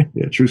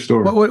 Yeah, true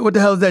story. What the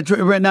hell is that,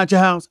 renting out your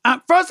house?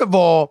 First of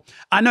all,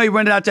 I know he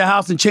rented out your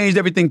house and changed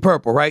everything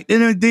purple, right?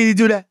 Did he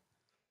do that?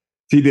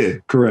 He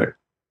did, correct.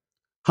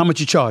 How much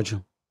you charge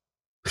him?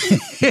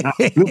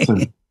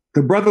 Listen,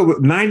 the brother with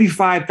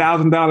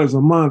 $95,000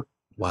 a month.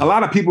 Wow. A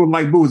lot of people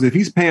like Booz. If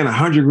he's paying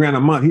 $100,000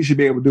 a month, he should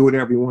be able to do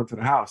whatever he wants to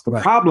the house. The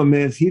problem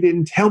is he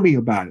didn't tell me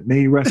about it.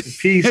 May he rest in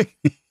peace.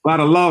 A lot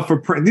of love for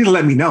Prince. He just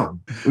let me know.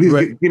 At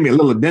least give me a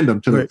little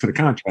addendum to the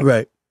contract.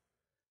 Right.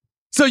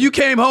 So you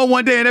came home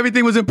one day and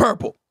everything was in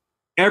purple.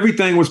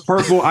 Everything was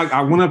purple.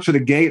 I went up to the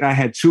gate. I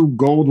had 2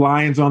 gold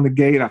lions on the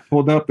gate. I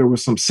pulled up. There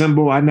was some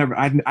symbol. I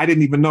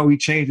didn't even know he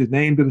changed his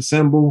name to the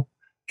symbol.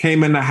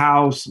 Came in the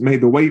house,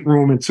 made the weight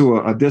room into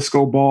a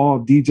disco ball,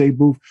 DJ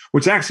booth,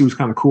 which actually was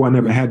kind of cool. I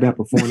never had that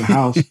before in the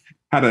house.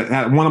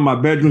 Had one of my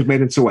bedrooms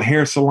made into a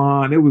hair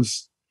salon. It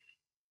was,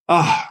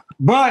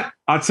 but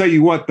I'll tell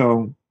you what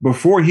though,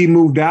 before he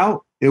moved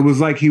out, it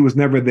was like he was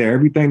never there.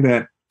 Everything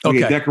that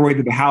we had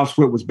decorated the house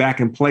with was back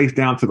in place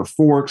down to the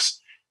forks.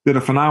 Did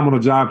a phenomenal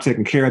job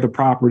taking care of the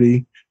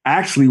property.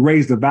 Actually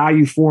raised the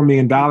value $4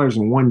 million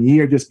in 1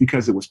 year just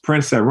because it was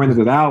Prince that rented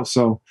it out.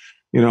 So,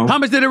 you know, how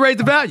much did it raise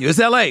the value? It's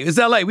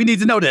LA. We need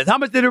to know this. How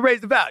much did it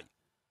raise the value?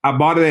 I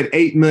bought it at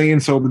 $8 million,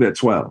 sold it at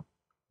 12.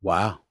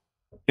 Wow.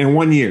 In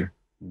 1 year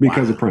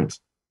because of Prince.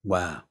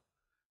 Wow.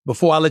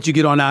 Before I let you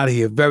get on out of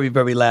here, very,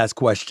 very last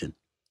question.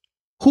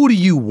 Who do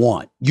you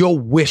want, your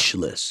wish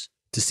list,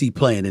 to see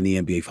playing in the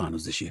NBA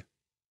Finals this year?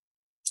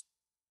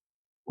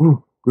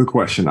 Ooh, good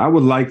question. I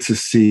would like to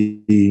see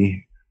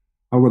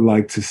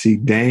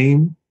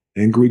Dame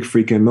and Greek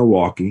Freak in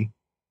Milwaukee.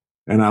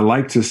 And I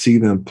like to see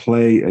them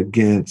play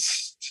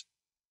against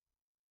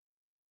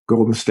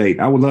Golden State.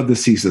 I would love to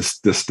see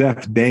the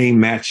Steph Dame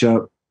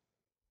matchup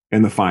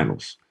in the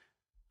finals.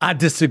 I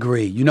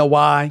disagree. You know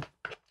why?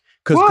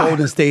 Because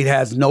Golden State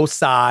has no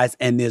size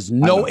and there's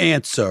no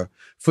answer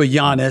for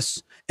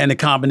Giannis and the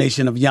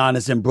combination of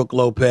Giannis and Brook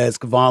Lopez,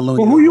 Kevon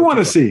Looney. Well, who you want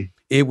to see?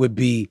 It would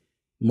be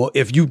more,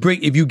 if you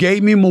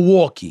gave me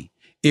Milwaukee,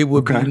 it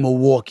would be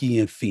Milwaukee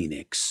and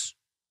Phoenix.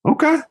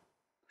 Okay.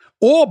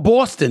 Or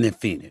Boston and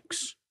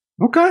Phoenix.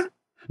 Okay.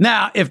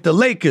 Now, if the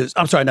Lakers,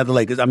 I'm sorry, not the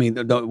Lakers. I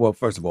mean, well,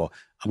 first of all,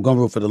 I'm going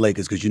to root for the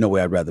Lakers because you know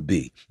where I'd rather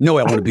be. You know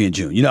where I want to be in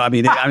June. You know, I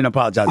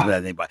apologize for that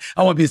to anybody.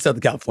 I want to be in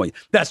Southern California.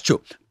 That's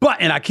true.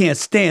 And I can't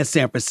stand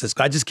San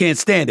Francisco. I just can't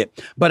stand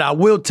it. But I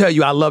will tell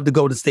you, I love the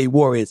Golden State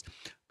Warriors.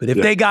 But if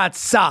they got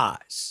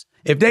size,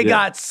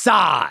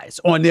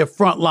 on their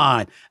front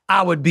line,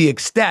 I would be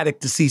ecstatic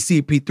to see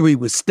CP3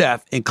 with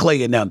Steph and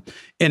Clay and them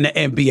in the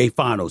NBA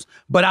Finals.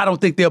 But I don't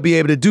think they'll be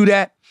able to do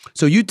that.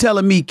 So you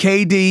telling me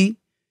KD,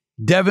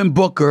 Devin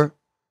Booker,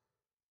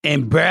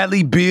 and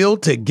Bradley Beal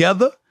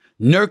together?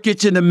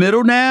 Nurkic in the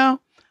middle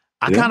now?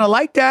 I kind of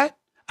like that.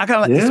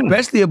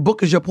 Especially if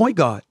Booker's your point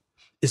guard.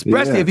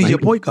 Especially if he's your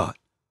point guard.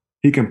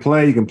 He can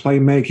play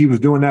make. He was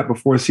doing that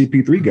before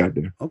CP3 got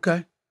there.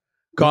 Okay.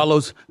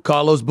 Carlos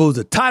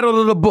Boozer.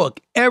 Title of the book,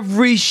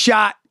 Every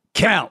Shot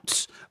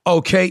Counts.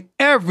 Okay?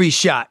 Every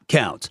shot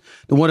counts.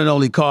 The one and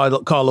only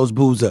Carlos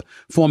Boozer,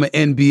 former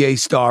NBA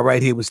star,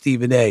 right here with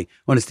Stephen A.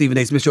 on the Stephen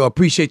A. Smith Show. I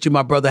appreciate you,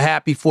 my brother.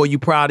 Happy for you,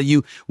 proud of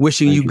you,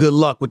 wishing you good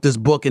luck with this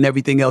book and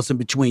everything else in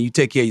between. You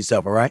take care of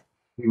yourself, all right?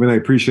 I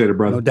appreciate it,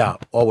 brother. No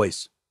doubt.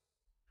 Always.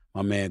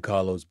 My man,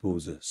 Carlos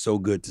Boozer. So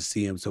good to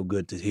see him. So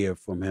good to hear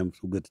from him.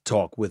 So good to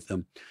talk with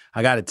him.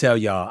 I got to tell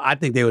y'all, I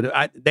think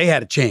they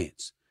had a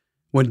chance.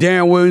 When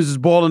Darren Williams was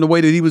balling the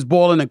way that he was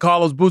balling and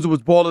Carlos Boozer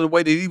was balling the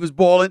way that he was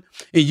balling,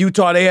 in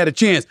Utah, they had a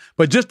chance.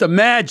 But just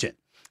imagine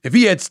if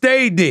he had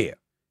stayed there.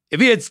 If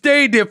he had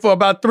stayed there for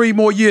about 3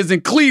 more years in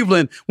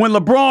Cleveland when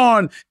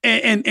LeBron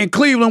and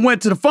Cleveland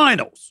went to the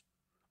finals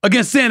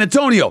against San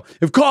Antonio.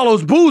 If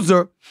Carlos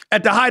Boozer,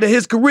 at the height of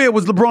his career,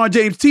 was LeBron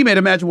James' teammate,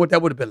 imagine what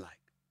that would have been like.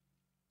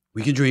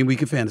 We can dream, we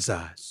can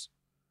fantasize.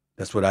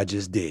 That's what I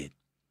just did.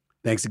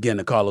 Thanks again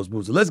to Carlos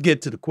Boozer. Let's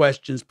get to the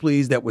questions,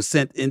 please, that were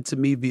sent in to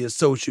me via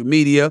social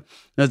media.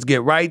 Let's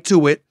get right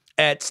to it.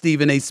 At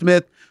Stephen A.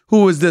 Smith.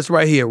 Who is this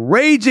right here?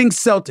 Raging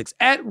Celtics.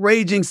 At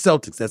Raging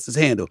Celtics. That's his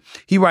handle.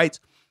 He writes,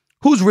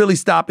 Who's really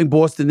stopping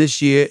Boston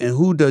this year, and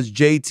who does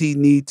JT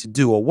need to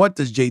do, or what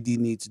does JD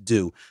need to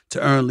do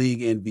to earn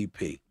league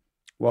MVP?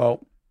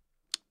 Well,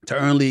 to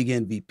earn league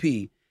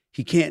MVP,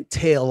 he can't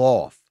tail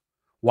off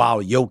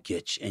while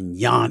Jokic and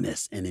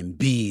Giannis and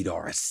Embiid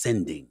are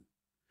ascending.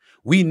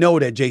 We know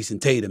that Jason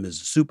Tatum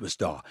is a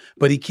superstar,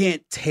 but he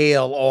can't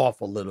tail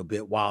off a little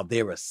bit while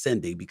they're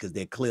ascending because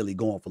they're clearly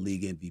going for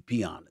league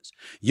MVP honors.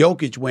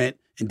 Jokic went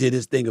and did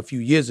his thing a few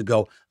years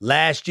ago.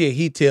 Last year,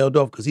 he tailed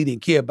off because he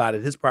didn't care about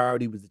it. His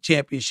priority was the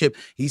championship.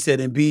 He said,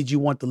 Embiid, you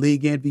want the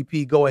league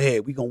MVP? Go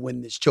ahead. We're going to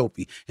win this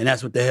trophy. And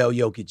that's what the hell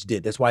Jokic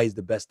did. That's why he's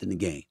the best in the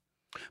game.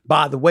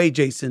 By the way,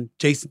 Jason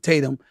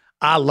Tatum,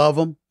 I love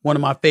him. One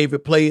of my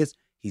favorite players.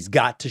 He's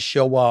got to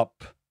show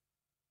up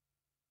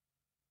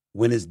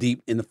when it's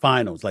deep in the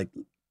finals. Like,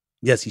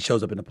 yes, he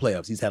shows up in the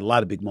playoffs. He's had a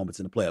lot of big moments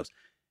in the playoffs.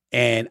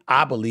 And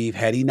I believe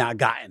had he not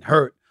gotten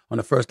hurt on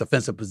the first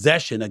offensive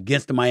possession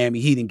against the Miami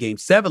Heat in Game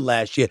 7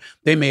 last year,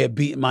 they may have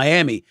beaten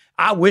Miami.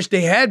 I wish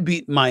they had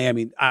beaten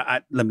Miami.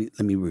 Let me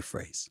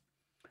rephrase.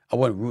 I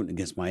wasn't rooting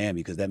against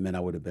Miami because that meant I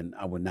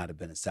would not have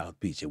been in South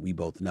Beach. And we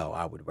both know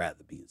I would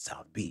rather be in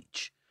South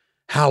Beach.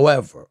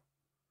 However,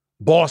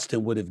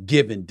 Boston would have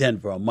given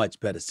Denver a much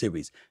better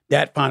series.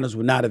 That finals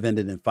would not have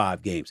ended in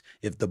 5 games.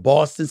 If the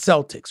Boston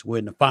Celtics were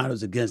in the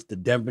finals against the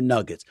Denver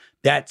Nuggets,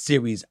 that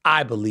series,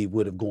 I believe,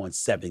 would have gone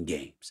 7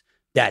 games.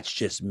 That's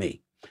just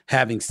me.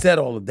 Having said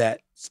all of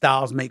that,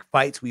 styles make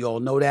fights. We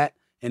all know that.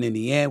 And in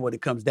the end, what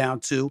it comes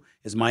down to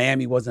is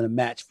Miami wasn't a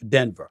match for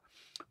Denver.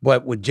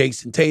 But with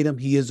Jason Tatum,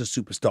 he is a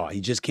superstar. He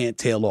just can't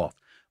tail off.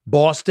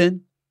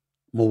 Boston,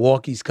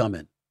 Milwaukee's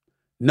coming.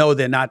 No,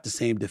 they're not the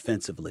same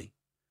defensively.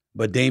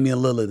 But Damian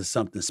Lillard is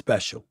something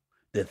special.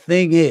 The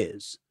thing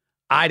is,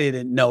 I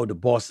didn't know the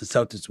Boston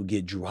Celtics would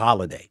get Jrue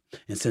Holiday.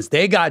 And since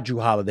they got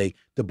Jrue Holiday,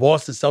 the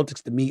Boston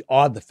Celtics, to me,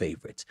 are the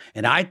favorites.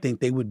 And I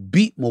think they would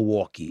beat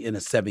Milwaukee in a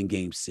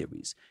 7-game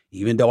series,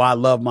 even though I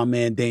love my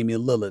man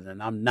Damian Lillard,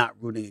 and I'm not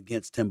rooting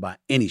against him by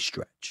any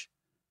stretch.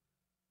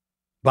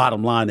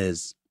 Bottom line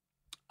is,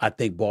 I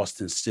think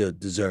Boston still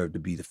deserve to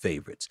be the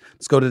favorites.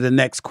 Let's go to the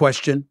next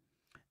question.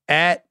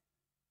 At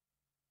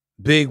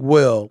Big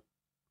Will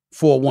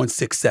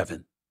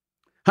 4167.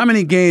 How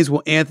many games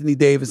will Anthony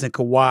Davis and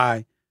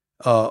Kawhi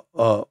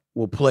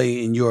will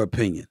play in your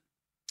opinion?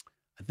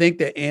 I think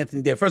that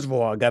Anthony Davis, first of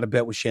all, I got a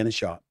bet with Shannon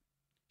Sharp.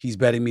 He's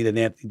betting me that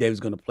Anthony Davis is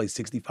going to play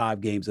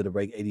 65 games of the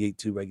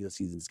 88-2 regular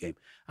season game.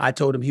 I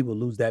told him he will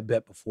lose that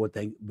bet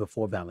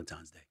before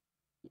Valentine's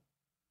Day.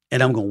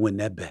 And I'm going to win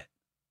that bet.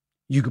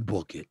 You can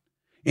book it.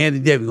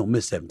 Anthony Davis is going to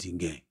miss 17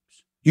 games.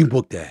 You can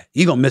book that.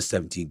 He's going to miss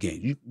 17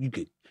 games.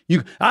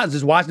 I was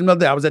just watching him the other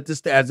day. I was at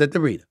the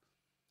arena.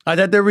 I was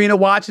at the arena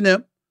watching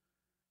them,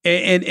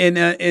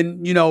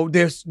 and you know,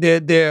 their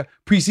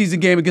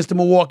preseason game against the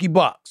Milwaukee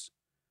Bucks.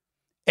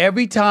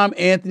 Every time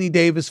Anthony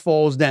Davis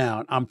falls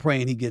down, I'm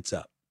praying he gets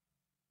up.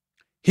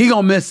 He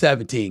gonna miss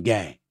 17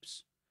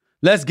 games.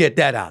 Let's get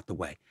that out the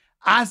way.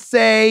 I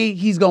say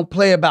he's gonna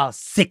play about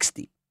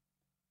 60.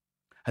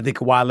 I think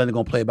Kawhi Leonard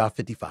gonna play about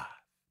 55.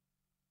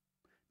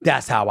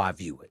 That's how I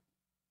view it.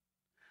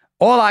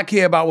 All I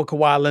care about with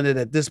Kawhi Leonard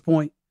at this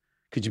point,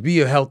 could you be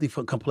healthy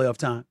for come playoff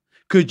time?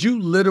 Could you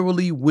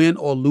literally win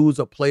or lose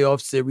a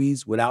playoff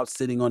series without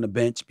sitting on the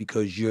bench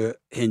because you're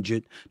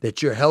injured,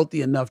 that you're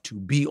healthy enough to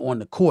be on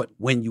the court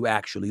when you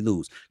actually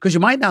lose? Because you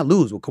might not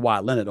lose with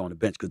Kawhi Leonard on the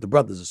bench because the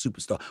brother's a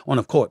superstar on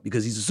the court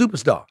because he's a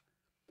superstar.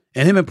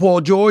 And him and Paul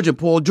George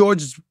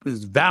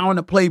is vowing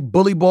to play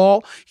bully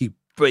ball. He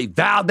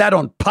vowed that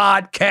on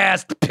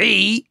Podcast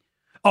P.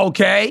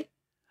 Okay?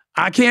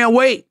 I can't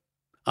wait.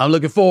 I'm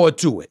looking forward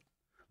to it.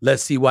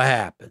 Let's see what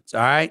happens, all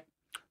right?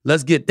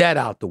 Let's get that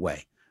out the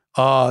way.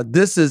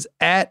 This is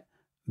at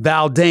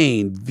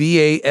Valdain,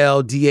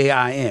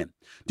 Valdain.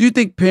 Do you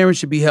think parents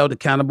should be held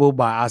accountable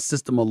by our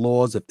system of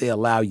laws if they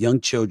allow young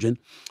children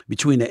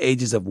between the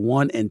ages of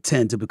 1 and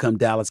 10 to become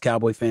Dallas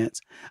Cowboy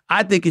fans?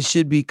 I think it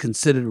should be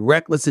considered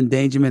reckless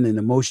endangerment and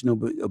emotional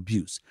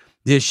abuse.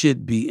 There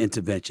should be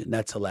intervention.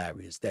 That's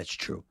hilarious. That's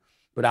true.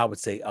 But I would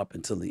say up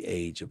until the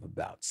age of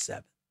about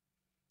 7.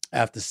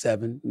 After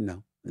 7,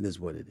 it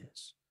is what it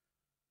is.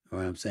 You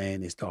know what I'm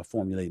saying? They start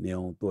formulating their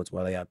own thoughts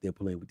while they're out there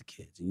playing with the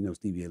kids. And you know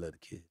Stevie A love the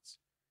kids.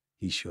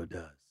 He sure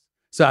does.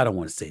 So I don't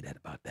want to say that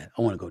about that.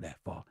 I want to go that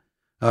far.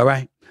 All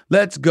right?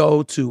 Let's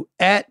go to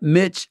at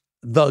Mitch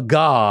the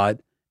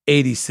God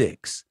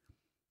 86.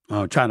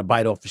 I'm trying to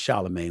bite off the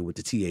Charlemagne with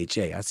the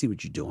THA. I see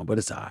what you're doing, but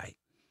it's all right.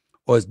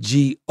 Or it's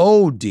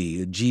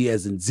G-O-D, or G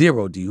as in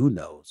 0D, who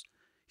knows?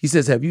 He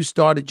says, have you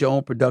started your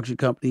own production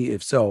company?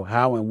 If so,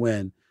 how and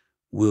when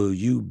will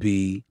you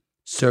be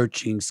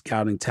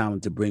scouting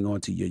talent to bring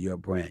onto your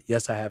brand?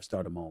 Yes, I have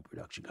started my own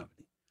production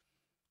company.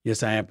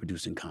 Yes, I am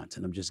producing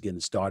content. I'm just getting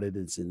started.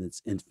 It's in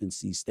its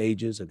infancy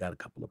stages. I've got a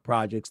couple of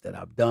projects that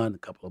I've done, a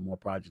couple of more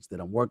projects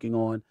that I'm working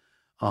on.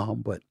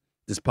 But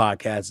this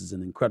podcast is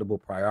an incredible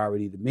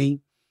priority to me.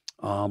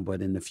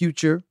 But in the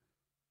future,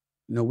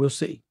 we'll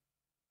see.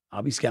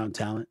 I'll be scouting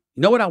talent.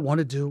 You know what I want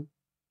to do?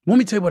 Let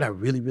me tell you what I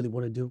really, really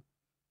want to do.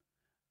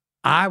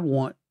 I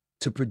want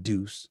to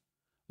produce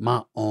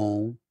my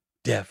own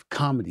Def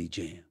Comedy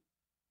Jam.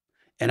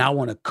 and I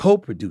want to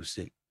co-produce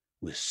it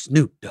with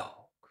Snoop Dogg.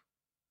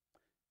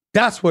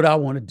 That's what I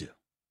want to do.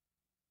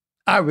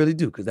 I really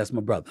do, because that's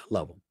my brother. I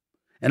love him.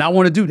 And I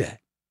want to do that.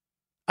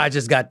 I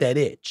just got that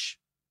itch.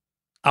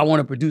 I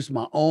want to produce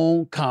my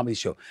own comedy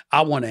show.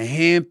 I want to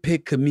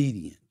handpick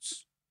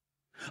comedians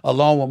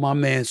along with my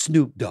man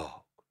Snoop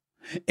Dogg.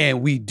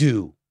 And we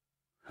do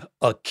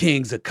a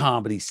Kings of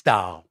Comedy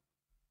style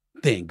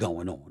thing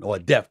going on, or a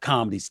Def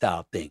Comedy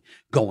style thing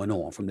going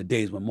on from the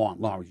days when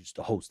Martin Lawrence used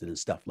to host it and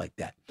stuff like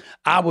that.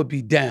 I would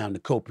be down to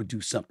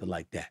co-produce something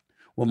like that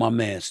with my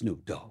man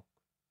Snoop Dogg.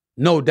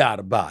 No doubt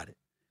about it,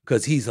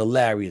 because he's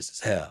hilarious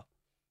as hell.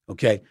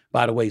 Okay?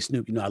 By the way,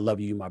 Snoop, you know I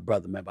love you. You're my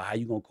brother, man, but how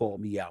you going to call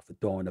me out for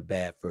throwing a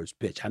bad first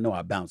pitch? I know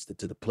I bounced it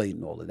to the plate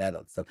and all of that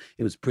other stuff.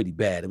 It was pretty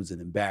bad. It was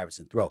an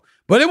embarrassing throw.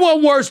 But it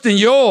wasn't worse than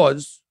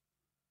yours.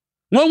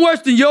 It wasn't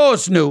worse than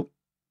yours, Snoop.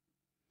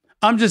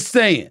 I'm just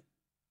saying,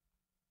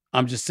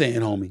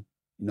 homie.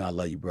 You know I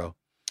love you, bro.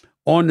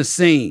 On the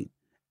scene,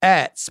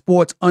 at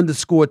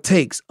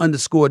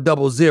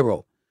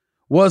sports_takes_00.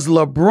 Was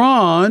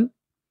LeBron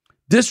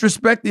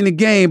disrespecting the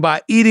game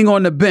by eating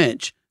on the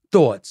bench?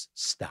 Thoughts?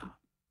 Stop.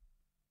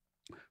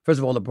 First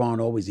of all,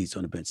 LeBron always eats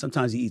on the bench.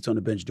 Sometimes he eats on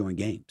the bench during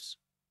games.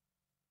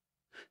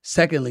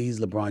 Secondly, he's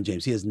LeBron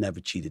James. He has never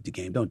cheated the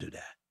game. Don't do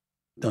that.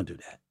 Don't do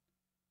that.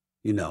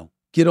 You know,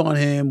 get on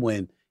him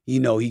when, you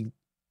know, he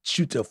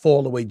shoots a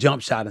fall-away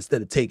jump shot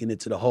instead of taking it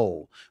to the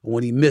hole, or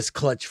when he missed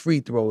clutch free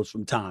throws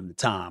from time to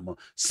time, or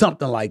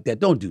something like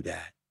that. Don't do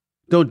that.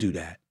 Don't do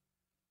that.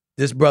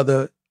 This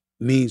brother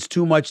means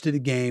too much to the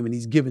game, and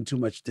he's given too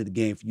much to the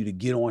game for you to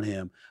get on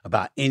him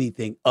about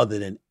anything other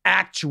than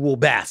actual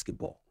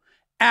basketball.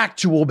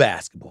 Actual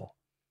basketball.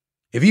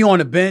 If he on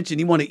the bench and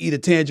he want to eat a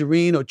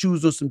tangerine or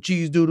choose on some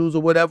cheese doodles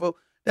or whatever,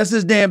 that's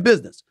his damn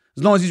business.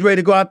 As long as he's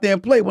ready to go out there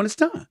and play when it's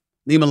time.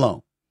 Leave him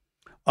alone.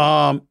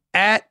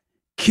 At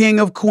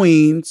King of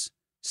Queens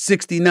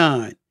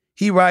 69,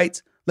 he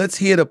writes, let's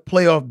hear the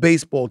playoff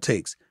baseball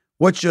takes.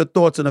 What's your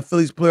thoughts on the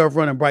Phillies playoff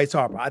run and Bryce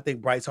Harper? I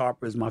think Bryce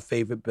Harper is my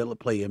favorite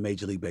player in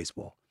Major League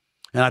Baseball.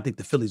 And I think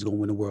the Phillies are going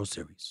to win the World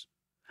Series.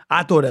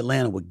 I thought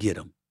Atlanta would get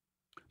him,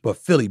 but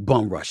Philly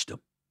bum rushed him.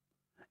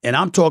 And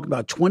I'm talking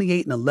about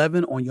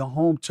 28-11 on your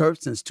home turf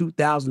since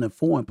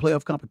 2004 in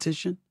playoff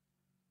competition.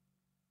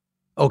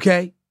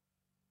 Okay?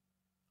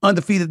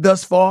 Undefeated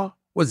thus far.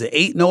 Was it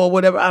 8-0 or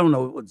whatever? I don't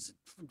know. It was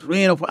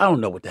 3-0. I don't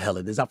know what the hell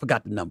it is. I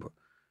forgot the number.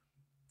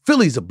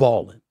 Phillies are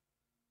balling.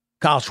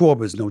 Kyle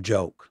Schwarber is no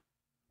joke.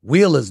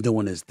 Wheeler's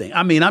doing his thing.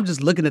 I mean, I'm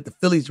just looking at the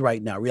Phillies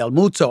right now. Real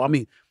Muto, I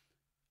mean,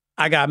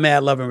 I got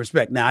mad love and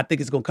respect. Now, I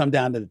think it's going to come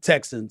down to the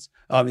Texans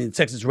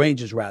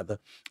Rangers, rather,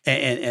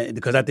 and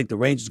because I think the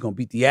Rangers are going to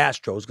beat the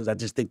Astros, because I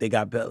just think they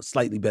got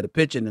slightly better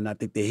pitching, and I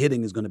think their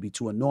hitting is going to be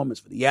too enormous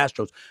for the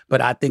Astros.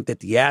 But I think that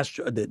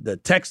the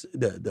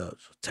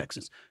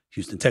Texans,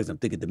 Houston Texans, I'm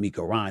thinking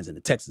D'Amico Ryans, and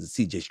the Texans and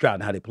C.J. Stroud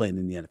and how they're playing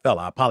in the NFL.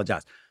 I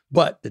apologize.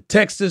 But the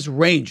Texas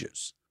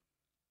Rangers,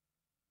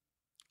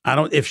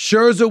 if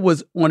Scherzer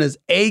was on his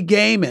A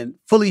game and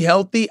fully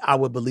healthy, I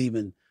would believe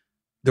in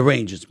the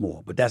Rangers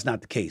more, but that's not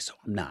the case, so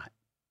I'm not.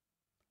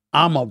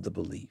 I'm of the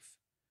belief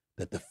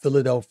that the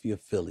Philadelphia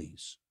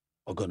Phillies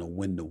are going to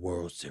win the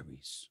World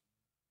Series.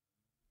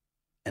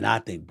 And I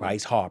think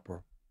Bryce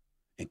Harper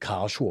and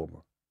Kyle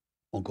Schwarber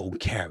are going to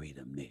carry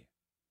them there.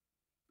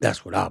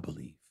 That's what I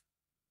believe.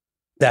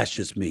 That's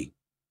just me.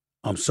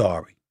 I'm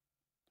sorry.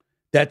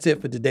 That's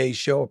it for today's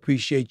show.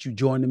 Appreciate you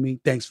joining me.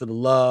 Thanks for the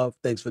love.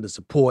 Thanks for the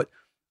support.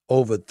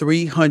 Over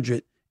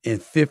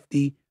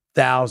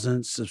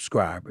 350,000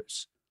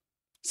 subscribers.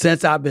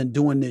 Since I've been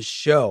doing this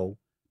show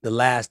the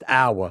last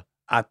hour,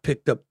 I've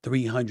picked up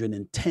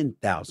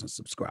 310,000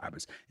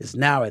 subscribers. It's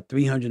now at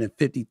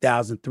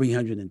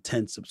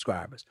 350,310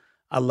 subscribers.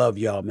 I love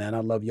y'all, man. I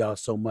love y'all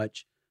so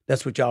much.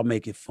 That's what y'all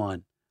make it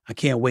fun. I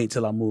can't wait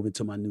until I move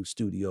into my new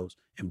studios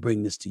and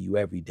bring this to you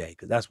every day,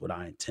 because that's what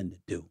I intend to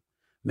do.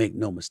 Make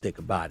no mistake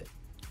about it.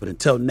 But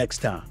until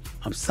next time,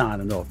 I'm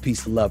signing off.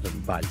 Peace and love,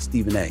 everybody.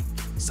 Stephen A.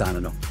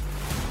 signing off.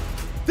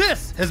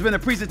 This has been a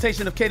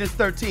presentation of Cadence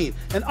 13,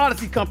 an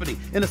Odyssey company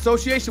in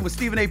association with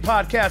Stephen A.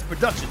 Podcast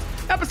Productions.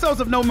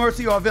 Episodes of No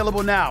Mercy are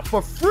available now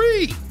for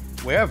free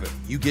wherever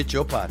you get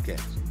your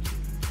podcasts.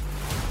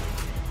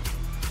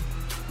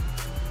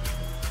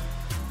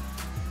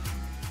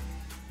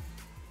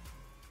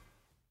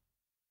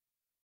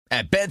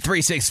 At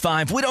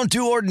Bet365, we don't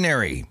do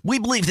ordinary. We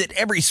believe that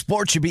every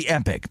sport should be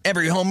epic.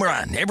 Every home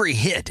run, every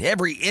hit,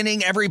 every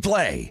inning, every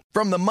play.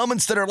 From the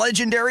moments that are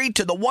legendary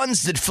to the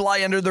ones that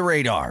fly under the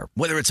radar.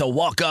 Whether it's a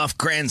walk-off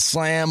grand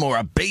slam or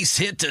a base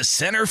hit to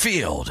center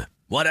field.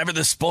 Whatever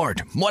the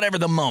sport, whatever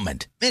the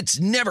moment. It's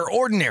never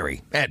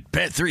ordinary at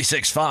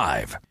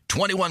Bet365.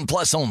 21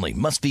 plus only.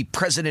 Must be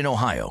present in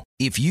Ohio.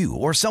 If you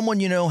or someone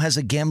you know has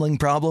a gambling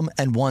problem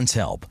and wants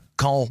help,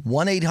 call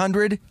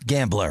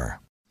 1-800-GAMBLER.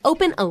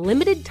 Open a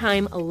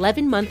limited-time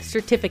 11-month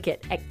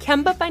certificate at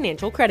Kemba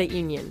Financial Credit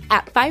Union.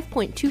 At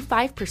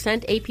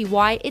 5.25%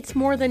 APY, it's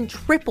more than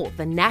triple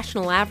the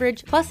national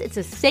average, plus it's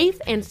a safe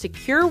and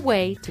secure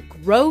way to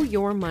grow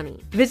your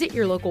money. Visit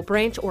your local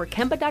branch or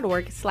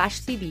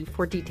kemba.org/CD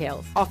for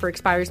details. Offer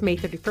expires May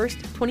 31st,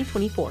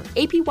 2024.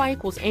 APY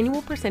equals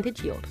annual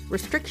percentage yield.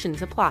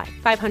 Restrictions apply.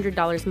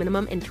 $500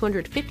 minimum and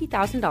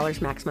 $250,000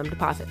 maximum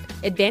deposit.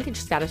 Advantage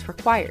status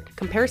required.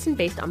 Comparison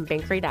based on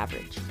bank rate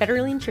average.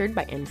 Federally insured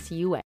by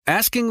NCUA.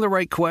 Asking the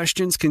right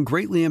questions can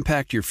greatly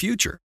impact your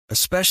future,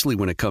 especially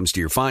when it comes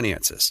to your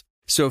finances.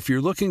 So if you're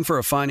looking for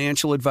a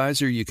financial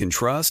advisor you can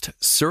trust,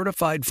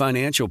 certified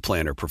financial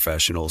planner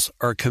professionals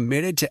are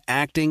committed to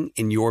acting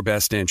in your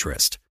best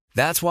interest.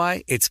 That's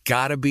why it's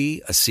got to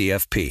be a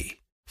CFP.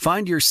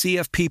 Find your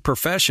CFP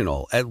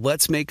professional at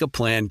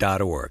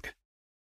letsmakeaplan.org.